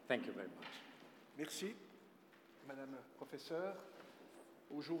action. Thank you very much. Merci, Madame la professeure.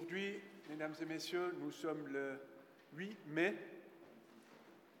 Aujourd'hui, mesdames et messieurs, nous sommes le 8 mai.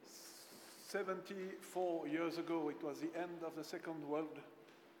 74 years ago, it was the end of the Second World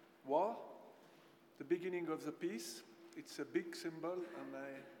War, the beginning of the peace. It's a big symbol, and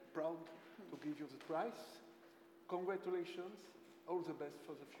I'm proud to give you the prize. Congratulations, all the best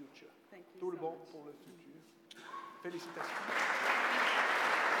for the future. Thank you Tout le so bon much. pour le futur. Félicitations.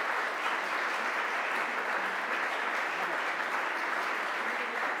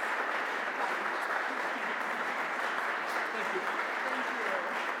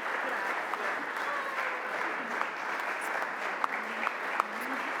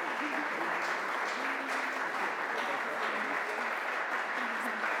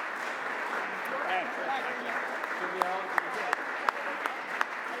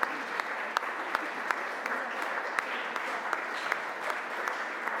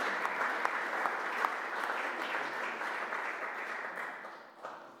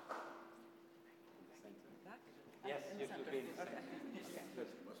 Yes, you should be in the center.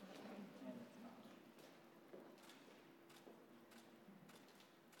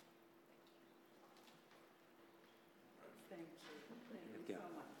 Thank you so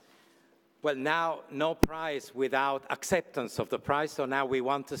much. Well, now, no prize without acceptance of the prize. So now we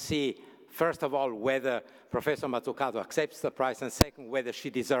want to see, first of all, whether Professor Mazzucato accepts the prize, and second, whether she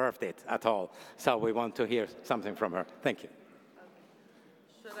deserved it at all. So we want to hear something from her. Thank you.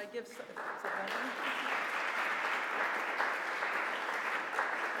 Okay. Should I give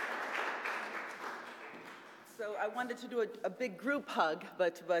So I wanted to do a big group hug,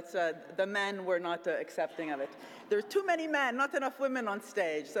 but the men were not accepting of it. There's too many men, not enough women on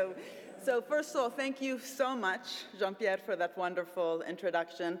stage. So first of all, thank you so much, Jean-Pierre, for that wonderful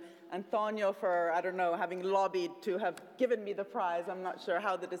introduction. Antonio for, I don't know, having lobbied to have given me the prize. I'm not sure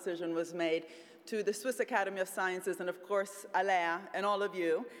how the decision was made. To the Swiss Academy of Sciences, and of course, ALLEA, and all of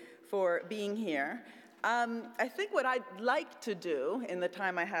you for being here. I think what I'd like to do in the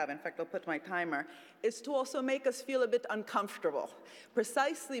time I have, in fact, I'll put my timer, is to also make us feel a bit uncomfortable,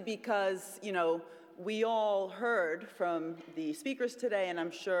 precisely because, you know, we all heard from the speakers today, and I'm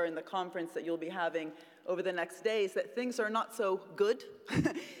sure in the conference that you'll be having over the next days, that things are not so good.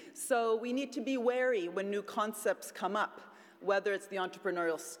 So we need to be wary when new concepts come up, whether it's the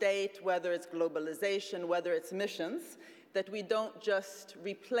entrepreneurial state, whether it's globalization, whether it's missions, that we don't just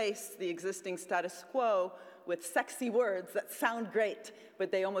replace the existing status quo with sexy words that sound great,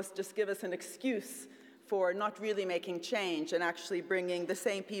 but they almost just give us an excuse for not really making change and actually bringing the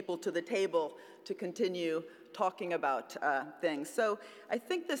same people to the table to continue talking about things. So I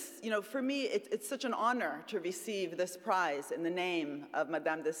think this, you know, for me, it's such an honor to receive this prize in the name of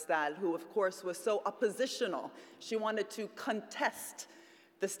Madame de Staël, who of course was so oppositional. She wanted to contest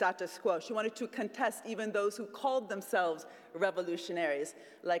the status quo. She wanted to contest even those who called themselves revolutionaries,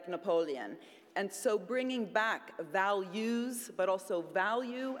 like Napoleon. And so bringing back values, but also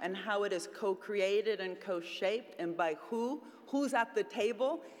value and how it is co-created and co-shaped, and by who's at the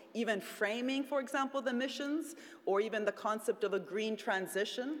table, even framing, for example, the missions, or even the concept of a green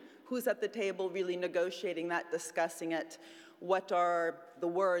transition, who's at the table really negotiating that, discussing it, what are the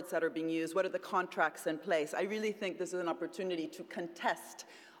words that are being used, what are the contracts in place. I really think this is an opportunity to contest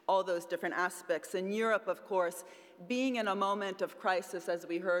all those different aspects. In Europe, of course, being in a moment of crisis, as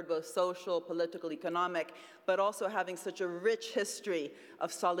we heard, both social, political, economic, but also having such a rich history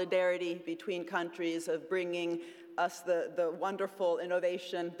of solidarity between countries, of bringing us the wonderful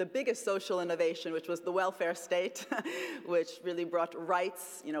innovation, the biggest social innovation, which was the welfare state, which really brought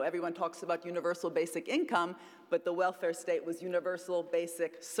rights. You know, everyone talks about universal basic income, but the welfare state was universal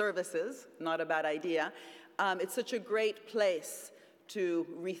basic services, not a bad idea. It's such a great place to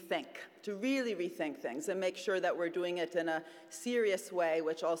rethink, to really rethink things and make sure that we're doing it in a serious way,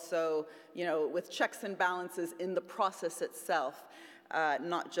 which also, you know, with checks and balances in the process itself,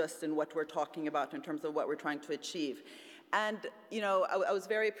 not just in what we're talking about in terms of what we're trying to achieve. And, you know, I was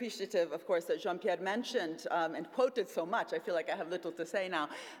very appreciative, of course, that Jean-Pierre mentioned and quoted so much, I feel like I have little to say now,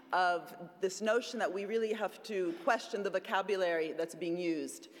 of this notion that we really have to question the vocabulary that's being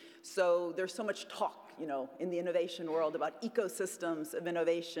used. So there's so much talk, you know, in the innovation world about ecosystems of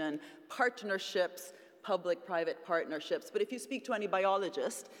innovation, partnerships, public-private partnerships. But if you speak to any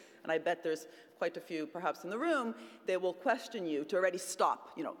biologist, and I bet there's quite a few perhaps in the room, they will question you to already stop.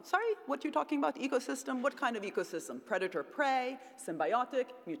 You know, sorry, what you're talking about, ecosystem? What kind of ecosystem? Predator-prey, symbiotic,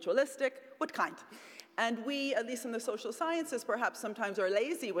 mutualistic, what kind? And we, at least in the social sciences, perhaps sometimes are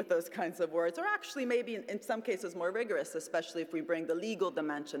lazy with those kinds of words, or actually maybe in some cases more rigorous, especially if we bring the legal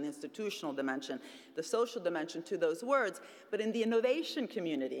dimension, the institutional dimension, the social dimension to those words. But in the innovation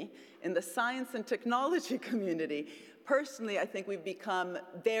community, in the science and technology community, personally, I think we've become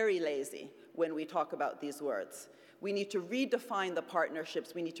very lazy when we talk about these words. We need to redefine the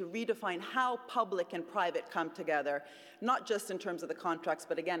partnerships. We need to redefine how public and private come together, not just in terms of the contracts,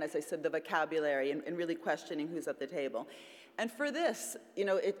 but again, as I said, the vocabulary and really questioning who's at the table. And for this,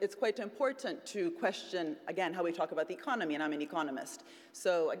 it's quite important to question, again, how we talk about the economy, and I'm an economist.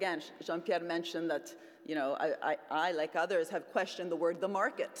 So again, Jean-Pierre mentioned that, I, like others, have questioned the word the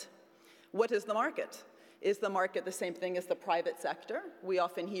market. What is the market? Is the market the same thing as the private sector? We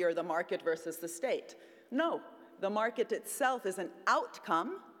often hear the market versus the state. No. The market itself is an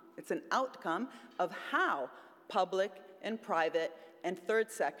outcome, it's an outcome of how public and private and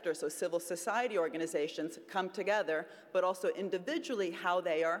third sector, so civil society organizations, come together, but also individually how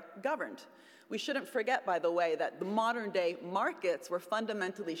they are governed. We shouldn't forget, by the way, that the modern day markets were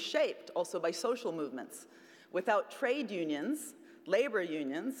fundamentally shaped also by social movements. Without trade unions, the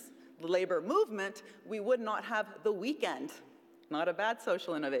labor movement, we would not have the weekend. Not a bad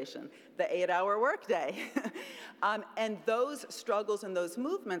social innovation, the 8-hour workday. And those struggles and those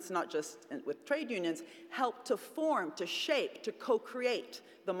movements, not just with trade unions, help to form, to shape, to co-create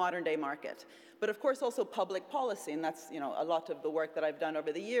the modern day market. But of course also public policy, and that's a lot of the work that I've done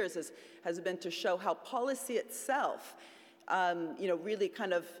over the years has been to show how policy itself really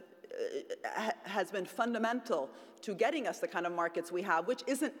kind of has been fundamental to getting us the kind of markets we have, which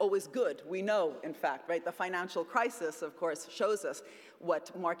isn't always good. We know, in fact, right? The financial crisis, of course, shows us what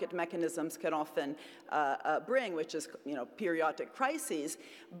market mechanisms can often bring, which is, periodic crises.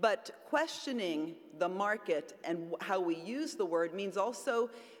 But questioning the market and how we use the word means also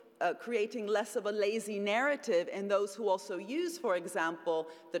creating less of a lazy narrative in those who also use, for example,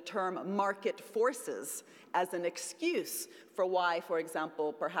 the term market forces as an excuse for why, for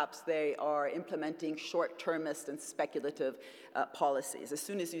example, perhaps they are implementing short-termist and speculative policies. As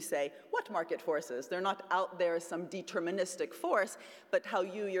soon as you say, what market forces? They're not out there as some deterministic force, but how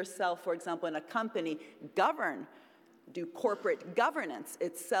you yourself, for example, in a company, do corporate governance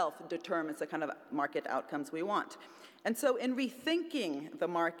itself determines the kind of market outcomes we want. And so in rethinking the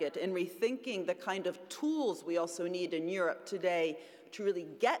market, in rethinking the kind of tools we also need in Europe today to really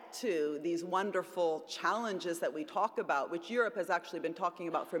get to these wonderful challenges that we talk about, which Europe has actually been talking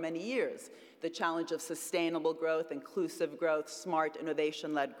about for many years, the challenge of sustainable growth, inclusive growth, smart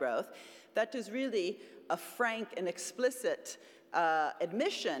innovation-led growth, that is really a frank and explicit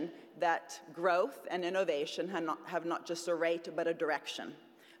admission that growth and innovation have not just a rate, but a direction.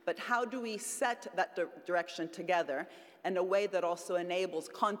 But how do we set that direction together in a way that also enables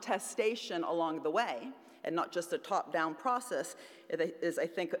contestation along the way, and not just a top-down process, is, I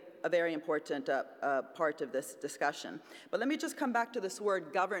think, a very important part of this discussion. But let me just come back to this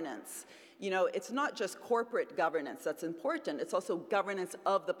word governance. It's not just corporate governance that's important, it's also governance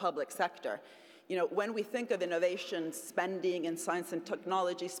of the public sector. When we think of innovation spending and science and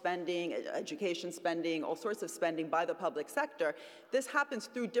technology spending, education spending, all sorts of spending by the public sector, this happens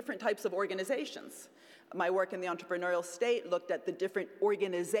through different types of organizations. My work in the entrepreneurial state looked at the different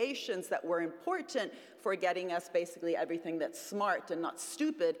organizations that were important for getting us basically everything that's smart and not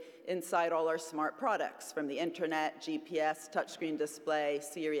stupid inside all our smart products, from the internet, GPS, touchscreen display,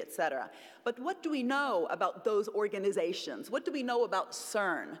 Siri, etc. But what do we know about those organizations? What do we know about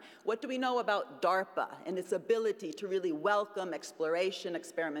CERN? What do we know about DARPA and its ability to really welcome exploration,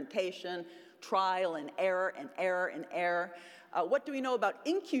 experimentation, trial and error and error and error? What do we know about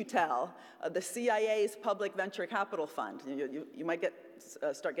InQtel, the CIA's public venture capital fund? You might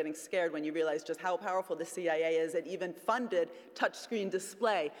start getting scared when you realize just how powerful the CIA is. It even funded touchscreen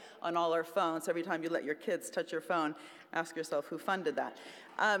display on all our phones. Every time you let your kids touch your phone, ask yourself who funded that.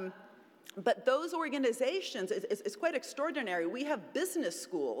 But those organizations, it's quite extraordinary. We have business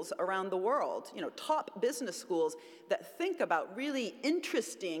schools around the world, top business schools that think about really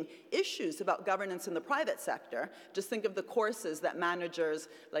interesting issues about governance in the private sector. Just think of the courses that managers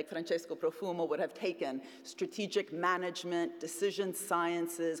like Francesco Profumo would have taken: strategic management, decision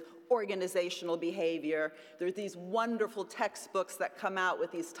sciences, organizational behavior. There's these wonderful textbooks that come out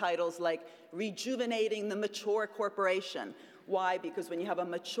with these titles like Rejuvenating the Mature Corporation. Why? Because when you have a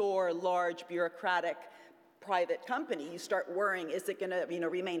mature, large, bureaucratic private company, you start worrying, is it going to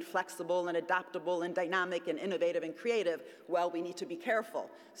remain flexible and adaptable and dynamic and innovative and creative? Well, we need to be careful.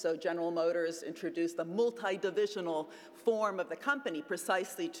 So General Motors introduced the multi-divisional form of the company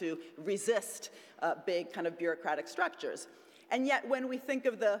precisely to resist big kind of bureaucratic structures. And yet when we think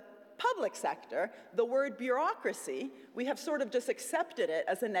of the public sector, the word bureaucracy, we have sort of just accepted it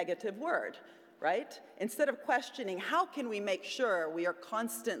as a negative word, right? Instead of questioning how can we make sure we are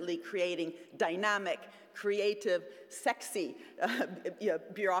constantly creating dynamic, creative, sexy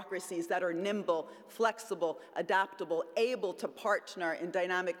bureaucracies that are nimble, flexible, adaptable, able to partner in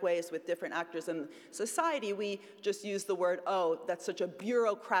dynamic ways with different actors in society, we just use the word, oh, that's such a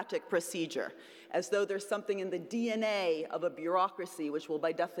bureaucratic procedure, as though there's something in the DNA of a bureaucracy which will,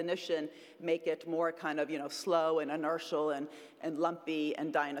 by definition, make it more kind of, slow and inertial and lumpy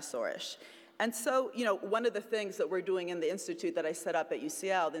and dinosaurish. And so, one of the things that we're doing in the institute that I set up at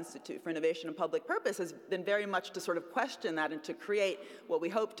UCL, the Institute for Innovation and Public Purpose, has been very much to sort of question that and to create what we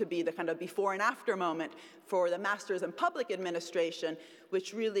hope to be the kind of before and after moment for the Masters in Public Administration,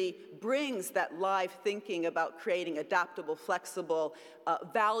 which really brings that live thinking about creating adaptable, flexible,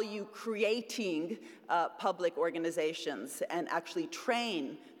 value-creating public organizations and actually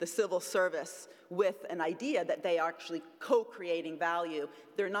train the civil service with an idea that they are actually co-creating value.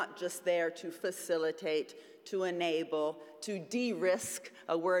 They're not just there to facilitate, to enable, to de-risk,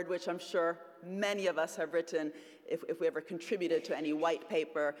 a word which I'm sure many of us have written if we ever contributed to any white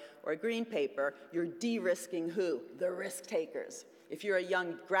paper or a green paper. You're de-risking who? The risk takers. If you're a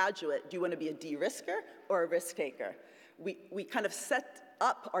young graduate, do you want to be a de-risker or a risk taker? We kind of set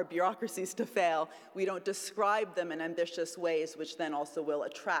up our bureaucracies to fail. We don't describe them in ambitious ways, which then also will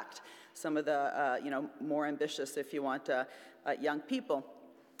attract some of the more ambitious, if you want, young people.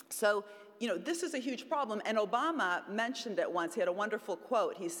 So, this is a huge problem, and Obama mentioned it once. He had a wonderful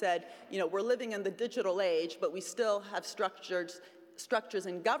quote. He said, we're living in the digital age, but we still have structures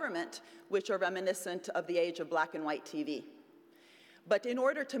in government which are reminiscent of the age of black and white TV. But in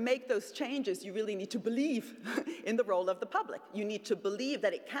order to make those changes, you really need to believe in the role of the public. You need to believe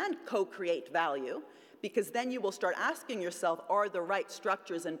that it can co-create value, because then you will start asking yourself, are the right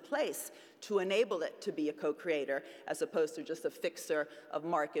structures in place to enable it to be a co-creator, as opposed to just a fixer of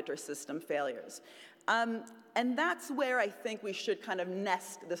market or system failures. And that's where I think we should kind of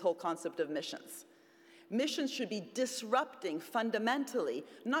nest this whole concept of missions. Missions should be disrupting fundamentally,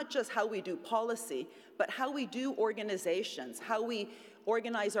 not just how we do policy, but how we do organizations, how we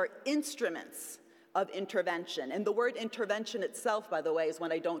organize our instruments of intervention. And the word intervention itself, by the way, is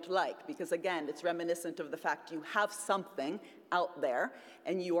one I don't like, because again, it's reminiscent of the fact you have something out there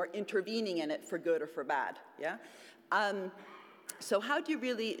and you are intervening in it for good or for bad, yeah? So how do you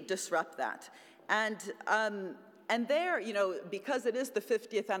really disrupt that? And there, because it is the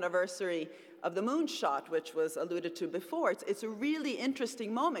 50th anniversary of the moonshot, which was alluded to before, it's a really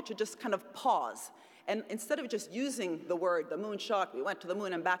interesting moment to just kind of pause. And instead of just using the word, the moonshot, we went to the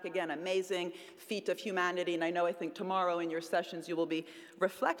moon and back again, amazing feat of humanity, and I think tomorrow in your sessions you will be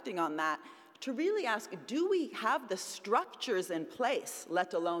reflecting on that, to really ask, do we have the structures in place,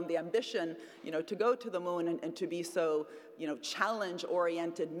 let alone the ambition, to go to the moon and to be so,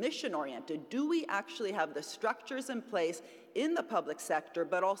 challenge-oriented, mission-oriented? Do we actually have the structures in place in the public sector,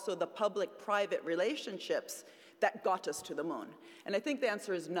 but also the public-private relationships that got us to the moon? And I think the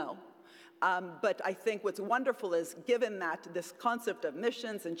answer is no. But I think what's wonderful is, given that this concept of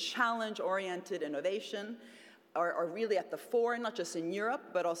missions and challenge-oriented innovation are really at the fore, not just in Europe,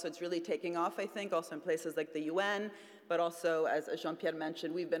 but also it's really taking off, I think, also in places like the UN, but also, as Jean-Pierre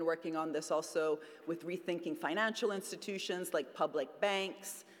mentioned, we've been working on this also with rethinking financial institutions like public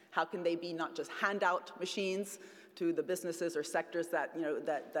banks. How can they be not just handout machines to the businesses or sectors that,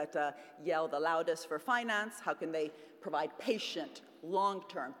 yell the loudest for finance? How can they provide patient,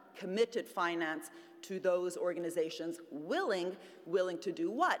 long-term, committed finance to those organizations willing to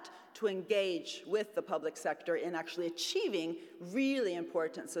do what? To engage with the public sector in actually achieving really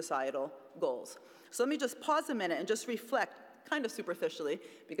important societal goals. So let me just pause a minute and just reflect, kind of superficially,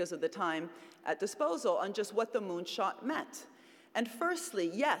 because of the time at disposal, on just what the moonshot meant. And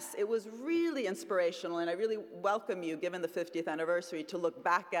firstly, yes, it was really inspirational, and I really welcome you, given the 50th anniversary, to look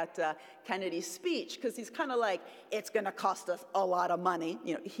back at Kennedy's speech, because he's kind of like, it's going to cost us a lot of money.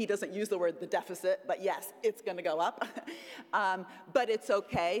 He doesn't use the word the deficit, but yes, it's going to go up. But it's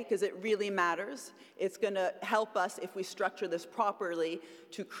okay, because it really matters. It's going to help us, if we structure this properly,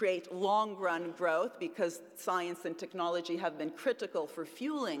 to create long-run growth, because science and technology have been critical for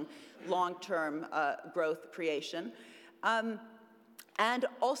fueling long-term growth creation. And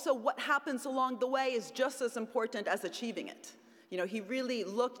also what happens along the way is just as important as achieving it. He really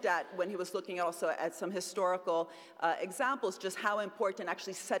looked at, when he was looking also at some historical examples, just how important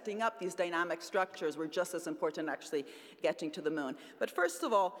actually setting up these dynamic structures were just as important actually getting to the moon. But first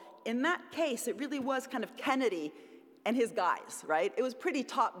of all, in that case, it really was kind of Kennedy and his guys, right? It was pretty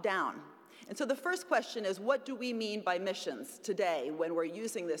top down. And so the first question is, what do we mean by missions today when we're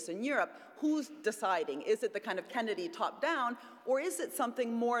using this in Europe? Who's deciding? Is it the kind of Kennedy top-down, or is it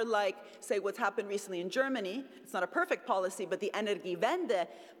something more like, say, what's happened recently in Germany? It's not a perfect policy, but the Energiewende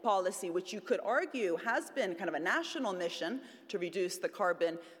policy, which you could argue has been kind of a national mission to reduce the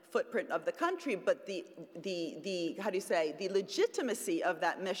carbon footprint of the country, but the legitimacy of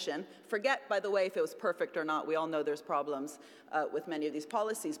that mission, forget, by the way, if it was perfect or not, we all know there's problems with many of these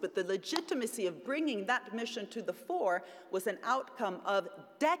policies, but the legitimacy of bringing that mission to the fore was an outcome of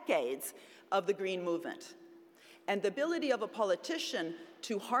decades of the green movement. And the ability of a politician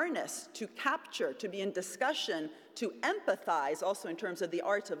to harness, to capture, to be in discussion, to empathize, also in terms of the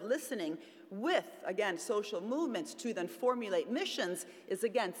art of listening, with, again, social movements to then formulate missions is,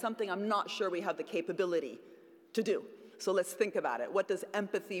 again, something I'm not sure we have the capability to do. So let's think about it. What does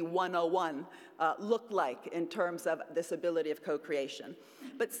empathy 101 look like in terms of this ability of co-creation?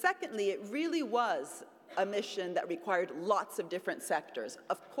 But secondly, it really was a mission that required lots of different sectors.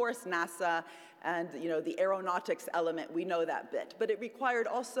 Of course, NASA and the aeronautics element, we know that bit. But it required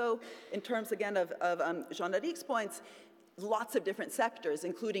also, in terms, again, of Jean-Érique's points, lots of different sectors,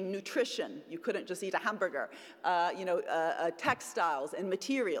 including nutrition. You couldn't just eat a hamburger, textiles and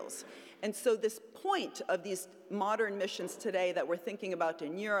materials. And so this point of these modern missions today that we're thinking about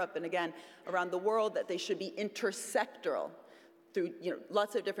in Europe and, again, around the world, that they should be intersectoral through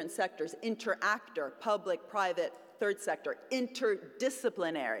lots of different sectors, interactor, public, private, third sector,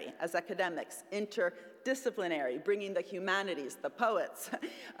 interdisciplinary as academics, interdisciplinary, bringing the humanities, the poets,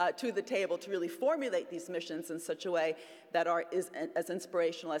 to the table to really formulate these missions in such a way that is as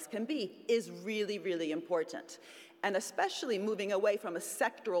inspirational as can be, is really, really important. And especially moving away from a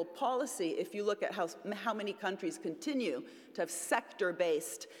sectoral policy, if you look at how many countries continue to have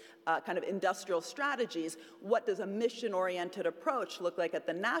sector-based kind of industrial strategies, what does a mission-oriented approach look like at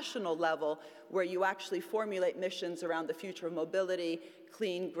the national level, where you actually formulate missions around the future of mobility,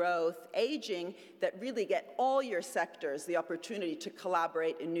 clean growth, aging, that really get all your sectors the opportunity to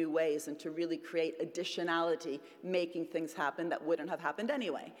collaborate in new ways and to really create additionality, making things happen that wouldn't have happened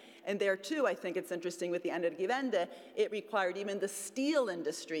anyway. And there, too, I think it's interesting with the Energiewende, it required even the steel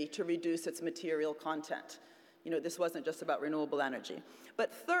industry to reduce its material content. This wasn't just about renewable energy.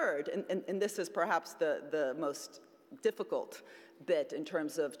 But third, and this is perhaps the most difficult bit in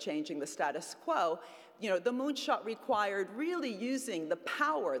terms of changing the status quo, the moonshot required really using the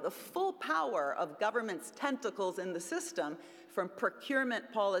power, the full power of government's tentacles in the system, from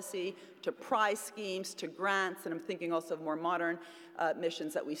procurement policy to prize schemes to grants, and I'm thinking also of more modern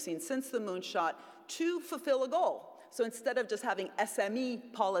missions that we've seen since the moonshot, to fulfill a goal. So instead of just having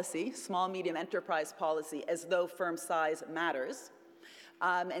SME policy, small, medium enterprise policy, as though firm size matters,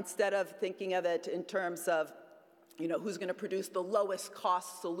 instead of thinking of it in terms of, who's going to produce the lowest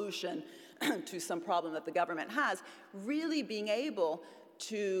cost solution to some problem that the government has, really being able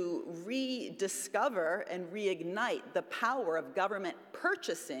to rediscover and reignite the power of government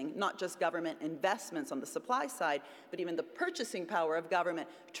purchasing, not just government investments on the supply side, but even the purchasing power of government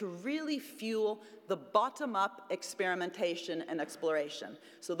to really fuel the bottom-up experimentation and exploration.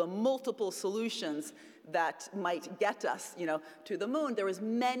 So the multiple solutions that might get us, to the moon, there was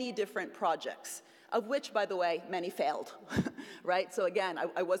many different projects, of which, by the way, many failed, right? So again,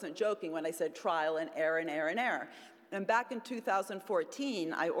 I wasn't joking when I said trial and error and error and error. And back in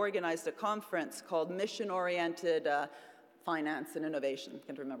 2014, I organized a conference called Mission-Oriented Finance and Innovation. I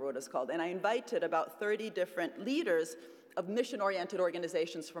can't remember what it's called. And I invited about 30 different leaders of mission-oriented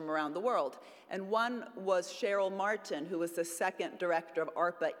organizations from around the world. And one was Cheryl Martin, who was the second director of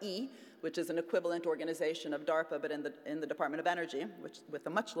ARPA-E, which is an equivalent organization of DARPA, but in the Department of Energy, which with a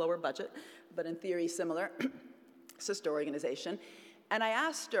much lower budget, but in theory similar, sister organization. And I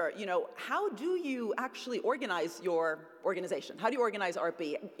asked her, how do you actually organize your organization? How do you organize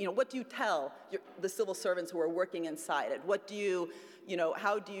ARPA? What do you tell the civil servants who are working inside it? What do you,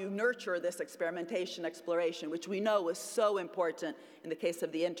 how do you nurture this experimentation, exploration, which we know was so important in the case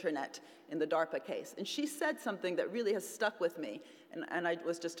of the internet, in the DARPA case? And she said something that really has stuck with me. And I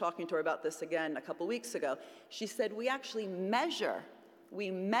was just talking to her about this again a couple weeks ago. She said, we actually measure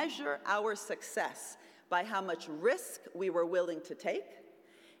our success by how much risk we were willing to take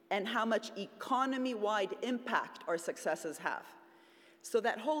and how much economy-wide impact our successes have. So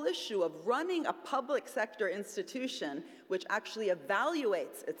that whole issue of running a public sector institution which actually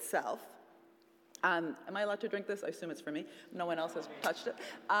evaluates itself, am I allowed to drink this? I assume it's for me. No one else has touched it.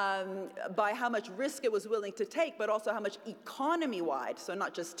 By how much risk it was willing to take, but also how much economy-wide, so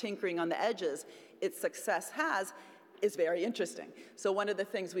not just tinkering on the edges, its success has, is very interesting. So one of the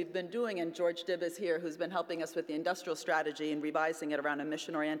things we've been doing, and George Dibb is here, who's been helping us with the industrial strategy and revising it around a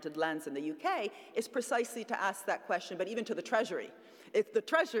mission-oriented lens in the UK, is precisely to ask that question, but even to the Treasury. It's the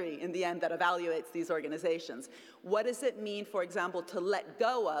Treasury, in the end, that evaluates these organizations. What does it mean, for example, to let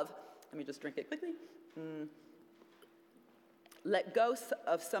go of, let me just drink it quickly, let go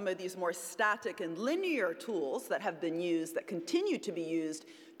of some of these more static and linear tools that have been used, that continue to be used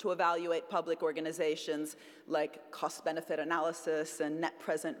to evaluate public organizations, like cost-benefit analysis and net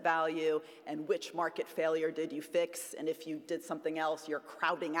present value, and which market failure did you fix, and if you did something else, you're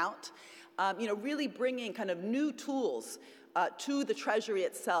crowding out. Really bringing kind of new tools to the Treasury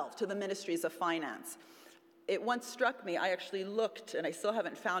itself, to the ministries of finance. It once struck me, I actually looked, and I still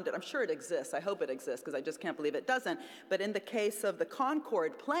haven't found it. I'm sure it exists. I hope it exists, because I just can't believe it doesn't. But in the case of the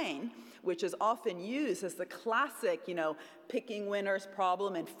Concorde plane, which is often used as the classic, picking winners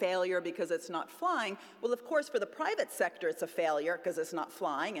problem and failure because it's not flying, well, of course, for the private sector, it's a failure because it's not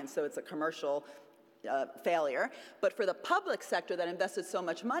flying, and so it's a commercial failure. But for the public sector that invested so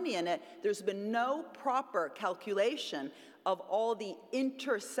much money in it, there's been no proper calculation of all the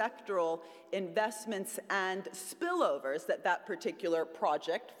intersectoral investments and spillovers that particular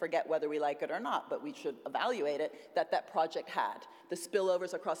project, forget whether we like it or not, but we should evaluate it, that project had. The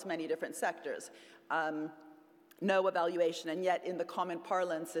spillovers across many different sectors. No evaluation, and yet in the common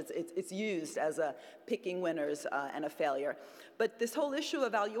parlance, it's used as a picking winners and a failure. But this whole issue of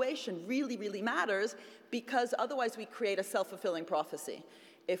evaluation really, really matters, because otherwise we create a self-fulfilling prophecy.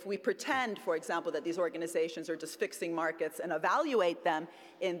 If we pretend, for example, that these organizations are just fixing markets and evaluate them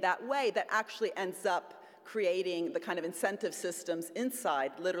in that way, that actually ends up creating the kind of incentive systems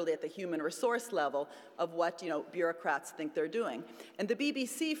inside, literally at the human resource level, of what bureaucrats think they're doing. And the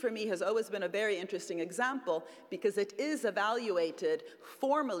BBC, for me, has always been a very interesting example, because it is evaluated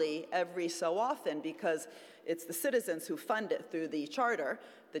formally every so often, because it's the citizens who fund it through the charter,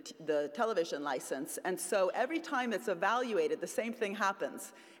 the television license. And so every time it's evaluated, the same thing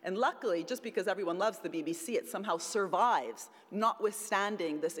happens. And luckily, just because everyone loves the BBC, it somehow survives,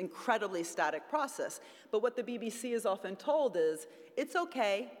 notwithstanding this incredibly static process. But what the BBC is often told is, it's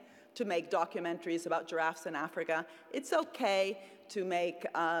okay to make documentaries about giraffes in Africa. It's okay to make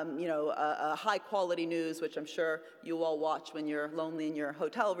a high-quality news, which I'm sure you all watch when you're lonely in your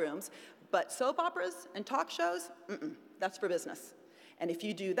hotel rooms. But soap operas and talk shows, that's for business. And if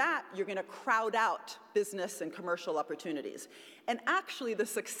you do that, you're going to crowd out business and commercial opportunities. And actually, the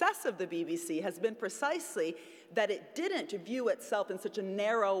success of the BBC has been precisely that it didn't view itself in such a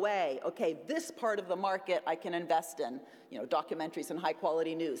narrow way. Okay, this part of the market I can invest in, documentaries and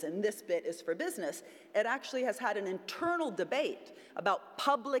high-quality news, and this bit is for business. It actually has had an internal debate about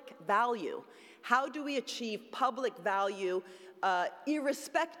public value. How do we achieve public value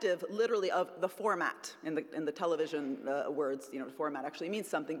irrespective, literally, of the format? In the television words, the format actually means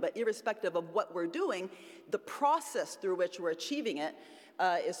something, but irrespective of what we're doing, the process through which we're achieving it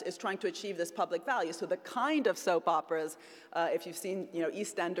is trying to achieve this public value. So the kind of soap operas, if you've seen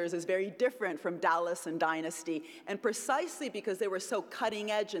EastEnders, is very different from Dallas and Dynasty. And precisely because they were so cutting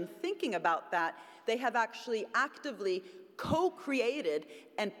edge in thinking about that, they have actually actively co-created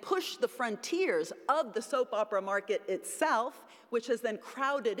and pushed the frontiers of the soap opera market itself, which has then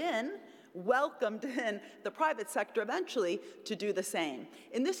crowded in, welcomed in the private sector eventually to do the same.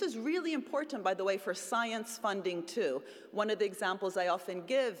 And this is really important, by the way, for science funding too. One of the examples I often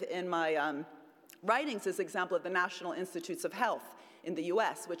give in my writings is the example of the National Institutes of Health in the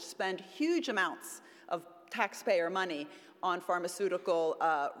US, which spend huge amounts of taxpayer money on pharmaceutical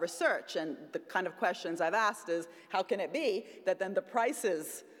research. And the kind of questions I've asked is, how can it be that then the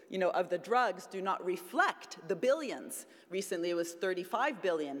prices of the drugs do not reflect the billions? Recently, it was 35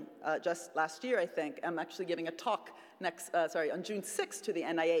 billion just last year, I think. I'm actually giving a talk on June 6th to the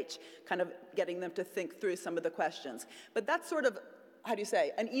NIH, kind of getting them to think through some of the questions. But that's sort of,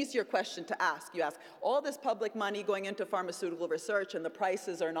 an easier question to ask. You ask, all this public money going into pharmaceutical research and the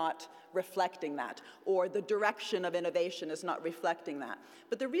prices are not reflecting that, or the direction of innovation is not reflecting that.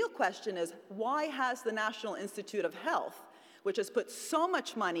 But the real question is, why has the National Institute of Health, which has put so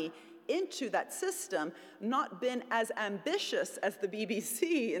much money into that system, not been as ambitious as the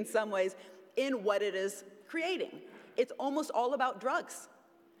BBC in some ways in what it is creating? It's almost all about drugs.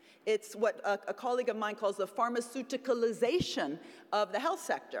 It's what a colleague of mine calls the pharmaceuticalization of the health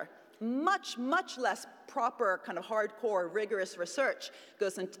sector. Much, much less proper kind of hardcore, rigorous research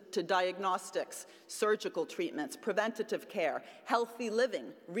goes into diagnostics, surgical treatments, preventative care, healthy living,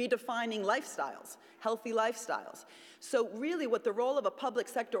 redefining lifestyles, healthy lifestyles. So really what the role of a public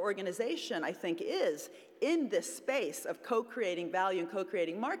sector organization, I think, is in this space of co-creating value and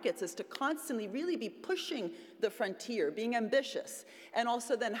co-creating markets is to constantly really be pushing the frontier, being ambitious, and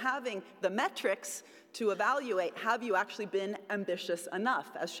also then having the metrics to evaluate, have you actually been ambitious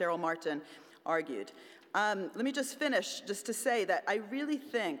enough, as Cheryl Martin argued. Let me just finish just to say that I really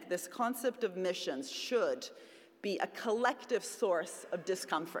think this concept of missions should be a collective source of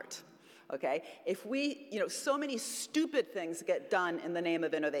discomfort. Okay? If we, so many stupid things get done in the name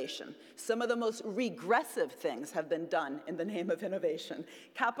of innovation. Some of the most regressive things have been done in the name of innovation.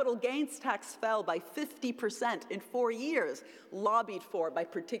 Capital gains tax fell by 50% in 4 years, lobbied for by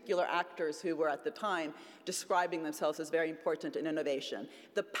particular actors who were at the time describing themselves as very important in innovation.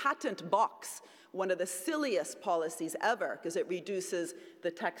 The patent box, one of the silliest policies ever, because it reduces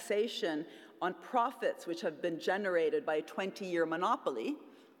the taxation on profits which have been generated by a 20-year monopoly.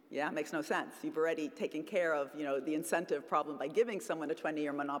 Yeah, it makes no sense. You've already taken care of, the incentive problem by giving someone a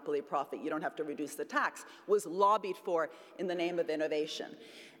 20-year monopoly profit. You don't have to reduce the tax. Was lobbied for in the name of innovation.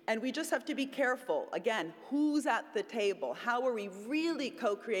 And we just have to be careful. Again, who's at the table? How are we really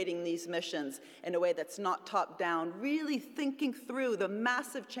co-creating these missions in a way that's not top-down, really thinking through the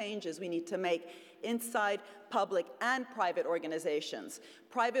massive changes we need to make inside public and private organizations.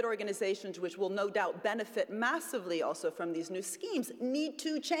 Private organizations, which will no doubt benefit massively also from these new schemes, need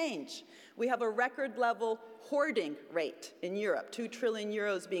to change. We have a record level hoarding rate in Europe, 2 trillion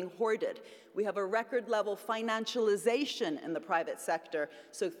euros being hoarded. We have a record level financialization in the private sector,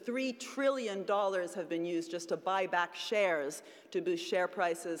 so $3 trillion have been used just to buy back shares to boost share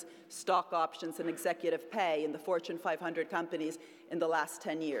prices, stock options, and executive pay in the Fortune 500 companies in the last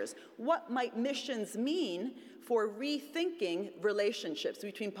 10 years. What might missions mean for rethinking relationships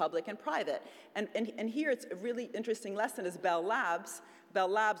between public and private? And here it's a really interesting lesson is Bell Labs. Bell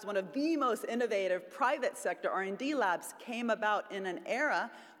Labs, one of the most innovative private sector R&D labs, came about in an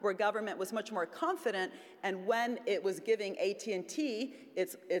era where government was much more confident, and when it was giving AT&T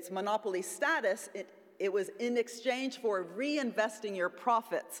its monopoly status, it was in exchange for reinvesting your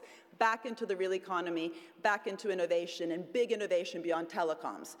profits back into the real economy, back into innovation, and big innovation beyond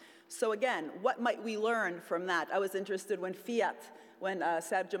telecoms. So again, what might we learn from that? I was interested when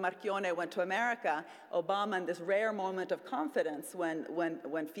Sergio Marchionne went to America, Obama, in this rare moment of confidence when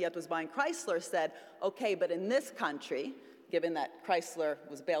Fiat was buying Chrysler, said, okay, but in this country, given that Chrysler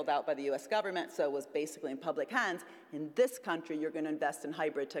was bailed out by the US government, so it was basically in public hands, in this country, you're going to invest in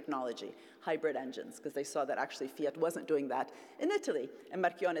hybrid technology, hybrid engines, because they saw that actually Fiat wasn't doing that in Italy. And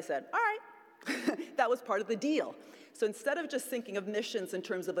Marchionne said, all right, that was part of the deal. So instead of just thinking of missions in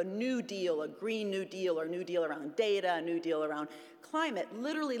terms of a new deal, a green new deal, or a new deal around data, a new deal around climate,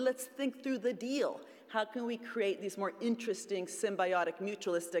 literally let's think through the deal. How can we create these more interesting, symbiotic,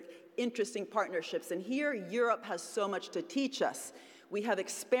 mutualistic, interesting partnerships? And here, Europe has so much to teach us. We have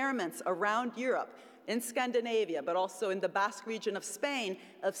experiments around Europe, in Scandinavia, but also in the Basque region of Spain,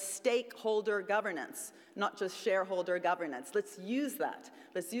 of stakeholder governance, not just shareholder governance. Let's use that.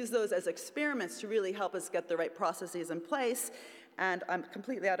 Let's use those as experiments to really help us get the right processes in place. And I'm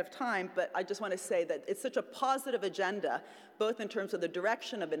completely out of time, but I just want to say that it's such a positive agenda, both in terms of the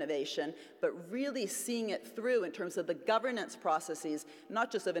direction of innovation, but really seeing it through in terms of the governance processes,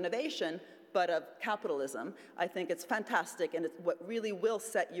 not just of innovation, but of capitalism. I think it's fantastic, and it's what really will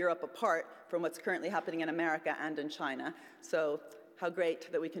set Europe apart from what's currently happening in America and in China. So how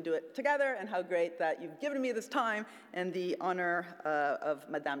great that we can do it together, and how great that you've given me this time, and the honor of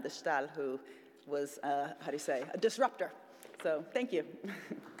Madame de Staël, who was, a disruptor. So thank you.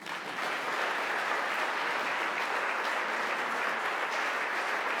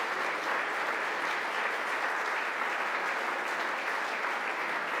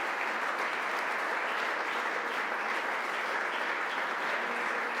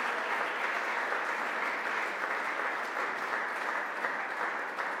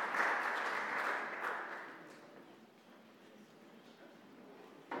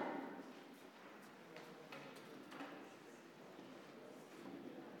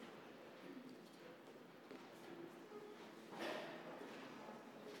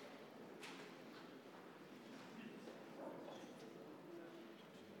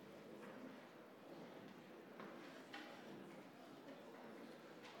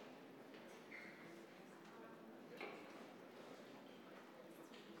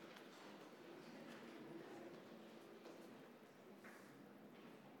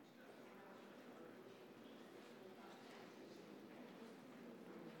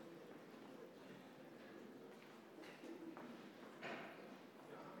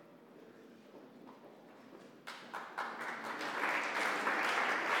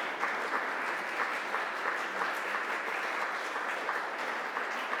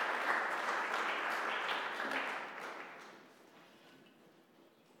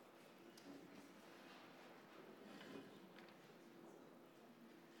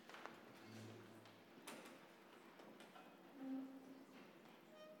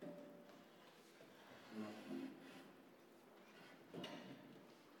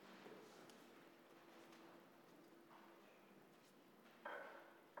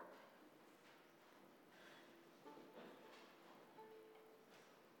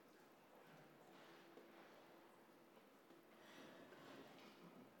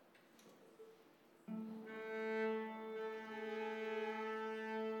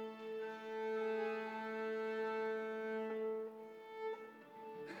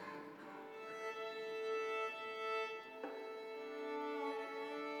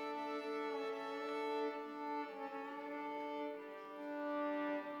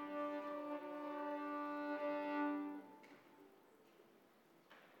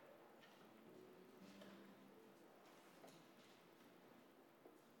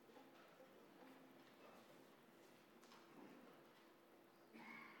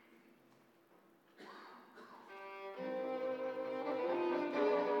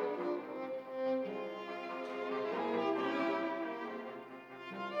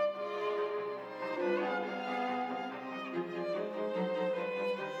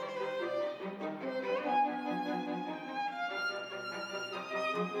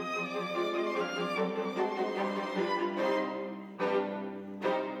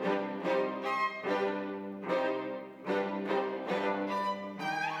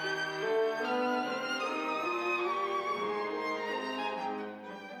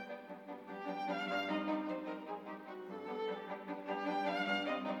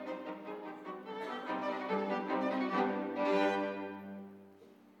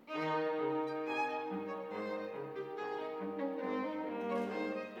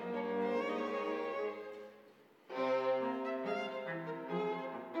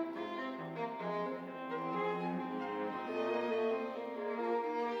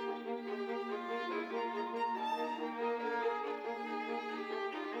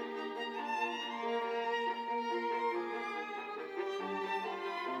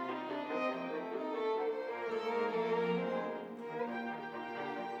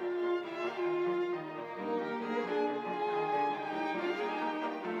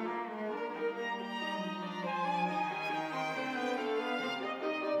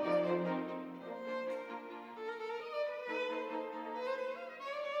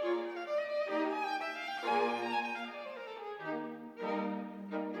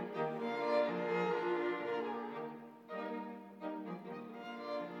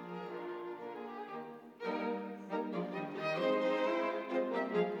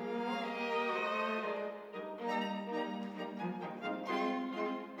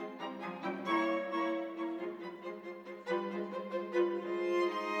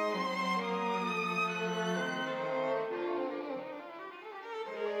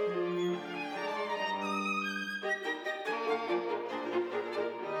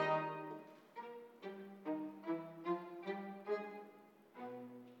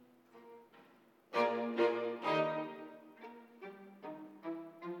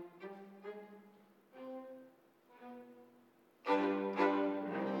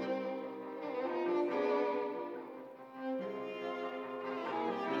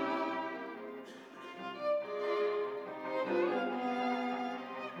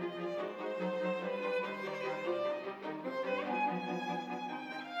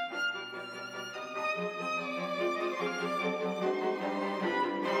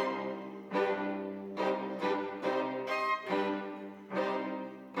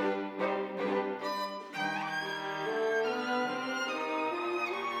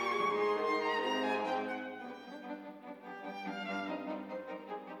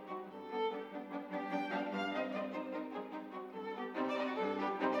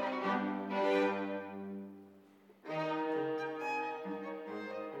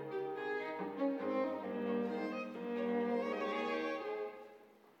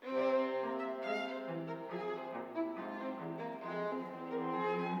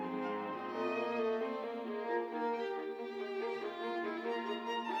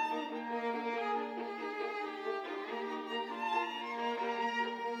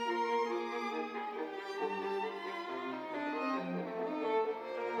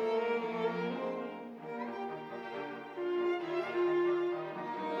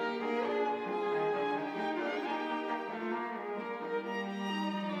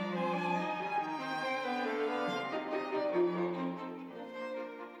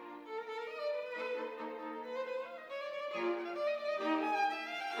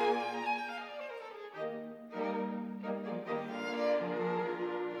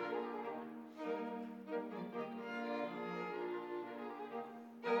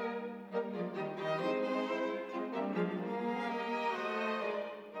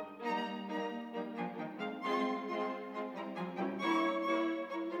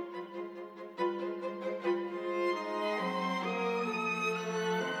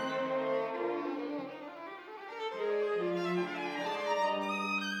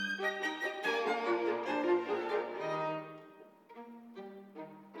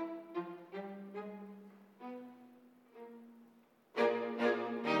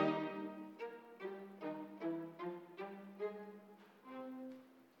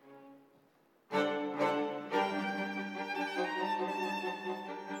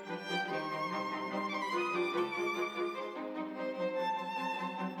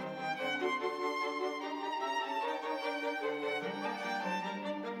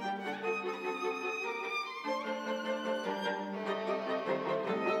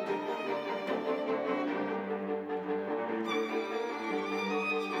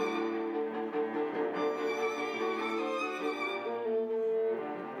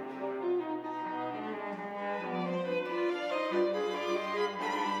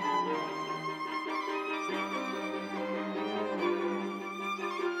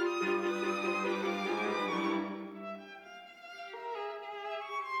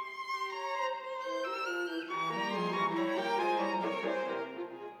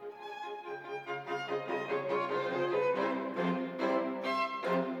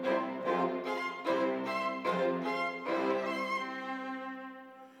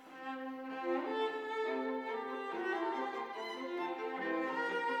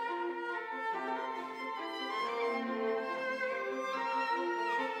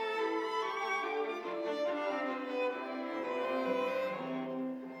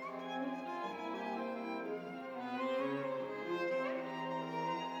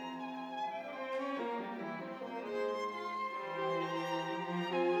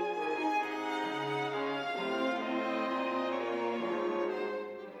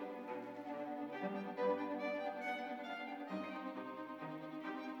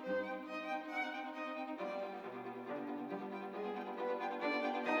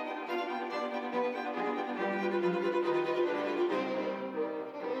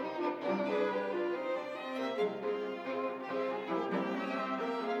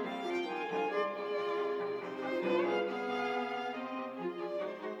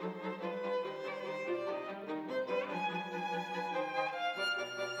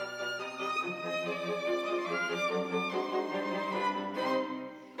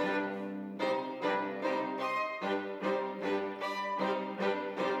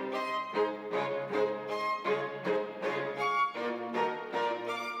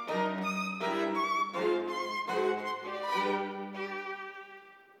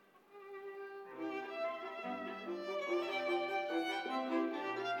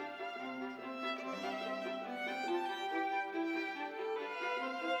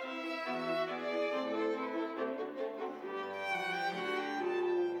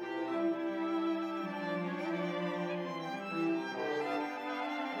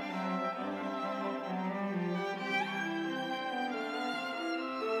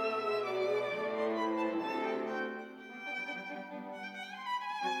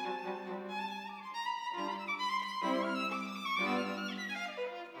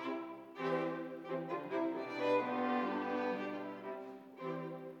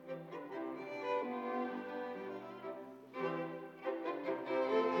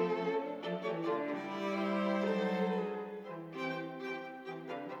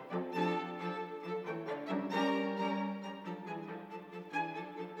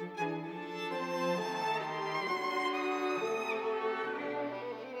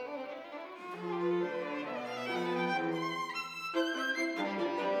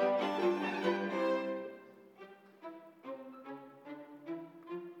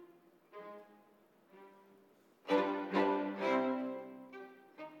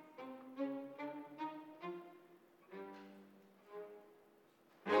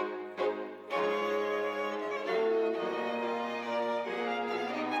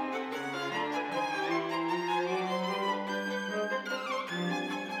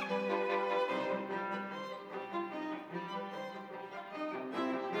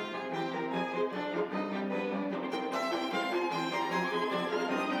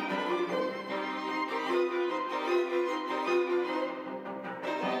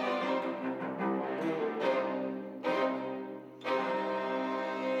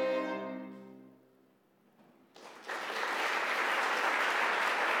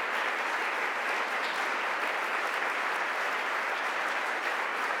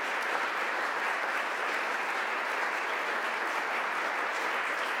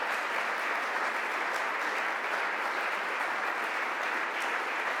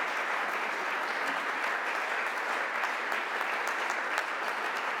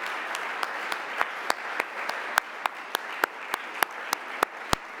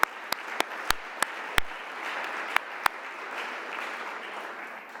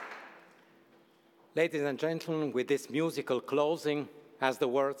 Ladies and gentlemen, with this musical closing, as the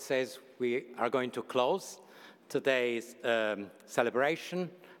word says, we are going to close today's celebration,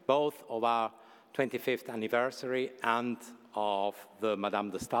 both of our 25th anniversary and of the Madame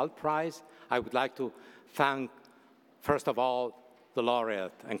de Staël Prize. I would like to thank, first of all, the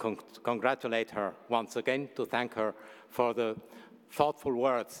laureate and congratulate her once again, to thank her for the thoughtful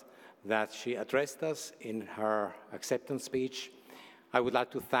words that she addressed us in her acceptance speech. I would like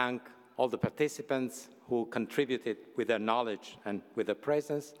to thank all the participants who contributed with their knowledge and with their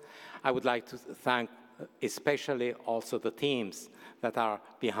presence. I would like to thank especially also the teams that are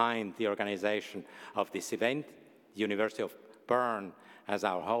behind the organization of this event, the University of Bern as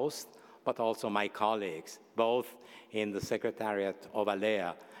our host, but also my colleagues, both in the Secretariat of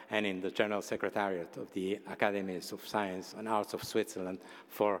ALLEA and in the General Secretariat of the Academies of Science and Arts of Switzerland,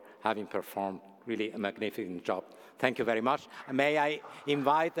 for having performed really a magnificent job. Thank you very much. May I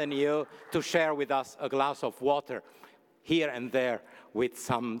invite you to share with us a glass of water here and there with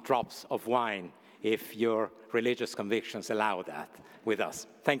some drops of wine, if your religious convictions allow that with us.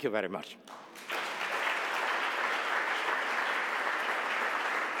 Thank you very much.